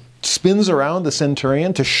when he spins around the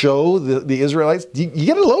centurion to show the Israelites, you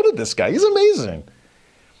get a load of this guy. He's amazing.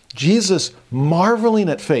 Jesus marveling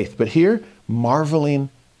at faith, but here, marveling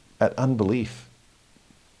at unbelief.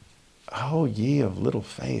 Oh, ye of little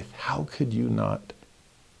faith, how could you not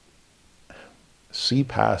see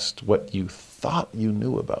past what you thought you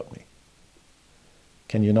knew about me?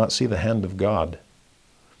 Can you not see the hand of God?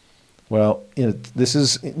 Well, this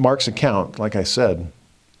is Mark's account, like I said.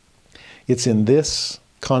 It's in this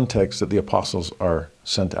context that the apostles are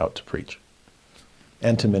sent out to preach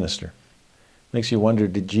and to minister. Makes you wonder,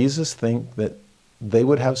 did Jesus think that they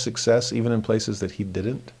would have success even in places that he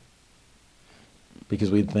didn't?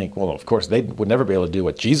 Because we'd think, well, of course, they would never be able to do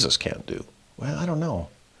what Jesus can't do. Well, I don't know.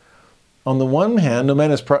 On the one hand, no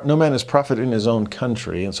man is prophet in his own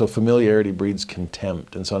country, and so familiarity breeds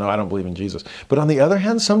contempt. And so, no, I don't believe in Jesus. But on the other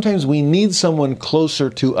hand, sometimes we need someone closer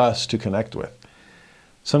to us to connect with.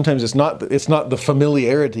 Sometimes it's not the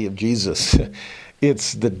familiarity of Jesus.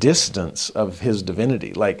 It's the distance of his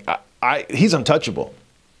divinity. Like, he's untouchable.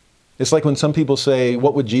 It's like when some people say,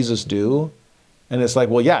 what would Jesus do? And it's like,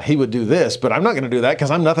 well, yeah, he would do this, but I'm not going to do that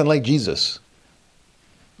because I'm nothing like Jesus.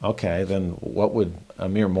 Okay, then what would a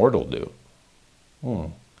mere mortal do?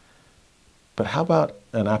 But how about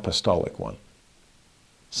an apostolic one?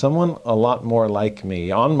 Someone a lot more like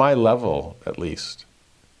me, on my level at least,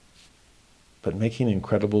 but making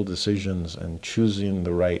incredible decisions and choosing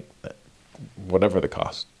the right, whatever the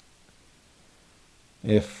cost.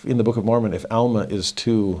 If in the Book of Mormon, if Alma is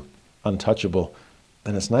too untouchable,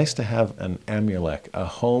 then it's nice to have an Amulek, a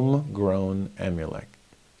homegrown Amulek.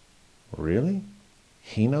 Really?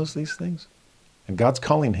 He knows these things? And God's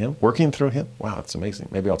calling him, working through him? Wow, that's amazing.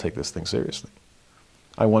 Maybe I'll take this thing seriously.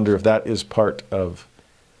 I wonder if that is part of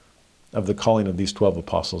the calling of these 12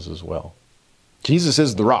 apostles as well. Jesus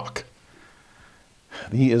is the rock.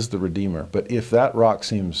 He is the Redeemer. But if that rock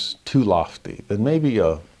seems too lofty, then maybe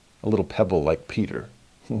a little pebble like Peter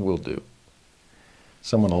will do.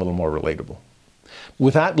 Someone a little more relatable.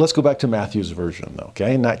 With that, let's go back to Matthew's version, though,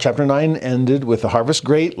 okay? Chapter 9 ended with the harvest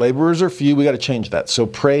great, laborers are few. We got to change that. So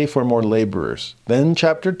pray for more laborers. Then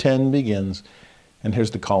chapter 10 begins, and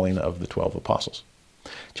here's the calling of the 12 apostles.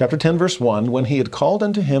 Chapter 10, verse 1, when he had called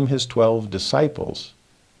unto him his 12 disciples,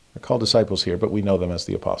 they're called disciples here, but we know them as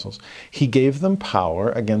the apostles, he gave them power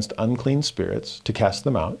against unclean spirits to cast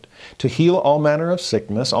them out, to heal all manner of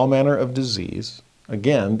sickness, all manner of disease.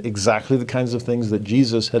 Again, exactly the kinds of things that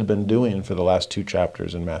Jesus had been doing for the last 2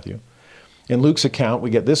 chapters in Matthew. In Luke's account, we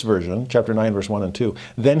get this version, chapter 9, verse 1 and 2.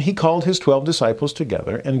 Then he called his 12 disciples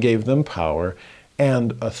together and gave them power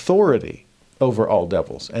and authority over all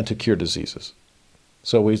devils and to cure diseases.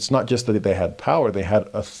 So it's not just that they had power, they had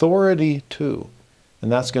authority too.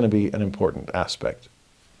 And that's going to be an important aspect.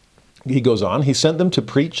 He goes on, he sent them to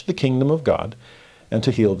preach the kingdom of God and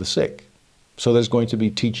to heal the sick. So there's going to be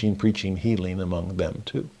teaching, preaching, healing among them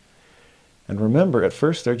too. And remember, at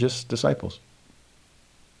first they're just disciples.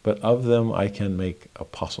 But of them I can make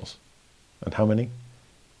apostles. And how many?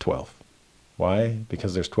 12. Why?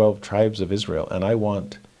 Because there's 12 tribes of Israel, and I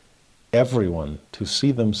want everyone to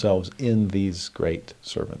see themselves in these great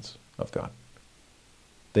servants of God.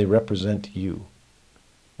 They represent you,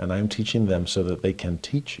 and I'm teaching them so that they can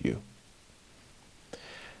teach you.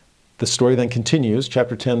 The story then continues,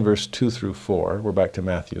 chapter 10, verse 2 through 4. We're back to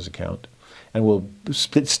Matthew's account. And we'll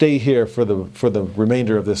stay here for the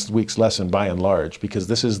remainder of this week's lesson by and large, because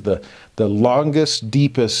this is the longest,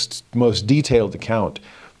 deepest, most detailed account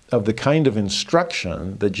of the kind of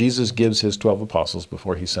instruction that Jesus gives his 12 apostles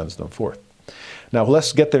before he sends them forth. Now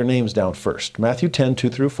let's get their names down first. Matthew 10, 2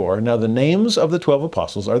 through 4. Now the names of the 12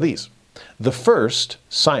 apostles are these. The first,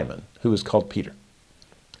 Simon, who is called Peter.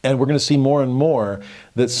 And we're going to see more and more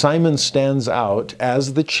that Simon stands out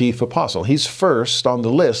as the chief apostle. He's first on the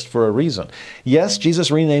list for a reason. Yes, Jesus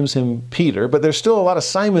renames him Peter, but there's still a lot of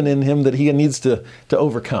Simon in him that he needs to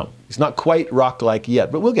overcome. He's not quite rock-like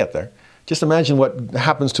yet, but we'll get there. Just imagine what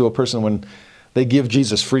happens to a person when they give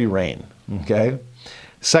Jesus free rein, okay?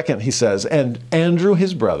 Second, he says, and Andrew,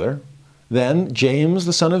 his brother, then James,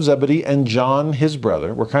 the son of Zebedee, and John, his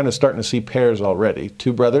brother. We're kind of starting to see pairs already.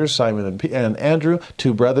 2 brothers, Simon and Andrew,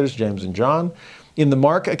 2 brothers, James and John. In the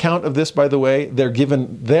Mark account of this, by the way, they're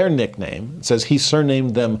given their nickname. It says he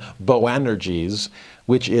surnamed them Boanerges,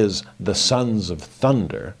 which is the sons of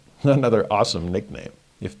thunder. Another awesome nickname.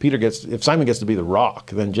 If Simon gets to be the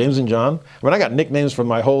rock, then James and John, I got nicknames from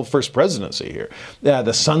my whole first presidency here. Yeah,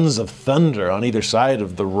 the sons of thunder on either side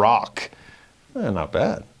of the rock. Not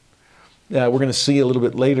bad. We're going to see a little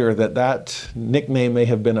bit later that nickname may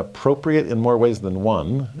have been appropriate in more ways than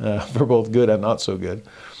one, for both good and not so good.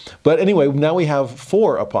 But anyway, now we have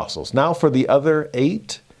 4 apostles. Now for the other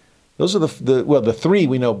 8, those are the 3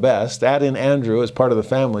 we know best. Add in Andrew as part of the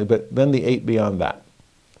family, but then the 8 beyond that.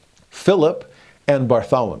 Philip and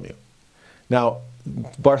Bartholomew. Now,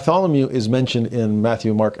 Bartholomew is mentioned in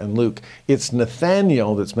Matthew, Mark, and Luke. It's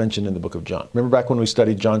Nathanael that's mentioned in the book of John. Remember back when we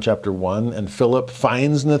studied John chapter 1, and Philip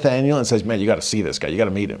finds Nathanael and says, man, you got to see this guy. You got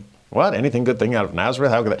to meet him. What? Anything good thing out of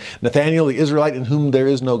Nazareth? How could that? Nathanael, the Israelite in whom there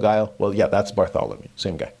is no guile. Well, yeah, that's Bartholomew.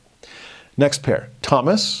 Same guy. Next pair.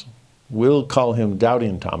 Thomas. We'll call him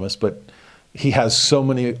Doubting Thomas, but he has so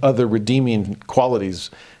many other redeeming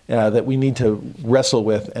qualities that we need to wrestle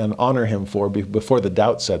with and honor him for before the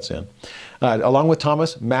doubt sets in. Along with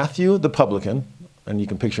Thomas, Matthew the publican, and you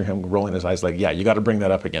can picture him rolling his eyes like, yeah, you got to bring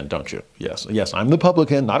that up again, don't you? Yes, I'm the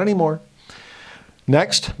publican, not anymore.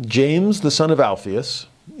 Next, James the son of Alphaeus.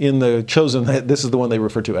 In the chosen, this is the one they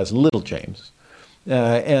refer to as little James.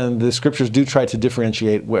 And the scriptures do try to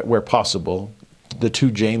differentiate where possible the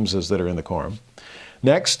 2 Jameses that are in the quorum.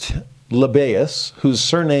 Next, Lebbaeus, whose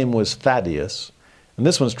surname was Thaddeus. And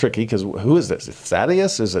this one's tricky because who is this? Is it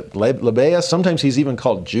Thaddeus? Is it Lebbaeus? Sometimes he's even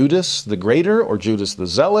called Judas the Greater or Judas the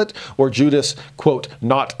Zealot or Judas, quote,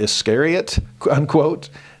 not Iscariot, unquote.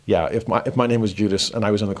 Yeah, if my name was Judas and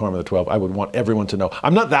I was in the quorum of the 12, I would want everyone to know.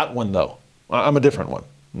 I'm not that one, though. I'm a different one,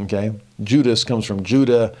 okay? Judas comes from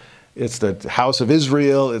Judah. It's the house of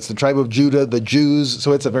Israel. It's the tribe of Judah, the Jews.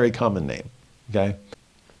 So it's a very common name, okay?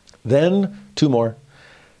 Then 2 more.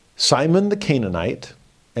 Simon the Canaanite.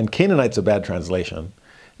 And Canaanite's a bad translation.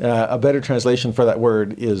 A better translation for that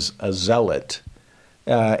word is a zealot.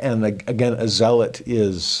 Again, a zealot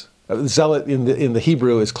is... Zealot in the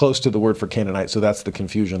Hebrew is close to the word for Canaanite, so that's the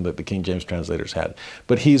confusion that the King James translators had.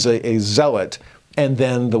 But he's a zealot, and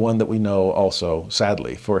then the one that we know also,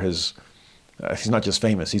 sadly, for his... he's not just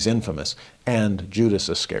famous, he's infamous. And Judas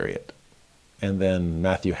Iscariot. And then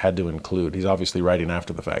Matthew had to include, he's obviously writing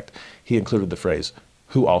after the fact, he included the phrase,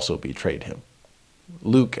 who also betrayed him.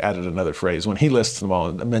 Luke added another phrase when he lists them all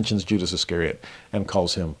and mentions Judas Iscariot and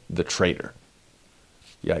calls him the traitor.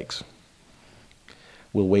 Yikes.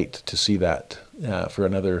 We'll wait to see that for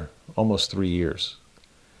another almost 3 years.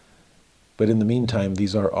 But in the meantime,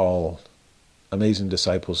 these are all amazing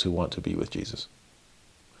disciples who want to be with Jesus.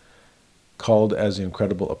 Called as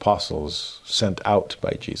incredible apostles, sent out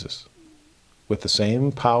by Jesus, with the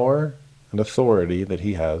same power and authority that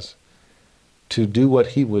he has to do what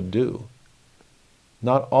he would do.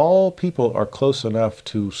 Not all people are close enough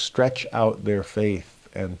to stretch out their faith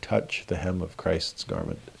and touch the hem of Christ's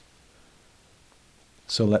garment.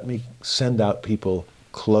 So let me send out people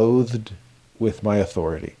clothed with my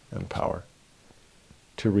authority and power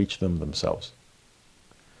to reach them themselves.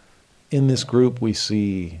 In this group we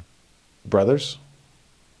see brothers,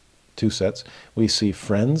 2 sets. We see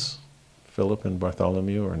friends, Philip and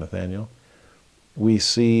Bartholomew or Nathaniel. We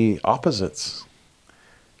see opposites.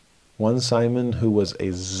 One Simon who was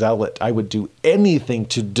a zealot. I would do anything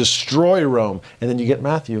to destroy Rome. And then you get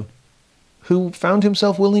Matthew, who found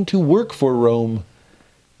himself willing to work for Rome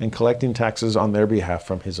and collecting taxes on their behalf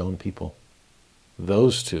from his own people.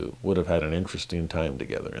 Those two would have had an interesting time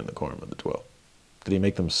together in the Quorum of the 12. Did he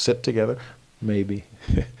make them sit together? Maybe.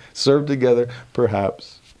 Serve together?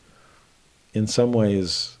 Perhaps. In some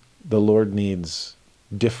ways, the Lord needs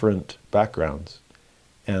different backgrounds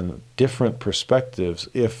and different perspectives.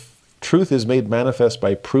 If truth is made manifest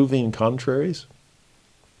by proving contraries,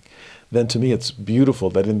 then to me it's beautiful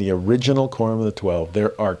that in the original Quorum of the 12,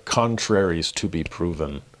 there are contraries to be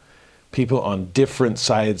proven. People on different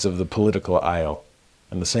sides of the political aisle.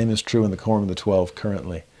 And the same is true in the Quorum of the 12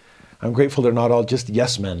 currently. I'm grateful they're not all just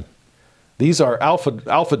yes men. These are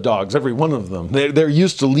alpha dogs, every one of them. They're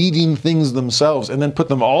used to leading things themselves, and then put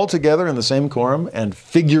them all together in the same quorum and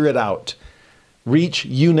figure it out. Reach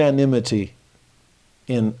unanimity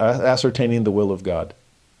in ascertaining the will of God.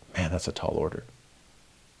 Man, that's a tall order.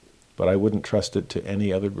 But I wouldn't trust it to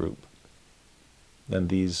any other group than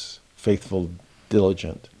these faithful,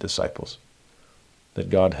 diligent disciples that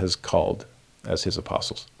God has called as his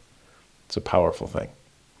apostles. It's a powerful thing.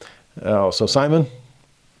 So Simon,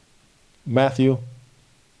 Matthew,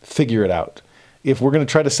 figure it out. If we're going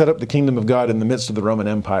to try to set up the kingdom of God in the midst of the Roman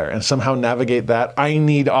Empire and somehow navigate that, I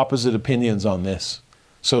need opposite opinions on this.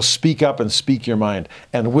 So speak up and speak your mind,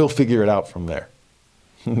 and we'll figure it out from there.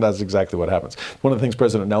 That's exactly what happens. One of the things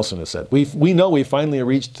President Nelson has said, we know we finally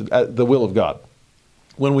reached the will of God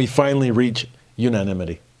when we finally reach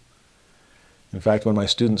unanimity. In fact, when my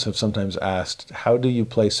students have sometimes asked, how do you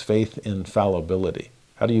place faith in fallibility?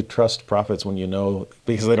 How do you trust prophets when you know,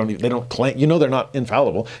 because they don't claim, you know they're not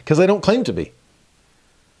infallible, because they don't claim to be?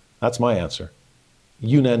 That's my answer.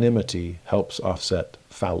 Unanimity helps offset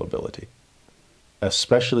fallibility,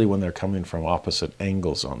 especially when they're coming from opposite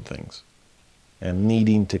angles on things and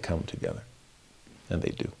needing to come together. And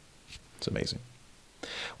they do. It's amazing.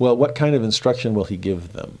 Well, what kind of instruction will he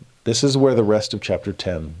give them? This is where the rest of chapter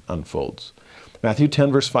 10 unfolds. Matthew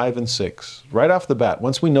 10, verse 5 and 6. Right off the bat,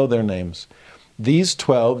 once we know their names, these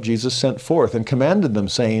 12 Jesus sent forth and commanded them,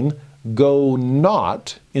 saying, go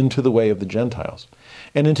not into the way of the Gentiles,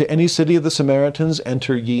 and into any city of the Samaritans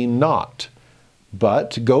enter ye not,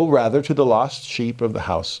 but go rather to the lost sheep of the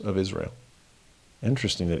house of Israel.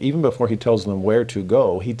 Interesting that even before he tells them where to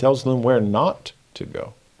go, he tells them where not to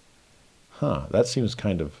go. That seems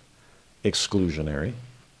kind of exclusionary.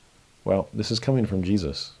 Well, this is coming from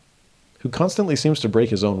Jesus, who constantly seems to break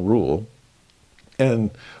his own rule and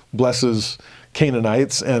blesses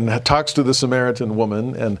Canaanites and talks to the Samaritan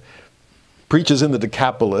woman and preaches in the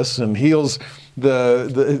Decapolis and heals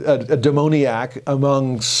a demoniac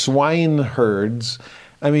among swine herds.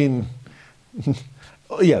 I mean,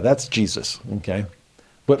 yeah, that's Jesus, okay?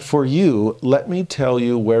 But for you, let me tell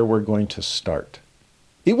you where we're going to start.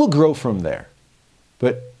 It will grow from there,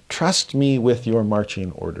 but trust me with your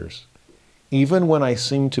marching orders, even when I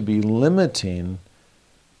seem to be limiting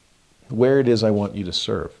where it is I want you to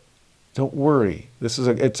serve. Don't worry.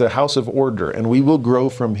 It's a house of order, and we will grow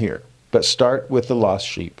from here. But start with the lost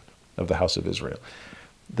sheep of the house of Israel.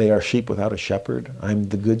 They are sheep without a shepherd. I'm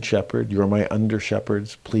the good shepherd. You're my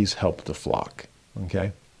under-shepherds. Please help the flock.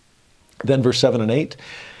 Okay? Then verse 7 and 8.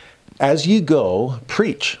 As you go,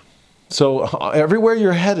 preach. So everywhere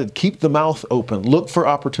you're headed, keep the mouth open. Look for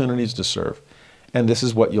opportunities to serve. And this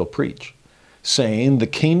is what you'll preach, saying, the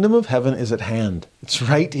kingdom of heaven is at hand. It's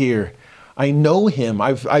right here. I know him.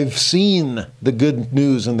 I've seen the good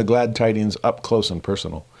news and the glad tidings up close and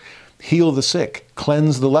personal. Heal the sick,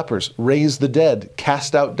 cleanse the lepers, raise the dead,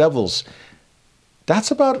 cast out devils. That's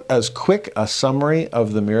about as quick a summary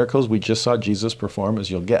of the miracles we just saw Jesus perform as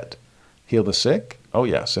you'll get. Heal the sick. Oh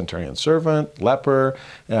yeah, centurion servant, leper,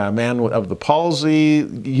 man of the palsy,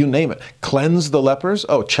 you name it. Cleanse the lepers.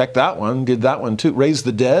 Oh, check that one. Did that one too. Raise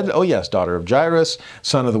the dead. Oh yes, daughter of Jairus,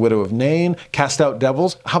 son of the widow of Nain. Cast out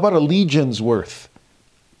devils. How about a legion's worth?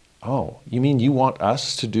 Oh, you mean you want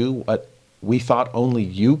us to do what we thought only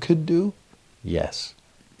you could do? Yes,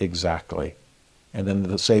 exactly. And then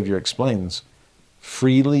the Savior explains,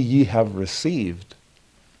 freely ye have received,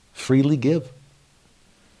 freely give.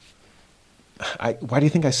 Why do you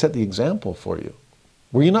think I set the example for you?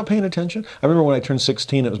 Were you not paying attention? I remember when I turned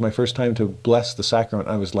 16, it was my first time to bless the sacrament.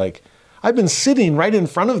 I was like, I've been sitting right in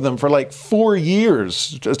front of them for like 4 years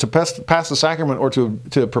just to pass the sacrament or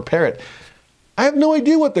to prepare it. I have no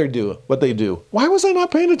idea what they do. Why was I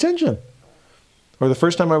not paying attention? Or the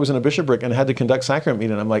first time I was in a bishopric and had to conduct sacrament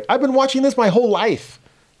meeting, I'm like, I've been watching this my whole life.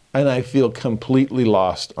 And I feel completely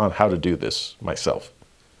lost on how to do this myself.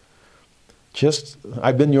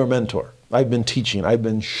 I've been your mentor. I've been teaching. I've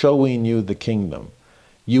been showing you the kingdom.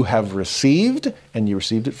 You have received, and you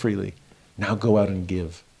received it freely. Now go out and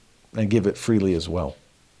give it freely as well.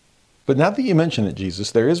 But now that you mention it,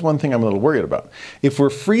 Jesus, there is one thing I'm a little worried about. If we're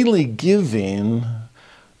freely giving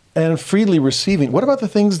and freely receiving, what about the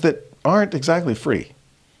things that aren't exactly free?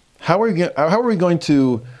 How are we going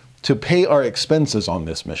to pay our expenses on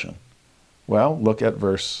this mission? Well, look at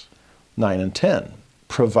verse 9 and 10.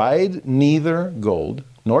 Provide neither gold,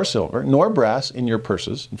 nor silver, nor brass in your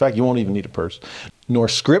purses. In fact, you won't even need a purse. Nor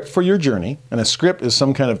scrip for your journey. And a scrip is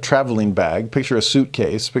some kind of traveling bag. Picture a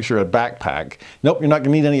suitcase, picture a backpack. Nope, you're not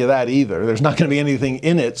going to need any of that either. There's not going to be anything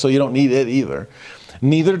in it, so you don't need it either.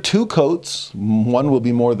 Neither 2 coats. One will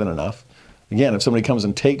be more than enough. Again, if somebody comes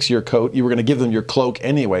and takes your coat, you were going to give them your cloak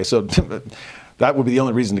anyway. So that would be the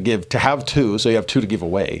only reason to have 2, so you have 2 to give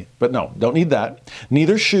away. But no, don't need that.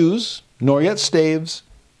 Neither shoes, nor yet staves.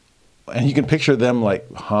 And you can picture them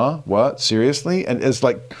like, huh? What? Seriously? And it's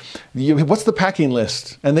like, what's the packing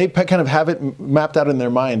list? And they kind of have it mapped out in their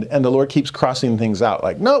mind, and the Lord keeps crossing things out.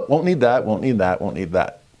 Like, nope, won't need that, won't need that, won't need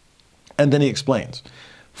that. And then he explains,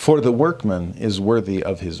 for the workman is worthy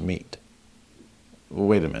of his meat.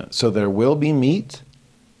 Wait a minute. So there will be meat?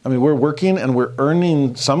 I mean, we're working and we're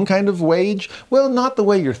earning some kind of wage? Well, not the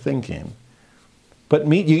way you're thinking. But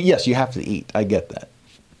meat, yes, you have to eat. I get that.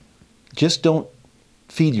 Just don't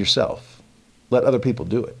feed yourself. Let other people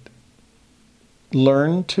do it.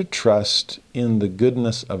 Learn to trust in the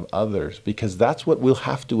goodness of others, because that's what we'll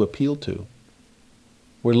have to appeal to.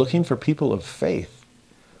 We're looking for people of faith.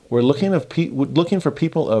 We're looking for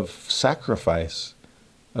people of sacrifice,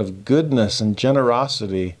 of goodness and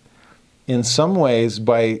generosity. In some ways,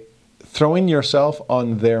 by throwing yourself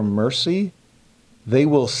on their mercy, they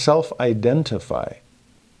will self-identify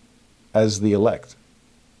as the elect,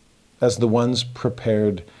 as the ones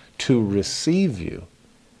prepared to receive you.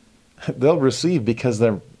 They'll receive because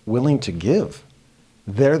they're willing to give.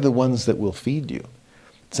 They're the ones that will feed you.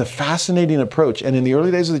 It's a fascinating approach. And in the early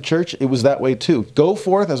days of the church, it was that way too. Go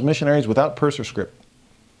forth as missionaries without purse or scrip.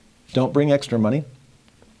 Don't bring extra money.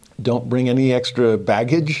 Don't bring any extra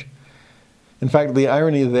baggage. In fact, the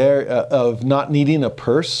irony there of not needing a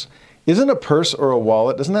purse, isn't a purse or a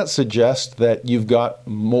wallet, doesn't that suggest that you've got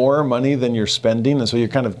more money than you're spending, and so you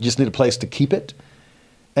kind of just need a place to keep it?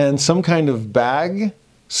 And some kind of bag,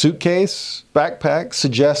 suitcase, backpack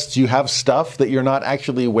suggests you have stuff that you're not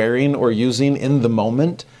actually wearing or using in the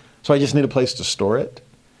moment, so I just need a place to store it.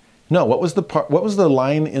 No, what was the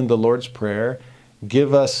line in the Lord's Prayer?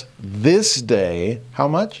 Give us this day, how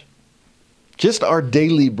much? Just our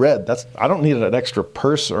daily bread. I don't need an extra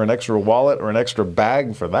purse or an extra wallet or an extra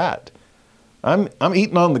bag for that. I'm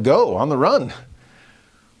eating on the go, on the run.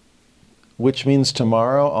 Which means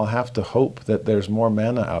tomorrow I'll have to hope that there's more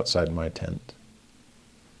manna outside my tent.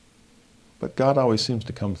 But God always seems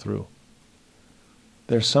to come through.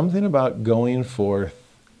 There's something about going forth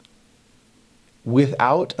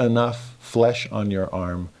without enough flesh on your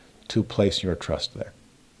arm to place your trust there.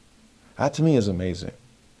 That to me is amazing.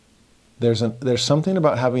 There's something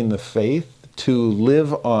about having the faith to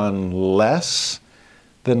live on less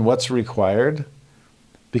than what's required,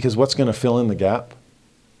 because what's going to fill in the gap?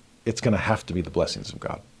 It's going to have to be the blessings of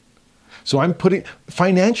God. So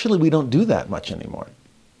financially, we don't do that much anymore.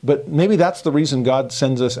 But maybe that's the reason God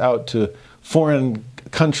sends us out to foreign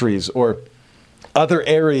countries or other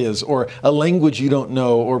areas or a language you don't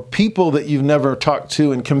know or people that you've never talked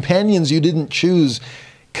to and companions you didn't choose,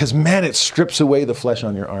 because, man, it strips away the flesh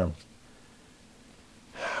on your arm.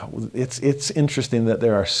 It's interesting that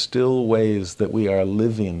there are still ways that we are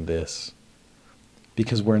living this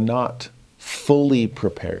because we're not fully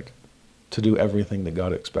prepared to do everything that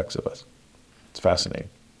God expects of us. It's fascinating.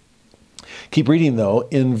 Keep reading, though,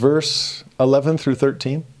 in verse 11 through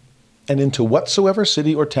 13. And into whatsoever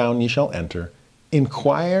city or town ye shall enter,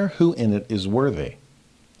 inquire who in it is worthy.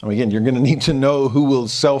 Again, you're going to need to know who will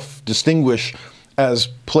self-distinguish as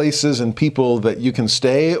places and people that you can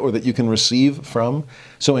stay or that you can receive from.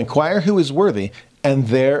 So inquire who is worthy, and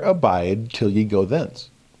there abide till ye go thence.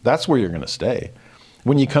 That's where you're going to stay.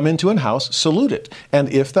 When you come into an house, salute it. And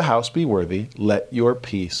if the house be worthy, let your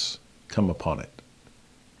peace come upon it.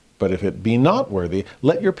 But if it be not worthy,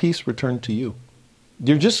 let your peace return to you.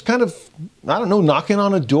 You're just kind of, knocking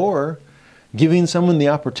on a door, giving someone the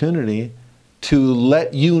opportunity to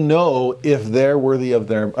let you know if they're worthy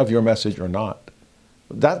of your message or not.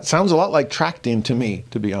 That sounds a lot like tracting to me,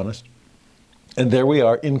 to be honest. And there we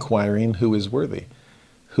are, inquiring who is worthy,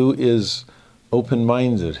 who is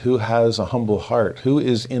open-minded, who has a humble heart, who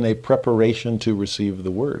is in a preparation to receive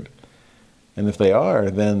the word. And if they are,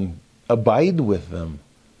 then abide with them.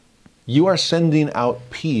 You are sending out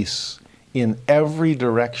peace in every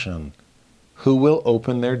direction. Who will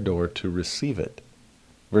open their door to receive it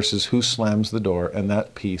versus who slams the door and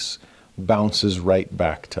that peace bounces right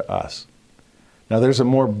back to us. Now there's a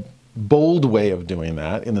more bold way of doing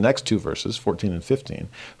that in the next two verses, 14 and 15.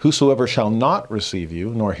 Whosoever shall not receive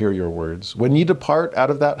you, nor hear your words, when ye depart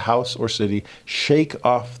out of that house or city, shake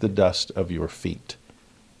off the dust of your feet.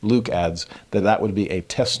 Luke adds that would be a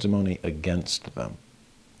testimony against them.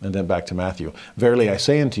 And then back to Matthew. Verily I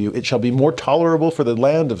say unto you, it shall be more tolerable for the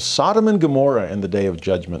land of Sodom and Gomorrah in the day of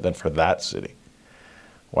judgment than for that city.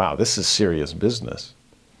 Wow, this is serious business.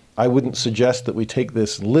 I wouldn't suggest that we take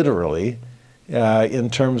this literally in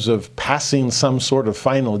terms of passing some sort of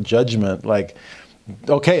final judgment like,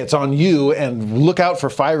 okay, it's on you and look out for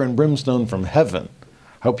fire and brimstone from heaven.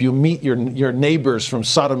 Hope you meet your neighbors from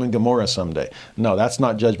Sodom and Gomorrah someday. No, that's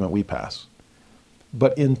not judgment we pass.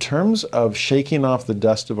 But in terms of shaking off the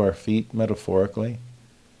dust of our feet, metaphorically,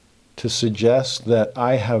 to suggest that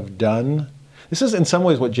I have done, this is in some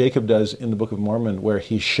ways what Jacob does in the Book of Mormon, where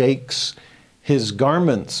he shakes his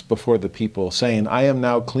garments before the people, saying, I am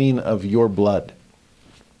now clean of your blood,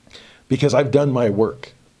 because I've done my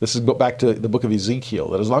work. This is back to the book of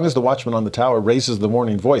Ezekiel, that as long as the watchman on the tower raises the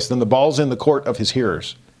warning voice, then the ball's in the court of his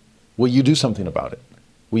hearers. Will you do something about it?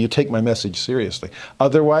 Will you take my message seriously?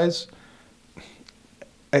 Otherwise,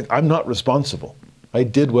 I'm not responsible. I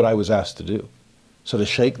did what I was asked to do. So to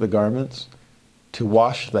shake the garments, to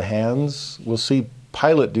wash the hands, we'll see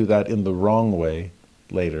Pilate do that in the wrong way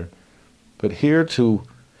later. But here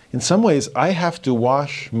in some ways, I have to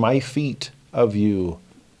wash my feet of you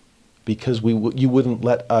because you wouldn't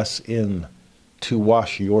let us in to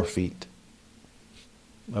wash your feet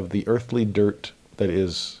of the earthly dirt that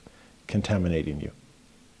is contaminating you.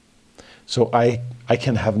 So I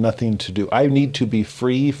can have nothing to do. I need to be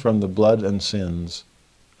free from the blood and sins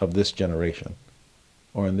of this generation.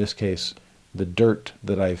 Or in this case, the dirt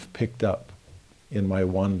that I've picked up in my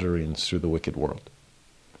wanderings through the wicked world.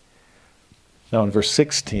 Now in verse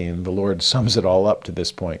 16, the Lord sums it all up to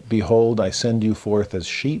this point. Behold, I send you forth as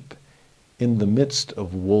sheep in the midst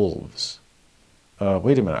of wolves.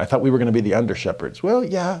 Wait a minute, I thought we were going to be the under-shepherds. Well,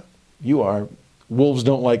 yeah, you are. Wolves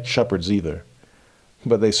don't like shepherds either.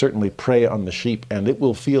 But they certainly prey on the sheep, and it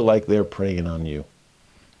will feel like they're preying on you.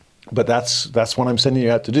 But that's what I'm sending you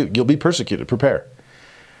out to do. You'll be persecuted. Prepare.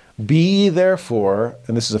 Be therefore,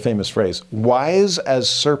 and this is a famous phrase, wise as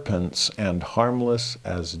serpents and harmless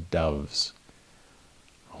as doves.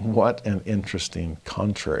 What an interesting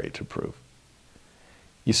contrary to prove.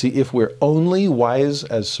 You see, if we're only wise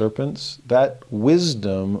as serpents, that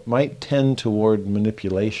wisdom might tend toward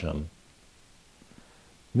manipulation.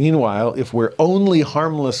 Meanwhile, if we're only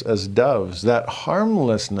harmless as doves, that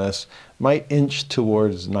harmlessness might inch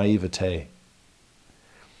towards naivete.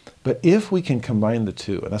 But if we can combine the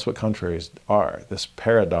two, and that's what contraries are, this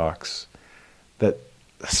paradox that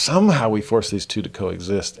somehow we force these two to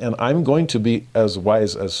coexist, and I'm going to be as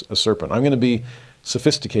wise as a serpent. I'm going to be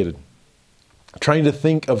sophisticated, trying to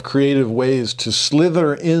think of creative ways to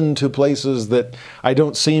slither into places that I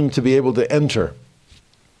don't seem to be able to enter.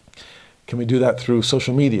 Can we do that through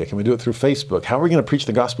social media? Can we do it through Facebook? How are we going to preach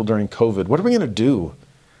the gospel during COVID? What are we going to do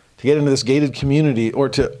to get into this gated community or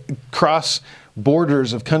to cross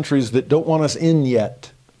borders of countries that don't want us in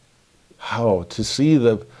yet? How to see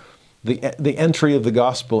the entry of the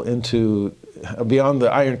gospel into beyond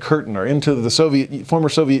the Iron Curtain or into the former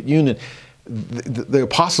Soviet Union. The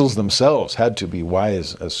apostles themselves had to be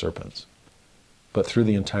wise as serpents. But through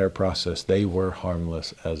the entire process, they were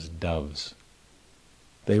harmless as doves.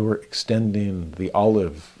 They were extending the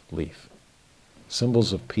olive leaf,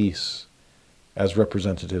 symbols of peace, as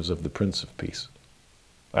representatives of the Prince of Peace.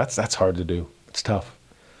 That's hard to do. It's tough.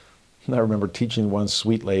 And I remember teaching one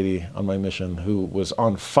sweet lady on my mission who was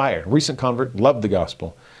on fire, recent convert, loved the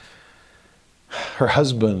gospel. Her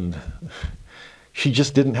husband, she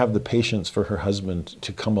just didn't have the patience for her husband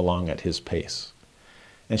to come along at his pace.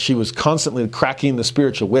 And she was constantly cracking the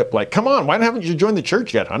spiritual whip, like, come on, why haven't you joined the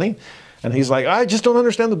church yet, honey? And he's like, I just don't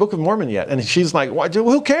understand the Book of Mormon yet. And she's like, why,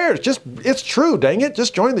 who cares? It's true, dang it,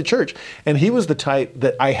 just join the church. And he was the type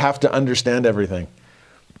that I have to understand everything.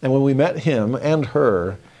 And when we met him and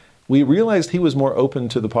her, we realized he was more open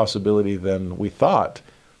to the possibility than we thought.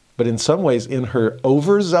 But in some ways, in her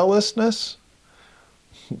overzealousness,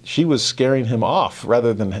 she was scaring him off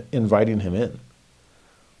rather than inviting him in.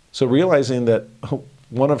 So realizing that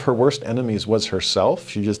one of her worst enemies was herself,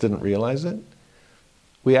 she just didn't realize it,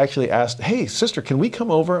 we actually asked, hey, sister, can we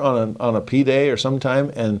come over on a P day or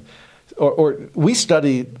sometime? Or we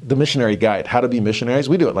study the missionary guide, how to be missionaries.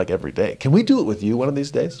 We do it like every day. Can we do it with you one of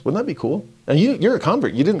these days? Wouldn't that be cool? And you're a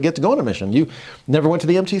convert. You didn't get to go on a mission. You never went to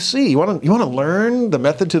the MTC. You want to learn the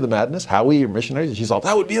method to the madness, how we are missionaries? And she's all,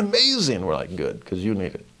 that would be amazing. We're like, good, because you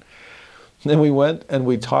need it. And then we went and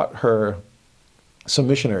we taught her some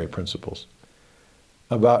missionary principles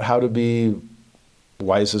about how to be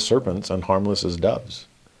wise as serpents and harmless as doves.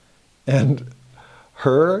 And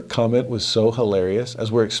her comment was so hilarious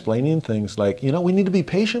as we're explaining things like, we need to be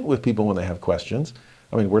patient with people when they have questions.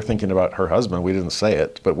 I mean, we're thinking about her husband. We didn't say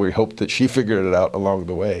it, but we hope that she figured it out along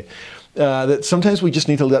the way. That sometimes we just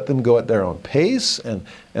need to let them go at their own pace and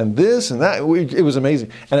this and that. It was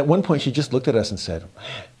amazing. And at one point she just looked at us and said,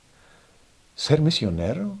 ser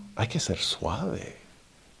misionero, hay que ser suave.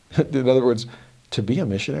 In other words, to be a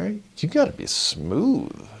missionary, you got to be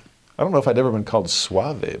smooth. I don't know if I'd ever been called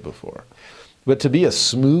suave before. But to be a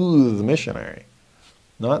smooth missionary,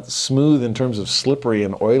 not smooth in terms of slippery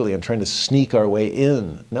and oily and trying to sneak our way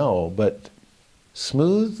in. No, but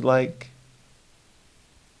smooth like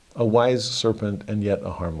a wise serpent and yet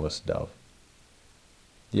a harmless dove.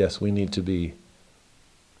 Yes, we need to be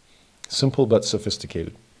simple but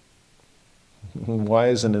sophisticated.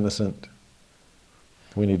 Wise and innocent.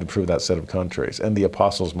 We need to prove that set of contraries. And the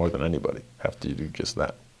apostles, more than anybody, have to do just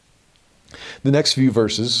that. The next few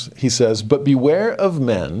verses, he says, but beware of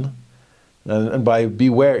men, and by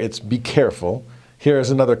beware, it's be careful. Here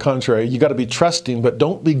is another contrary. You got to be trusting, but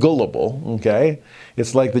don't be gullible, okay?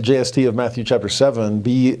 It's like the JST of Matthew chapter 7,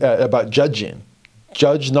 be about judging.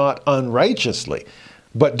 Judge not unrighteously,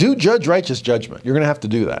 but do judge righteous judgment. You're going to have to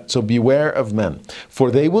do that. So beware of men, for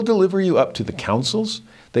they will deliver you up to the councils.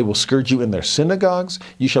 They will scourge you in their synagogues.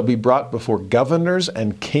 You shall be brought before governors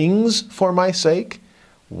and kings for my sake.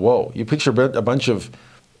 Whoa, you picture a bunch of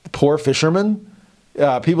poor fishermen,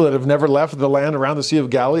 people that have never left the land around the Sea of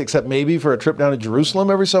Galilee, except maybe for a trip down to Jerusalem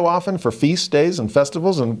every so often for feast days and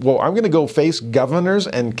festivals. And whoa, I'm going to go face governors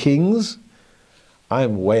and kings.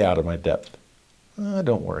 I'm way out of my depth.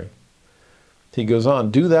 Don't worry. He goes on,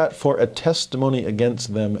 do that for a testimony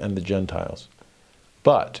against them and the Gentiles.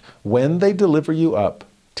 But when they deliver you up,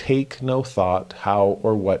 take no thought how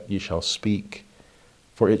or what ye shall speak.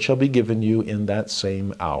 For it shall be given you in that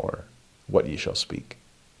same hour what ye shall speak.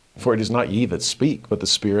 For it is not ye that speak, but the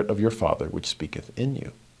Spirit of your Father which speaketh in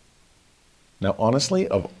you. Now, honestly,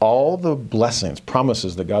 of all the blessings,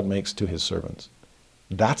 promises that God makes to his servants,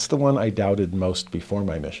 that's the one I doubted most before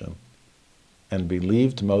my mission and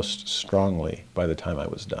believed most strongly by the time I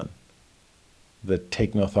was done. The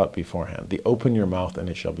take no thought beforehand. The open your mouth and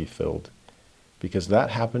it shall be filled. Because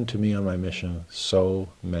that happened to me on my mission so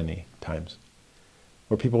many times.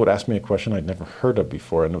 Where people would ask me a question I'd never heard of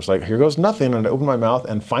before, and it was like, here goes nothing, and I'd open my mouth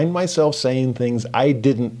and find myself saying things I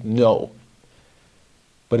didn't know.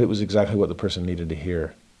 But it was exactly what the person needed to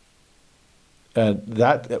hear. And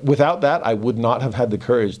without that, I would not have had the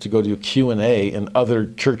courage to go to Q&A in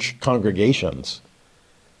other church congregations.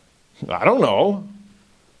 I don't know.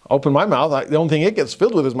 Open my mouth, the only thing it gets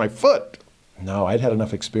filled with is my foot. No, I'd had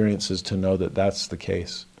enough experiences to know that that's the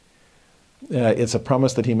case. It's a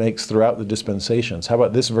promise that he makes throughout the dispensations. How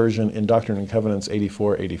about this version in Doctrine and Covenants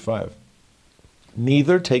 84:85?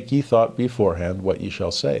 Neither take ye thought beforehand what ye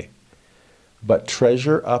shall say, but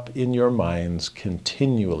treasure up in your minds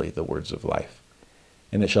continually the words of life.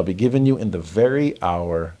 And it shall be given you in the very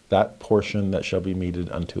hour that portion that shall be meted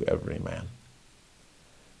unto every man.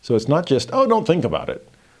 So it's not just, oh, don't think about it.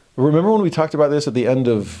 Remember when we talked about this at the end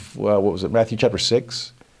of, what was it, Matthew chapter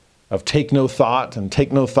 6? Of take no thought and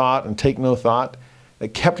take no thought and take no thought.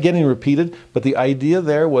 It kept getting repeated, but the idea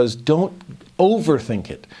there was don't overthink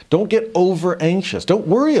it. Don't get over anxious. Don't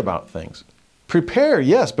worry about things. Prepare,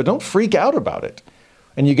 yes, but don't freak out about it.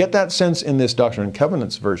 And you get that sense in this Doctrine and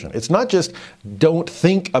Covenants version. It's not just don't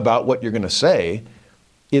think about what you're going to say.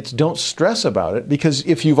 It's don't stress about it, because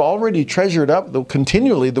if you've already treasured up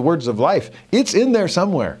continually the words of life, it's in there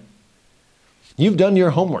somewhere. You've done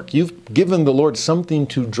your homework. You've given the Lord something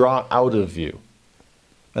to draw out of you.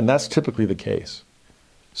 And that's typically the case.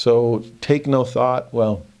 So take no thought.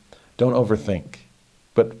 Well, don't overthink.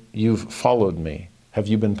 But you've followed me. Have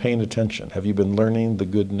you been paying attention? Have you been learning the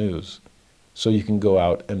good news so you can go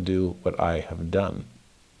out and do what I have done?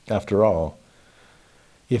 After all,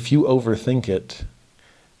 if you overthink it,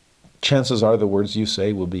 chances are the words you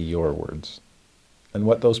say will be your words. And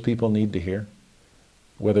what those people need to hear,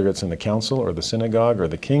 whether it's in the council or the synagogue or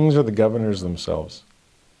the kings or the governors themselves,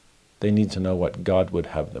 they need to know what God would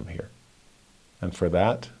have them hear. And for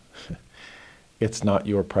that, it's not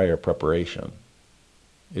your prior preparation.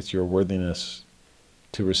 It's your worthiness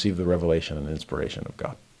to receive the revelation and inspiration of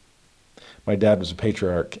God. My dad was a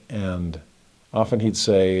patriarch, and often he'd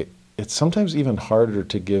say, it's sometimes even harder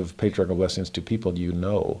to give patriarchal blessings to people you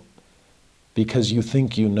know, because you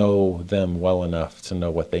think you know them well enough to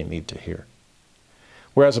know what they need to hear.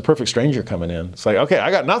 Whereas a perfect stranger coming in, it's like, okay,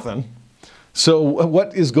 I got nothing. So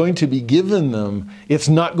what is going to be given them, it's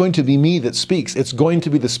not going to be me that speaks. It's going to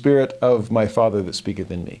be the Spirit of my Father that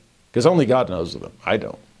speaketh in me. Because only God knows them. I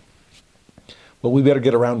don't. Well, we better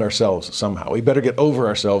get around ourselves somehow. We better get over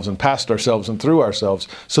ourselves and past ourselves and through ourselves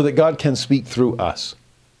so that God can speak through us.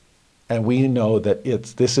 And we know that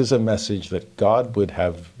this is a message that God would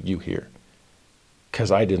have you hear.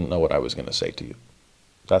 Because I didn't know what I was going to say to you.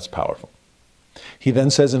 That's powerful. He then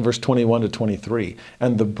says in verse 21 to 23,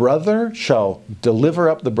 and the brother shall deliver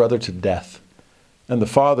up the brother to death, and the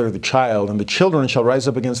father the child, and the children shall rise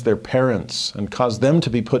up against their parents and cause them to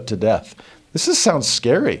be put to death. This sounds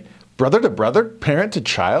scary. Brother to brother, parent to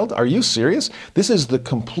child? Are you serious? This is the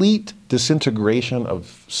complete disintegration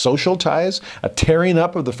of social ties, a tearing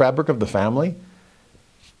up of the fabric of the family.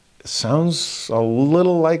 It sounds a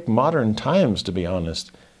little like modern times, to be honest.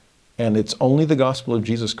 And it's only the gospel of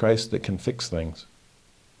Jesus Christ that can fix things.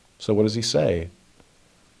 So what does he say?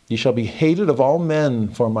 Ye shall be hated of all men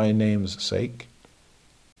for my name's sake.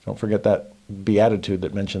 Don't forget that beatitude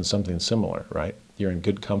that mentions something similar, right? You're in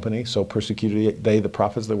good company, so persecuted they the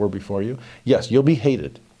prophets that were before you. Yes, you'll be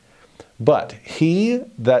hated. But he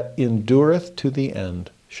that endureth to the end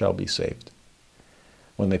shall be saved.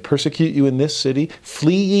 When they persecute you in this city,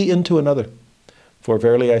 flee ye into another. For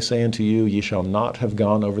verily I say unto you, ye shall not have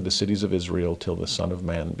gone over the cities of Israel till the Son of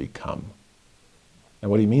Man be come.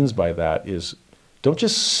 And what he means by that is, don't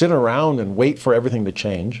just sit around and wait for everything to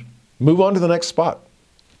change. Move on to the next spot.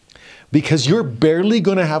 Because you're barely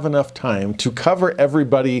going to have enough time to cover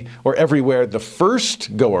everybody or everywhere the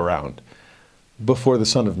first go around before the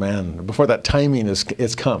Son of Man, before that timing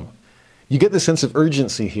is come. You get the sense of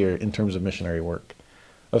urgency here in terms of missionary work,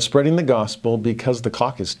 of spreading the gospel because the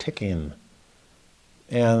clock is ticking.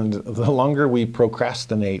 And the longer we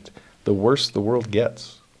procrastinate, the worse the world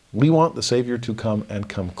gets. We want the Savior to come and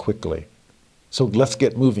come quickly. So let's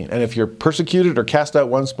get moving. And if you're persecuted or cast out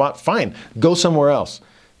one spot, fine, go somewhere else.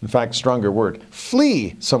 In fact, stronger word,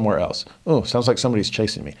 flee somewhere else. Oh, sounds like somebody's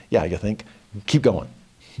chasing me. Yeah, you think? Keep going.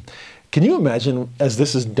 Can you imagine as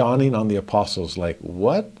this is dawning on the apostles, like,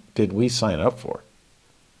 what did we sign up for?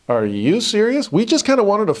 Are you serious? We just kind of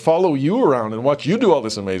wanted to follow you around and watch you do all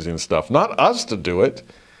this amazing stuff, not us to do it.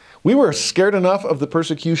 We were scared enough of the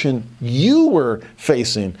persecution you were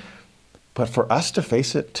facing, but for us to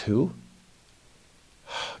face it too?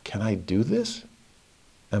 Can I do this?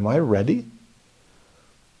 Am I ready?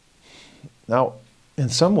 Now, in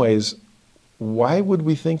some ways, why would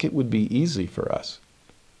we think it would be easy for us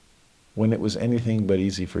when it was anything but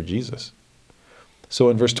easy for Jesus? So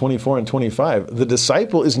in verse 24 and 25, the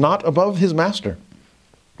disciple is not above his master,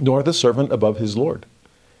 nor the servant above his Lord.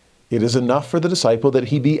 It is enough for the disciple that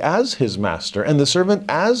he be as his master and the servant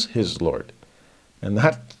as his Lord. And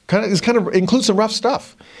that kind of includes some rough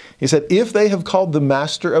stuff. He said, if they have called the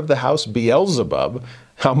master of the house Beelzebub,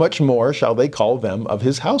 how much more shall they call them of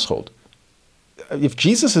his household? If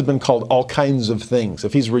Jesus has been called all kinds of things,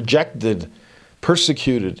 if he's rejected,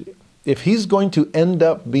 persecuted, if he's going to end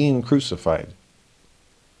up being crucified,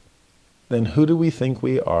 then who do we think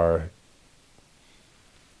we are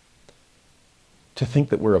to think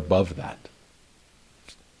that we're above that?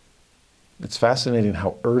 It's fascinating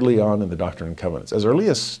how early on in the Doctrine and Covenants, as early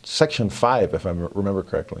as section 5, if I remember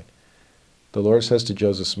correctly, the Lord says to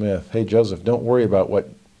Joseph Smith, hey, Joseph, don't worry about what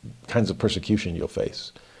kinds of persecution you'll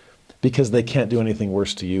face, because they can't do anything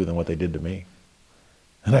worse to you than what they did to me.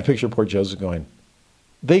 And I picture poor Joseph going,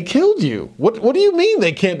 they killed you. What do you mean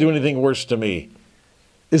they can't do anything worse to me?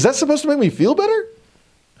 Is that supposed to make me feel better?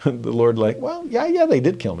 And the Lord like, well, yeah, they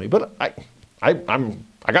did kill me, but I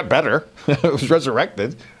got better. I was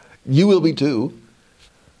resurrected. You will be too.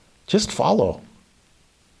 Just follow.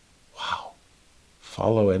 Wow.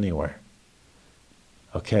 Follow anywhere.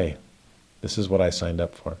 Okay, this is what I signed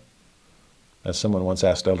up for. As someone once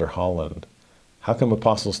asked Elder Holland, how come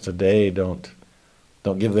apostles today don't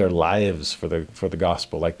give their lives for the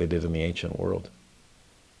gospel like they did in the ancient world?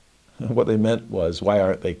 What they meant was, why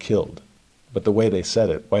aren't they killed? But the way they said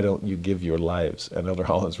it, why don't you give your lives? And Elder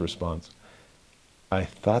Holland's response, I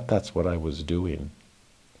thought that's what I was doing.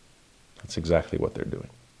 That's exactly what they're doing.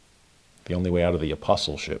 The only way out of the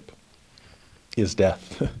apostleship is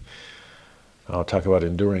death. I'll talk about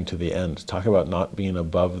enduring to the end. Talk about not being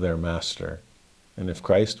above their master. And if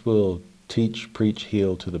Christ will teach, preach,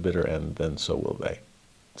 heal to the bitter end, then so will they.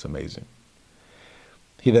 It's amazing.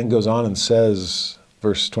 He then goes on and says,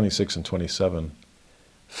 verse 26 and 27,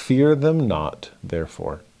 fear them not,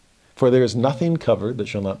 therefore, for there is nothing covered that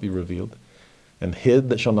shall not be revealed, and hid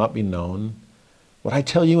that shall not be known. What I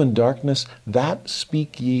tell you in darkness, that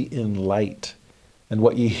speak ye in light. And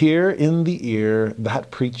what ye hear in the ear,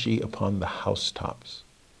 that preach ye upon the housetops.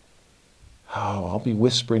 Oh, I'll be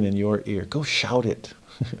whispering in your ear. Go shout it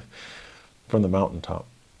from the mountaintop.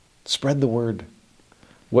 Spread the word.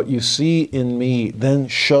 What you see in me, then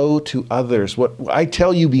show to others. What I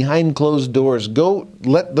tell you behind closed doors, go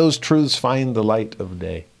let those truths find the light of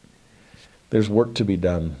day. There's work to be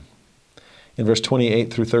done. In verse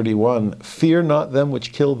 28 through 31, fear not them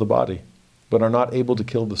which kill the body, but are not able to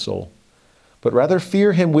kill the soul. But rather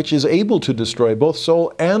fear him which is able to destroy both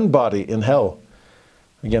soul and body in hell.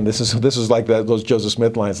 Again, this is like those Joseph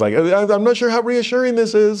Smith lines, like, I'm not sure how reassuring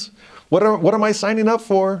this is. What am I signing up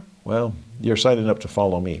for? Well, you're signing up to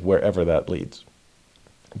follow me, wherever that leads.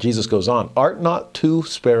 Jesus goes on, art not 2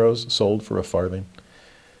 sparrows sold for a farthing,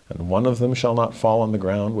 and one of them shall not fall on the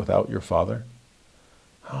ground without your Father?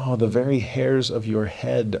 Oh, the very hairs of your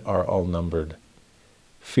head are all numbered.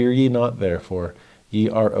 Fear ye not, therefore, ye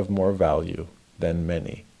are of more value than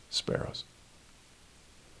many sparrows.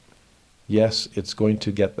 Yes, it's going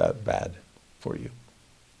to get that bad for you.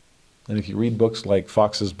 And if you read books like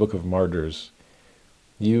Fox's Book of Martyrs,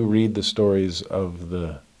 you read the stories of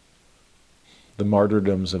the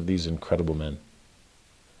martyrdoms of these incredible men,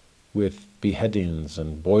 with beheadings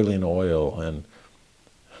and boiling oil and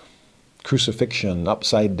crucifixion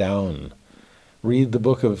upside down. Read the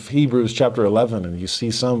book of Hebrews chapter 11 and you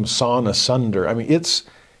see some sawn asunder. I mean, it's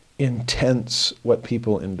intense what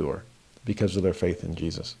people endure because of their faith in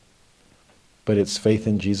Jesus. But it's faith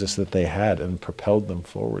in Jesus that they had and propelled them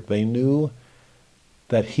forward. They knew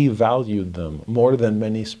that he valued them more than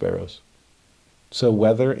many sparrows. So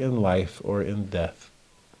whether in life or in death,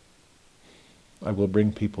 I will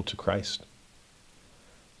bring people to Christ.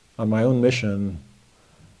 On my own mission,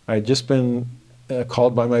 I had just been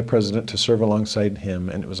called by my president to serve alongside him,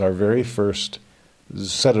 and it was our very first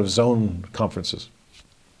set of zone conferences,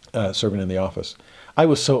 serving in the office. I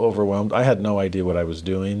was so overwhelmed. I had no idea what I was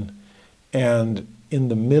doing. And in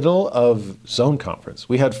the middle of zone conference,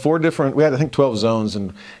 we had I think 12 zones,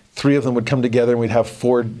 and 3 of them would come together and we'd have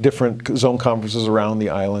 4 different zone conferences around the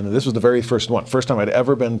island. And this was the very first one, first time I'd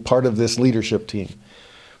ever been part of this leadership team.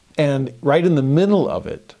 And right in the middle of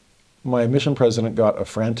it, my mission president got a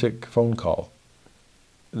frantic phone call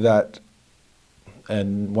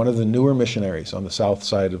and one of the newer missionaries on the south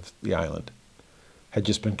side of the island had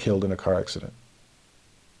just been killed in a car accident.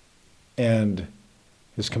 And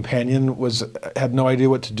his companion had no idea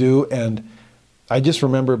what to do, and I just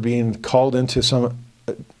remember being called into some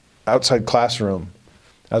outside classroom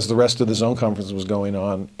as the rest of the zone conference was going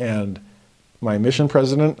on, and my mission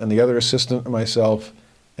president and the other assistant and myself,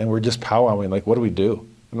 and we're just powwowing, like, what do we do?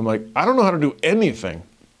 And I'm like, I don't know how to do anything.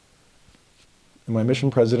 And my mission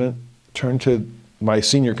president turned to my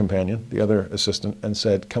senior companion, the other assistant, and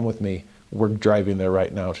said, come with me. We're driving there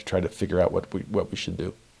right now to try to figure out what we should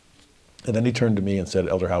do. And then he turned to me and said,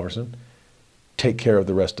 Elder Halverson, take care of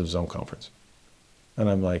the rest of zone conference. And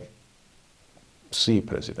I'm like, sí,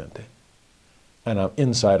 Presidente. And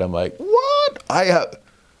inside I'm like, what? And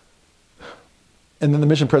then the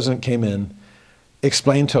mission president came in,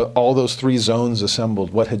 explained to all those 3 zones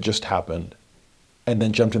assembled what had just happened, and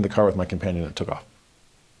then jumped in the car with my companion and took off.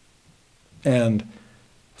 And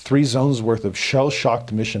 3 zones worth of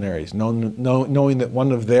shell-shocked missionaries, knowing that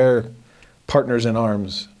one of their partners in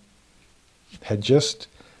arms had just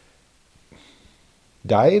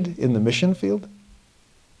died in the mission field.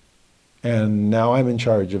 And now I'm in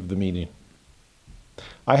charge of the meeting.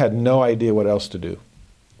 I had no idea what else to do.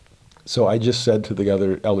 So I just said to the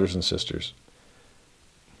other elders and sisters,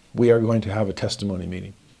 we are going to have a testimony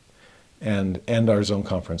meeting and end our zone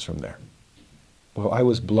conference from there. Well, I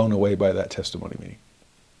was blown away by that testimony meeting.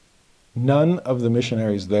 None of the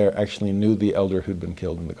missionaries there actually knew the elder who'd been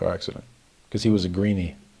killed in the car accident, because he was a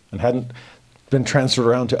greenie and hadn't been transferred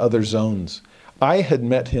around to other zones. I had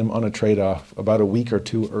met him on a trade-off about a week or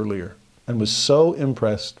 2 earlier and was so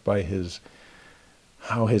impressed by his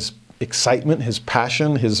excitement, his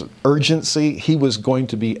passion, his urgency. He was going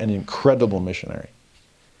to be an incredible missionary.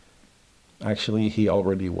 Actually, he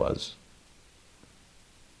already was.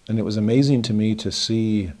 And it was amazing to me to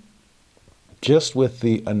see, just with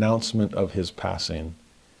the announcement of his passing,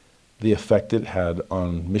 the effect it had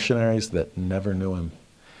on missionaries that never knew him.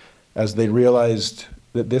 As they realized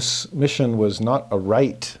that this mission was not a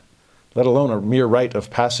rite, let alone a mere rite of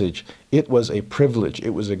passage. It was a privilege, it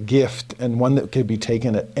was a gift, and one that could be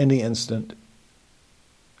taken at any instant.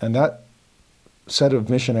 And that set of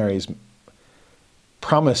missionaries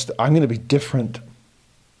promised, I'm going to be different.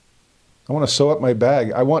 I want to sew up my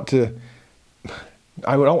bag. I don't want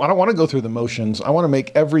to go through the motions. I want to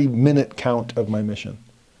make every minute count of my mission.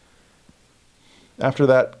 After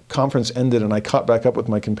that conference ended and I caught back up with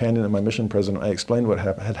my companion and my mission president, I explained what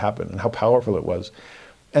had happened and how powerful it was.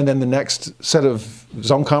 And then the next set of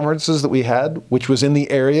zone conferences that we had, which was in the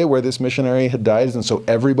area where this missionary had died, and so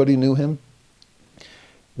everybody knew him,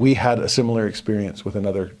 we had a similar experience with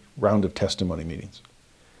another round of testimony meetings.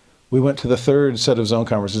 We went to the 3rd set of zone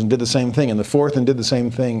conferences and did the same thing, and the 4th and did the same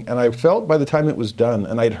thing. And I felt by the time it was done,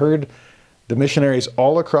 and I'd heard the missionaries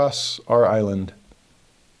all across our island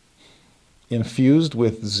infused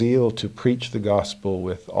with zeal to preach the gospel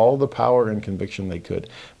with all the power and conviction they could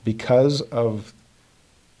because of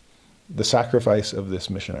the sacrifice of this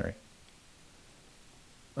missionary.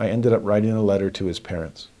 I ended up writing a letter to his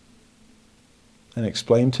parents and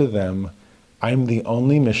explained to them, I'm the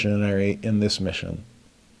only missionary in this mission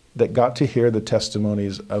that got to hear the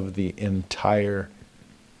testimonies of the entire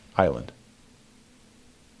island.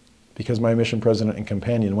 Because my mission president and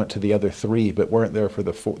companion went to the other 3 but weren't there for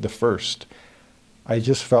the first, I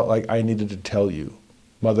just felt like I needed to tell you,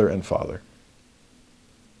 mother and father,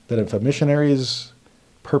 that if a missionary's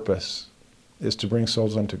purpose is to bring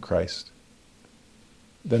souls unto Christ,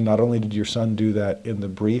 then not only did your son do that in the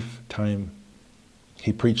brief time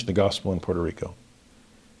he preached the gospel in Puerto Rico,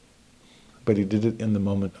 but he did it in the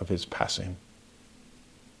moment of his passing.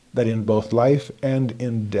 That in both life and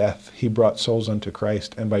in death, he brought souls unto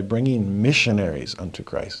Christ, and by bringing missionaries unto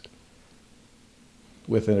Christ,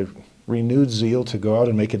 with a renewed zeal to go out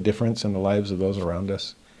and make a difference in the lives of those around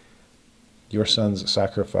us, your son's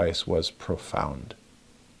sacrifice was profound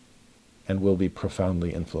and will be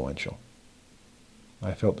profoundly influential.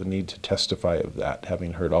 I felt the need to testify of that,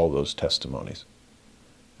 having heard all those testimonies.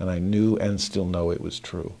 And I knew and still know it was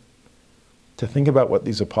true. To think about what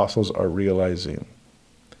these apostles are realizing,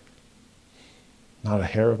 not a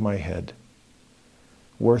hair of my head,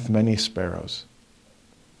 worth many sparrows.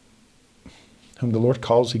 Whom the Lord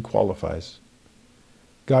calls, he qualifies.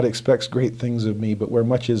 God expects great things of me, but where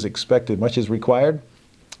much is expected, much is required,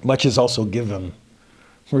 much is also given.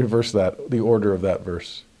 Reverse that, the order of that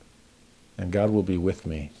verse. And God will be with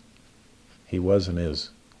me. He was and is.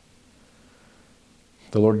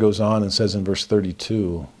 The Lord goes on and says in verse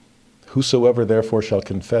 32, whosoever therefore shall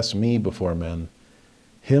confess me before men,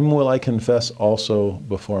 him will I confess also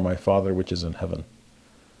before my Father which is in heaven.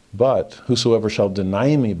 But whosoever shall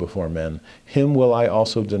deny me before men, him will I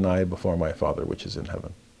also deny before my Father which is in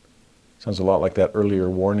heaven. Sounds a lot like that earlier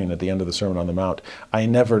warning at the end of the Sermon on the Mount. I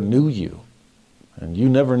never knew you, and you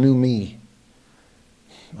never knew me.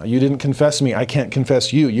 You didn't confess me, I can't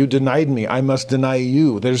confess you. You denied me, I must deny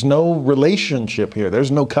you. There's no relationship here.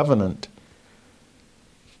 There's no covenant.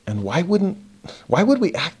 And why would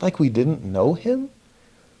we act like we didn't know him?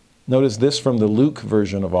 Notice this from the Luke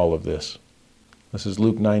version of all of this. This is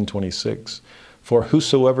Luke 9:26. For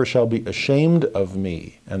whosoever shall be ashamed of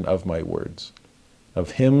me and of my words,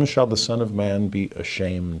 of him shall the Son of Man be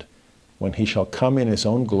ashamed, when he shall come in his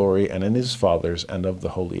own glory and in his Father's and of the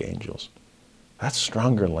holy angels. That's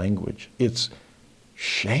stronger language. It's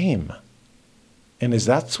shame. And is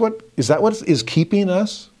that what is keeping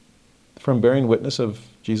us from bearing witness of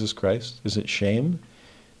Jesus Christ? Is it shame?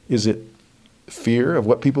 Is it fear of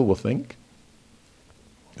what people will think?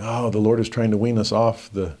 Oh, the Lord is trying to wean us off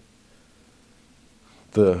the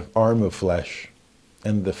the arm of flesh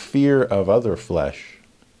and the fear of other flesh.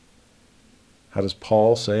 How does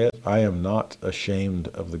Paul say it? I am not ashamed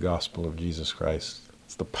of the gospel of Jesus Christ.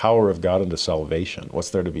 It's the power of God unto salvation. What's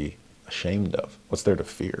there to be ashamed of? What's there to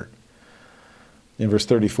fear? In verse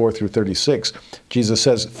 34 through 36, Jesus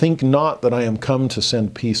says, think not that I am come to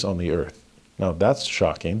send peace on the earth. Now that's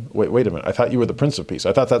shocking. Wait a minute. I thought you were the Prince of Peace.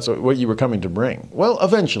 I thought that's what you were coming to bring. Well,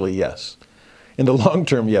 eventually, yes. In the long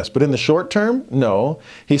term, yes. But in the short term, no.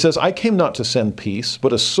 He says, I came not to send peace,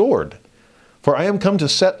 but a sword. For I am come to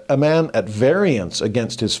set a man at variance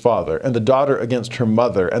against his father, and the daughter against her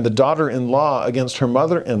mother, and the daughter-in-law against her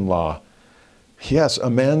mother-in-law. Yes,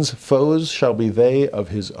 a man's foes shall be they of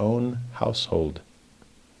his own household.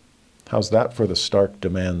 How's that for the stark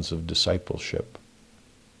demands of discipleship?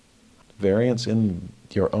 Variance in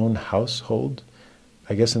your own household?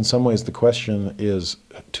 I guess in some ways the question is,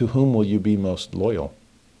 to whom will you be most loyal?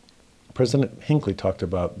 President Hinckley talked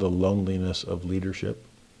about the loneliness of leadership,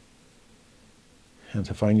 and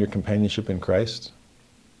to find your companionship in Christ,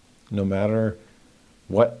 no matter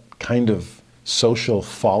what kind of social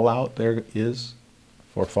fallout there is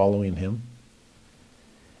for following him.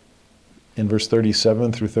 In verse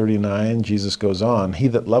 37 through 39, Jesus goes on, he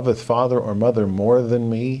that loveth father or mother more than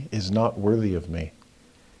me is not worthy of me.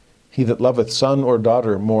 He that loveth son or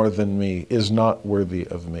daughter more than me is not worthy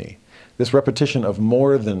of me. This repetition of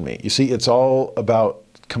more than me, you see, it's all about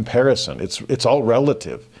comparison. It's all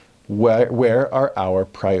relative. Where are our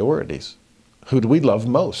priorities? Who do we love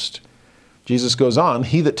most? Jesus goes on,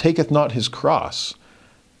 he that taketh not his cross.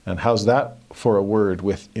 And how's that for a word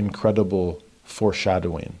with incredible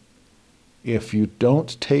foreshadowing? If you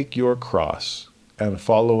don't take your cross and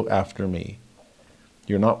follow after me,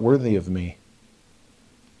 you're not worthy of me.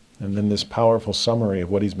 And then this powerful summary of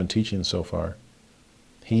what he's been teaching so far.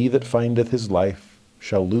 He that findeth his life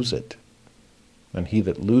shall lose it, and he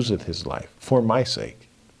that loseth his life for my sake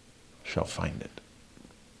shall find it.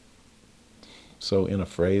 So in a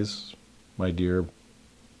phrase, my dear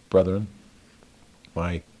brethren,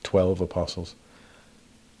 my 12 apostles,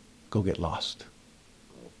 go get lost.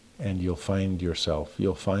 And you'll find yourself.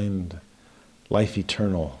 You'll find life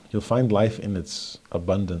eternal. You'll find life in its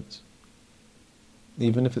abundance.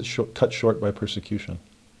 Even if it's cut short by persecution,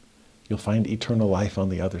 you'll find eternal life on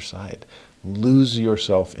the other side. Lose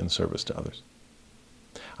yourself in service to others.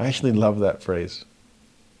 I actually love that phrase.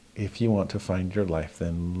 If you want to find your life,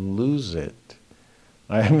 then lose it.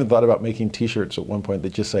 I even thought about making t-shirts at one point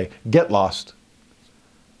that just say, get lost.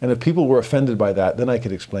 And if people were offended by that, then I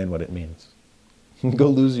could explain what it means. Go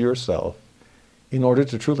lose yourself in order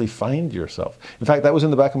to truly find yourself. In fact, that was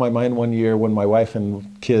in the back of my mind one year when my wife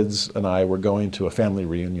and kids and I were going to a family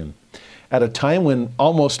reunion at a time when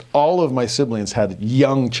almost all of my siblings had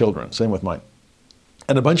young children, same with mine,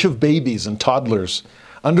 and a bunch of babies and toddlers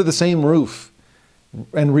under the same roof,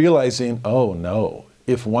 and realizing, oh no,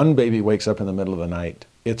 if one baby wakes up in the middle of the night,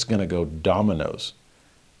 it's going to go dominoes.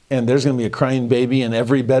 And there's going to be a crying baby in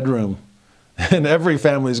every bedroom, and every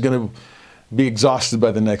family is going to be exhausted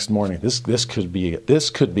by the next morning. This could be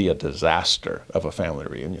a disaster of a family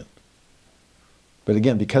reunion. But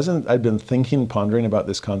again, because I've been pondering about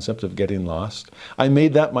this concept of getting lost, I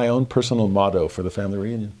made that my own personal motto for the family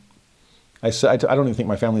reunion. I don't even think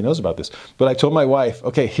my family knows about this, but I told my wife,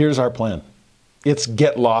 okay, here's our plan. It's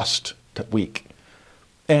get lost week.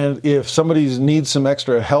 And if somebody needs some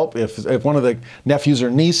extra help, if one of the nephews or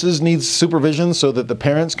nieces needs supervision so that the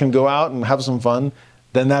parents can go out and have some fun,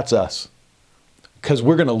 then that's us. Because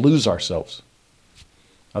we're going to lose ourselves.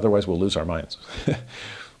 Otherwise, we'll lose our minds.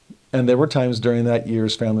 And there were times during that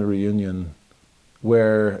year's family reunion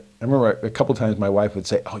where I remember a couple times my wife would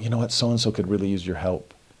say, oh, you know what, so-and-so could really use your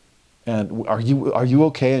help. And are you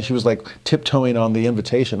okay? And she was like tiptoeing on the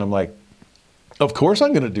invitation. I'm like, of course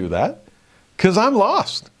I'm going to do that. Because I'm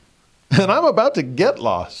lost. And I'm about to get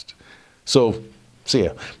lost. So, see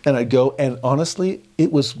ya. And I'd go, and honestly,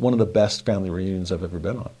 it was one of the best family reunions I've ever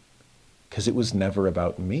been on. Because it was never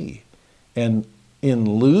about me. And in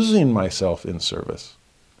losing myself in service,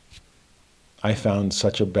 I found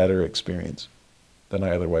such a better experience than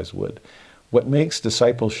I otherwise would. What makes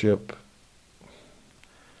discipleship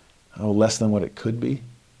less than what it could be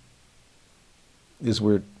is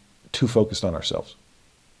we're too focused on ourselves.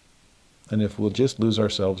 And if we'll just lose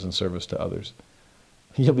ourselves in service to others,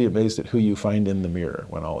 you'll be amazed at who you find in the mirror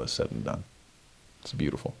when all is said and done. It's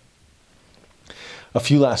beautiful. A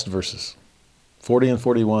few last verses. 40 and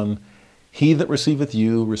 41. He that receiveth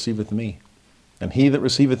you receiveth me. And he that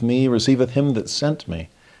receiveth me receiveth him that sent me.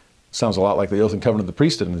 Sounds a lot like the oath and covenant of the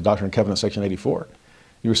priesthood in the Doctrine and Covenants, section 84.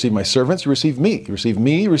 You receive my servants, you receive me. You receive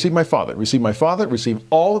me, you receive my Father. Receive my Father, receive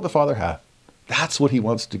all that the Father hath. That's what he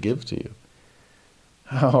wants to give to you.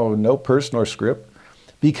 Oh, no purse nor scrip,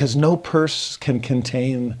 because no purse can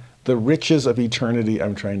contain the riches of eternity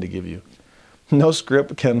I'm trying to give you. No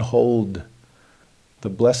scrip can hold the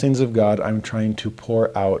blessings of God I'm trying to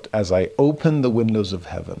pour out as I open the windows of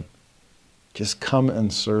heaven. Just come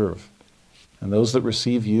and serve. And those that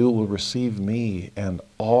receive you will receive me and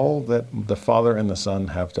all that the Father and the Son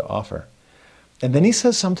have to offer. And then he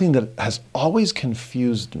says something that has always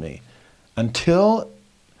confused me until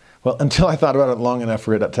I thought about it long enough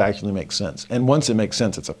for it to actually make sense. And once it makes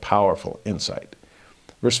sense, it's a powerful insight.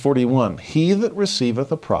 Verse 41, he that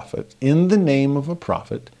receiveth a prophet in the name of a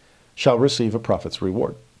prophet shall receive a prophet's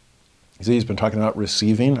reward. You see, he's been talking about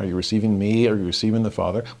receiving. Are you receiving me? Are you receiving the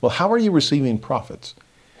Father? Well, how are you receiving prophets?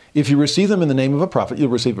 If you receive them in the name of a prophet, you'll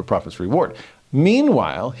receive a prophet's reward.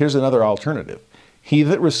 Meanwhile, here's another alternative. He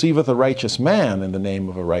that receiveth a righteous man in the name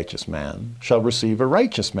of a righteous man shall receive a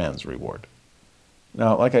righteous man's reward.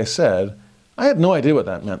 Now, like I said, I had no idea what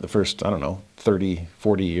that meant the first, 30,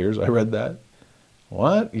 40 years I read that.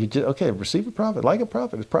 What? Receive a prophet, like a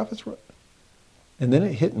prophet. Is prophets right? And then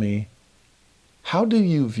it hit me, how do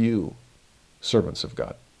you view servants of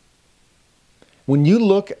God? When you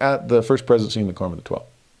look at the first presidency and the Quorum of the 12,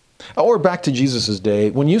 or back to Jesus'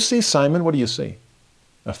 day, when you see Simon, what do you see?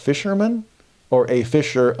 A fisherman or a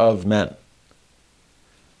fisher of men?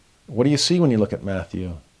 What do you see when you look at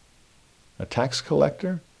Matthew? A tax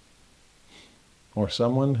collector? Or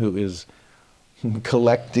someone who is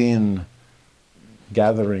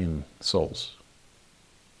gathering souls?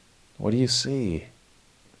 What do you see?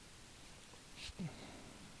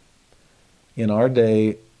 In our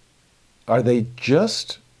day, are they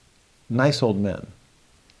just nice old men?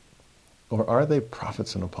 Or are they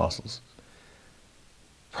prophets and apostles?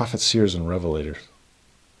 Prophets, seers, and revelators?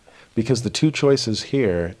 Because the two choices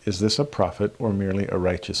here, is this a prophet or merely a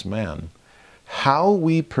righteous man? How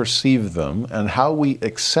we perceive them and how we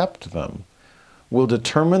accept them will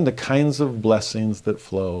determine the kinds of blessings that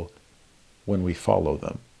flow when we follow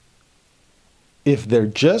them. If they're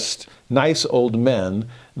just nice old men,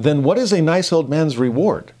 then what is a nice old man's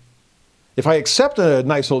reward? If I accept a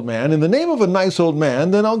nice old man in the name of a nice old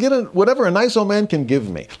man, then I'll get whatever a nice old man can give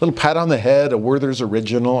me. A little pat on the head, a Werther's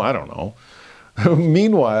Original, I don't know.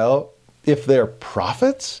 Meanwhile, if they're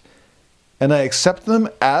prophets, and I accept them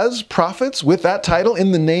as prophets with that title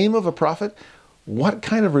in the name of a prophet, what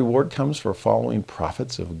kind of reward comes for following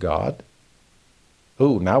prophets of God?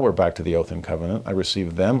 Oh, now we're back to the oath and covenant. I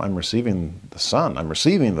receive them. I'm receiving the Son. I'm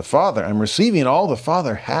receiving the Father. I'm receiving all the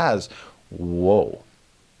Father has. Whoa.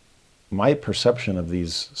 My perception of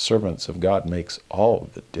these servants of God makes all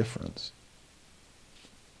the difference.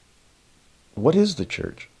 What is the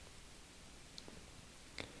church?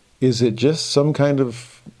 Is it just some kind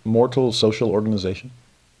of mortal social organization?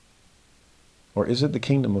 Or is it the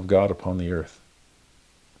kingdom of God upon the earth?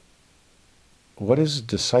 What is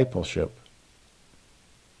discipleship?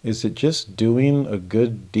 Is it just doing a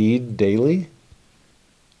good deed daily?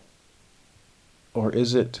 Or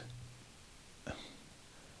is it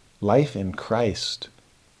life in Christ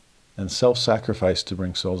and self-sacrifice to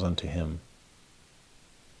bring souls unto Him?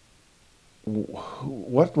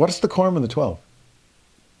 What's the Quorum of the 12?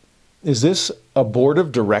 Is this a board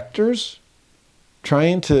of directors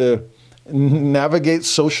trying to navigate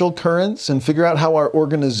social currents and figure out how our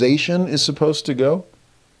organization is supposed to go?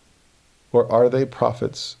 Or are they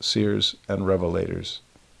prophets, seers, and revelators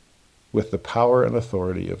with the power and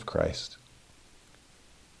authority of Christ?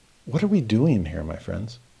 What are we doing here, my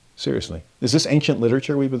friends? Seriously. Is this ancient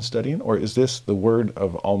literature we've been studying, or is this the word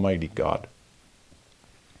of Almighty God?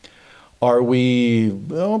 Are we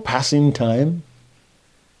passing time?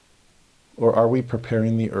 Or are we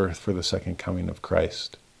preparing the earth for the second coming of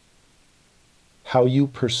Christ? How you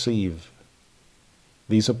perceive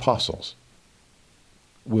these apostles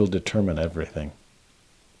will determine everything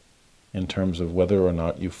in terms of whether or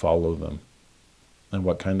not you follow them and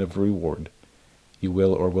what kind of reward you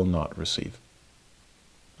will or will not receive.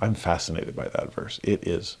 I'm fascinated by that verse. It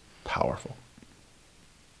is powerful.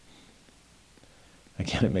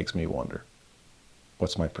 Again, it makes me wonder,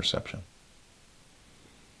 what's my perception?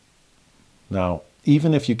 Now,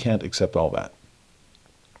 even if you can't accept all that,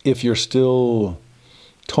 if you're still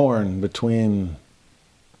torn between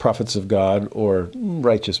prophets of God or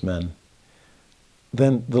righteous men,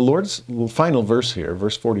 then the Lord's final verse here,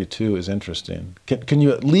 verse 42, is interesting. Can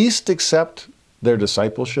you at least accept their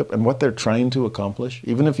discipleship and what they're trying to accomplish,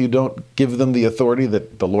 even if you don't give them the authority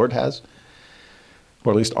that the Lord has,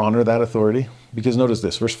 or at least honor that authority? Because notice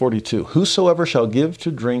this, verse 42, whosoever shall give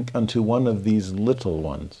to drink unto one of these little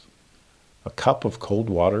ones a cup of cold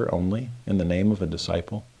water only in the name of a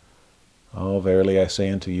disciple, Oh, verily I say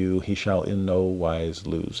unto you, he shall in no wise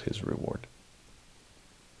lose his reward.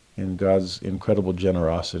 In God's incredible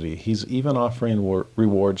generosity, he's even offering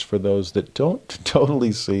rewards for those that don't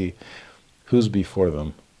totally see who's before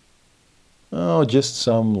them. Oh, just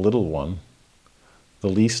some little one, the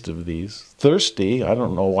least of these. Thirsty, I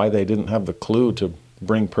don't know why they didn't have the clue to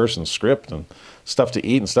bring person script and stuff to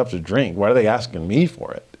eat and stuff to drink. Why are they asking me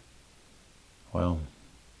for it? Well,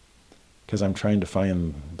 because I'm trying to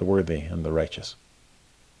find the worthy and the righteous.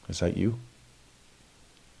 Is that you?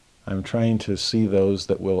 I'm trying to see those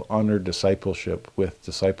that will honor discipleship with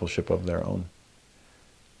discipleship of their own,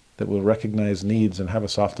 that will recognize needs and have a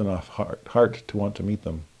soft enough heart to want to meet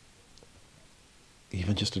them.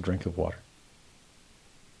 Even just a drink of water.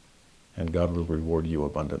 And God will reward you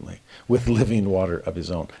abundantly with living water of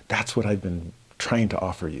his own. That's what I've been trying to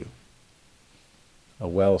offer you. A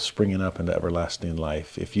well springing up into everlasting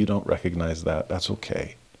life. If you don't recognize that, that's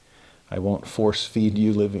okay. I won't force feed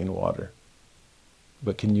you living water.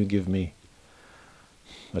 But can you give me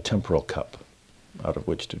a temporal cup out of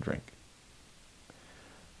which to drink?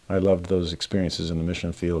 I loved those experiences in the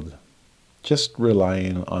mission field, just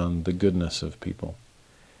relying on the goodness of people.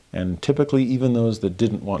 And typically even those that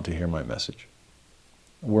didn't want to hear my message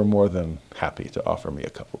were more than happy to offer me a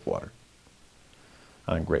cup of water.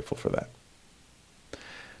 I'm grateful for that.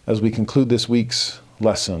 As we conclude this week's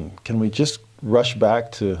lesson, can we just rush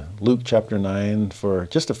back to Luke chapter 9 for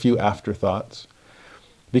just a few afterthoughts?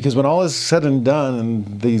 Because when all is said and done,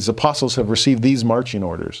 and these apostles have received these marching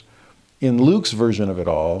orders, in Luke's version of it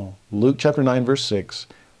all, Luke chapter 9, verse 6,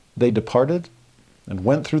 they departed and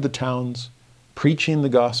went through the towns, preaching the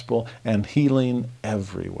gospel and healing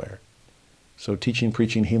everywhere. So teaching,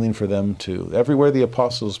 preaching, healing for them too. Everywhere the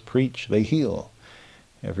apostles preach, they heal.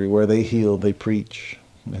 Everywhere they heal, they preach.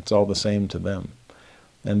 It's all the same to them.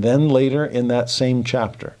 And then later in that same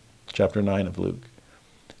chapter, chapter 9 of Luke,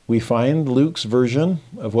 we find Luke's version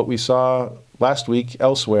of what we saw last week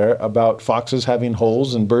elsewhere about foxes having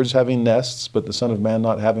holes and birds having nests, but the Son of Man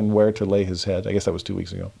not having where to lay his head. I guess that was 2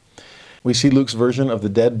 weeks ago. We see Luke's version of the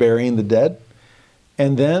dead burying the dead.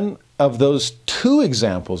 And then of those two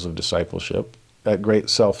examples of discipleship, that great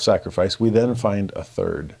self-sacrifice, we then find a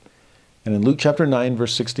third. And in Luke chapter 9,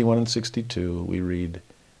 verse 61 and 62, we read,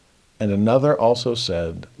 "And another also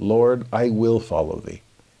said, Lord, I will follow thee.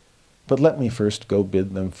 But let me first go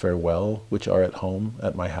bid them farewell, which are at home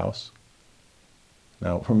at my house."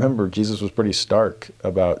 Now, remember, Jesus was pretty stark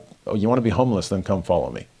about, oh, you want to be homeless, then come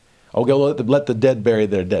follow me. Oh, go let the dead bury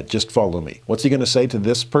their dead, just follow me. What's he going to say to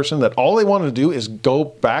this person that all they want to do is go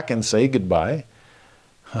back and say goodbye?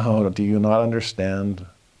 Oh, do you not understand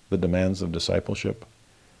the demands of discipleship?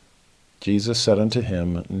 Jesus said unto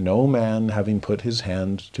him, "No man having put his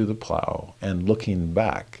hand to the plow and looking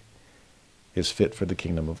back is fit for the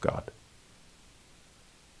kingdom of God."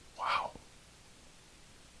 Wow.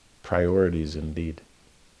 Priorities indeed.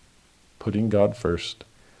 Putting God first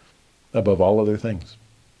above all other things.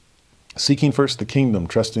 Seeking first the kingdom,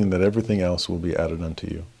 trusting that everything else will be added unto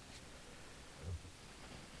you.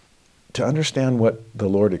 To understand what the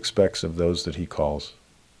Lord expects of those that he calls,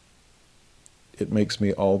 it makes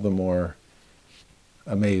me all the more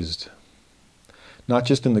amazed. Not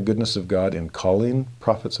just in the goodness of God in calling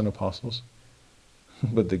prophets and apostles,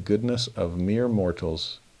 but the goodness of mere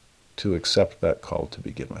mortals to accept that call to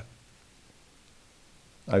begin with.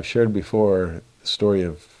 I've shared before the story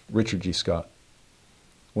of Richard G. Scott,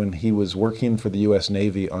 when he was working for the U.S.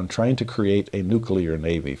 Navy on trying to create a nuclear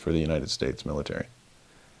navy for the United States military.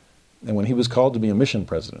 And when he was called to be a mission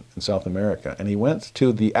president in South America, and he went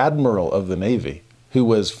to the admiral of the Navy, who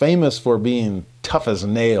was famous for being tough as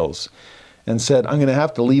nails, and said, "I'm going to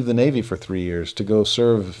have to leave the Navy for 3 years to go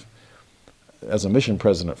serve as a mission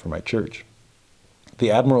president for my church." The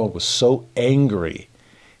admiral was so angry,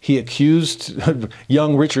 he accused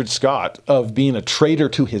young Richard Scott of being a traitor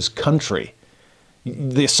to his country.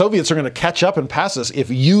 The Soviets are going to catch up and pass us if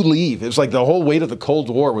you leave. It was like the whole weight of the Cold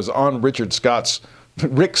War was on Rick Scott's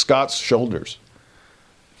shoulders.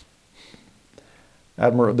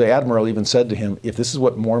 The admiral even said to him, "If this is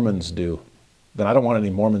what Mormons do, then I don't want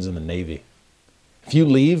any Mormons in the Navy. If you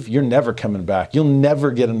leave, you're never coming back. You'll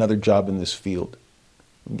never get another job in this field.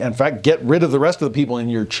 In fact, get rid of the rest of the people in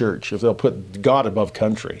your church if they'll put God above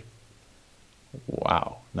country."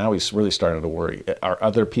 Wow. Now he's really starting to worry. Are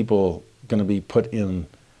other people going to be put in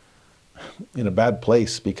a bad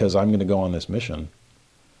place because I'm going to go on this mission?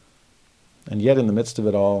 And yet in the midst of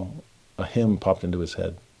it all, a hymn popped into his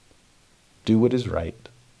head. Do what is right.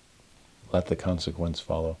 Let the consequence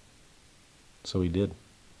follow. So he did.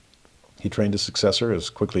 He trained his successor as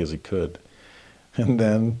quickly as he could. And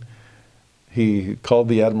then he called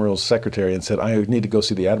the admiral's secretary and said, I need to go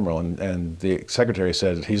see the admiral. And the secretary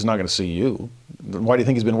said, he's not going to see you. Why do you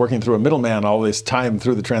think he's been working through a middleman all this time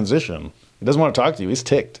through the transition? He doesn't want to talk to you. He's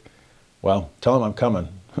ticked. Well, tell him I'm coming.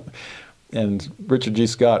 And Richard G.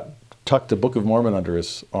 Scott tucked a Book of Mormon under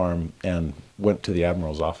his arm and went to the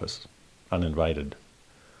admiral's office, uninvited.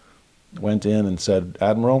 Went in and said,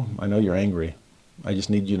 Admiral, I know you're angry. I just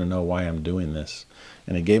need you to know why I'm doing this.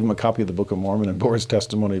 And he gave him a copy of the Book of Mormon and bore his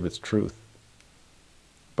testimony of its truth.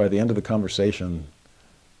 By the end of the conversation,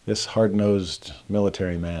 this hard-nosed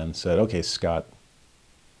military man said, okay, Scott,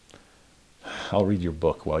 I'll read your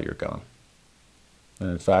book while you're gone. And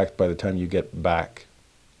in fact, by the time you get back,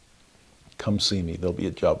 come see me. There'll be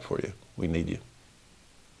a job for you. We need you.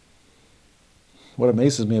 What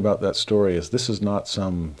amazes me about that story is this is not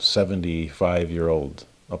some 75-year-old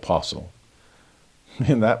apostle.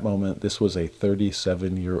 In that moment, this was a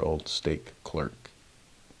 37-year-old stake clerk.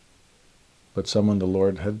 But someone the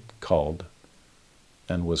Lord had called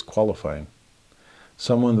and was qualifying.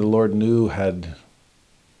 Someone the Lord knew had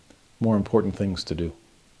more important things to do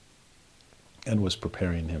and was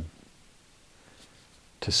preparing him.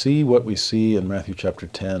 To see what we see in Matthew chapter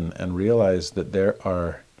 10 and realize that there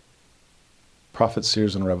are prophets,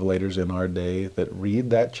 seers, and revelators in our day that read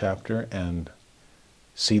that chapter and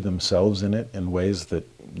see themselves in it in ways that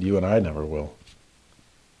you and I never will.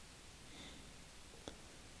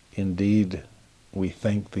 Indeed, we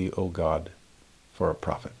thank thee, O God, for a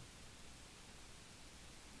prophet.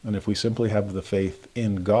 And if we simply have the faith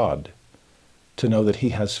in God to know that he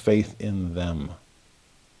has faith in them,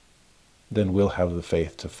 then we'll have the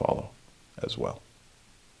faith to follow as well.